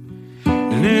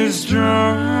and his drunken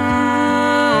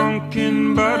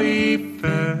buddy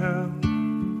fell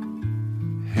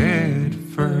head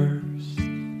first,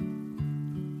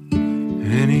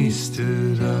 and he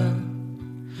stood up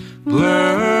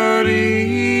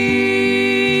bloody,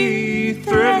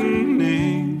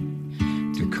 threatening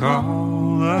to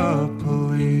call the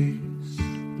police.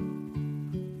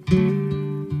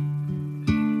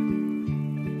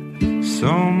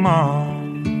 So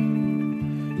Mom,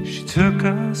 she took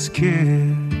us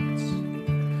kids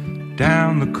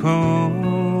down the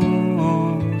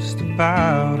coast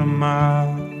about a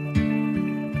mile,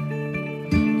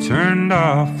 turned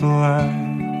off the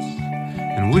lights,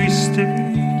 and we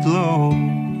stayed low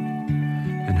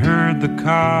and heard the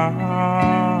cops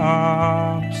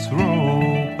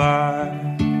roll by.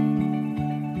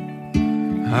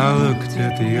 I looked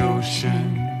at the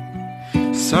ocean,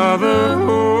 saw the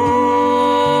whole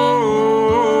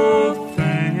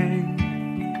thing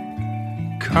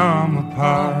come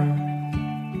apart.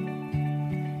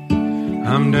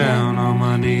 I'm down on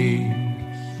my knees,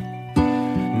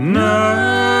 nothing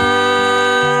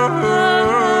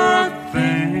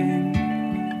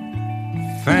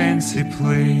fancy,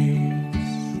 please.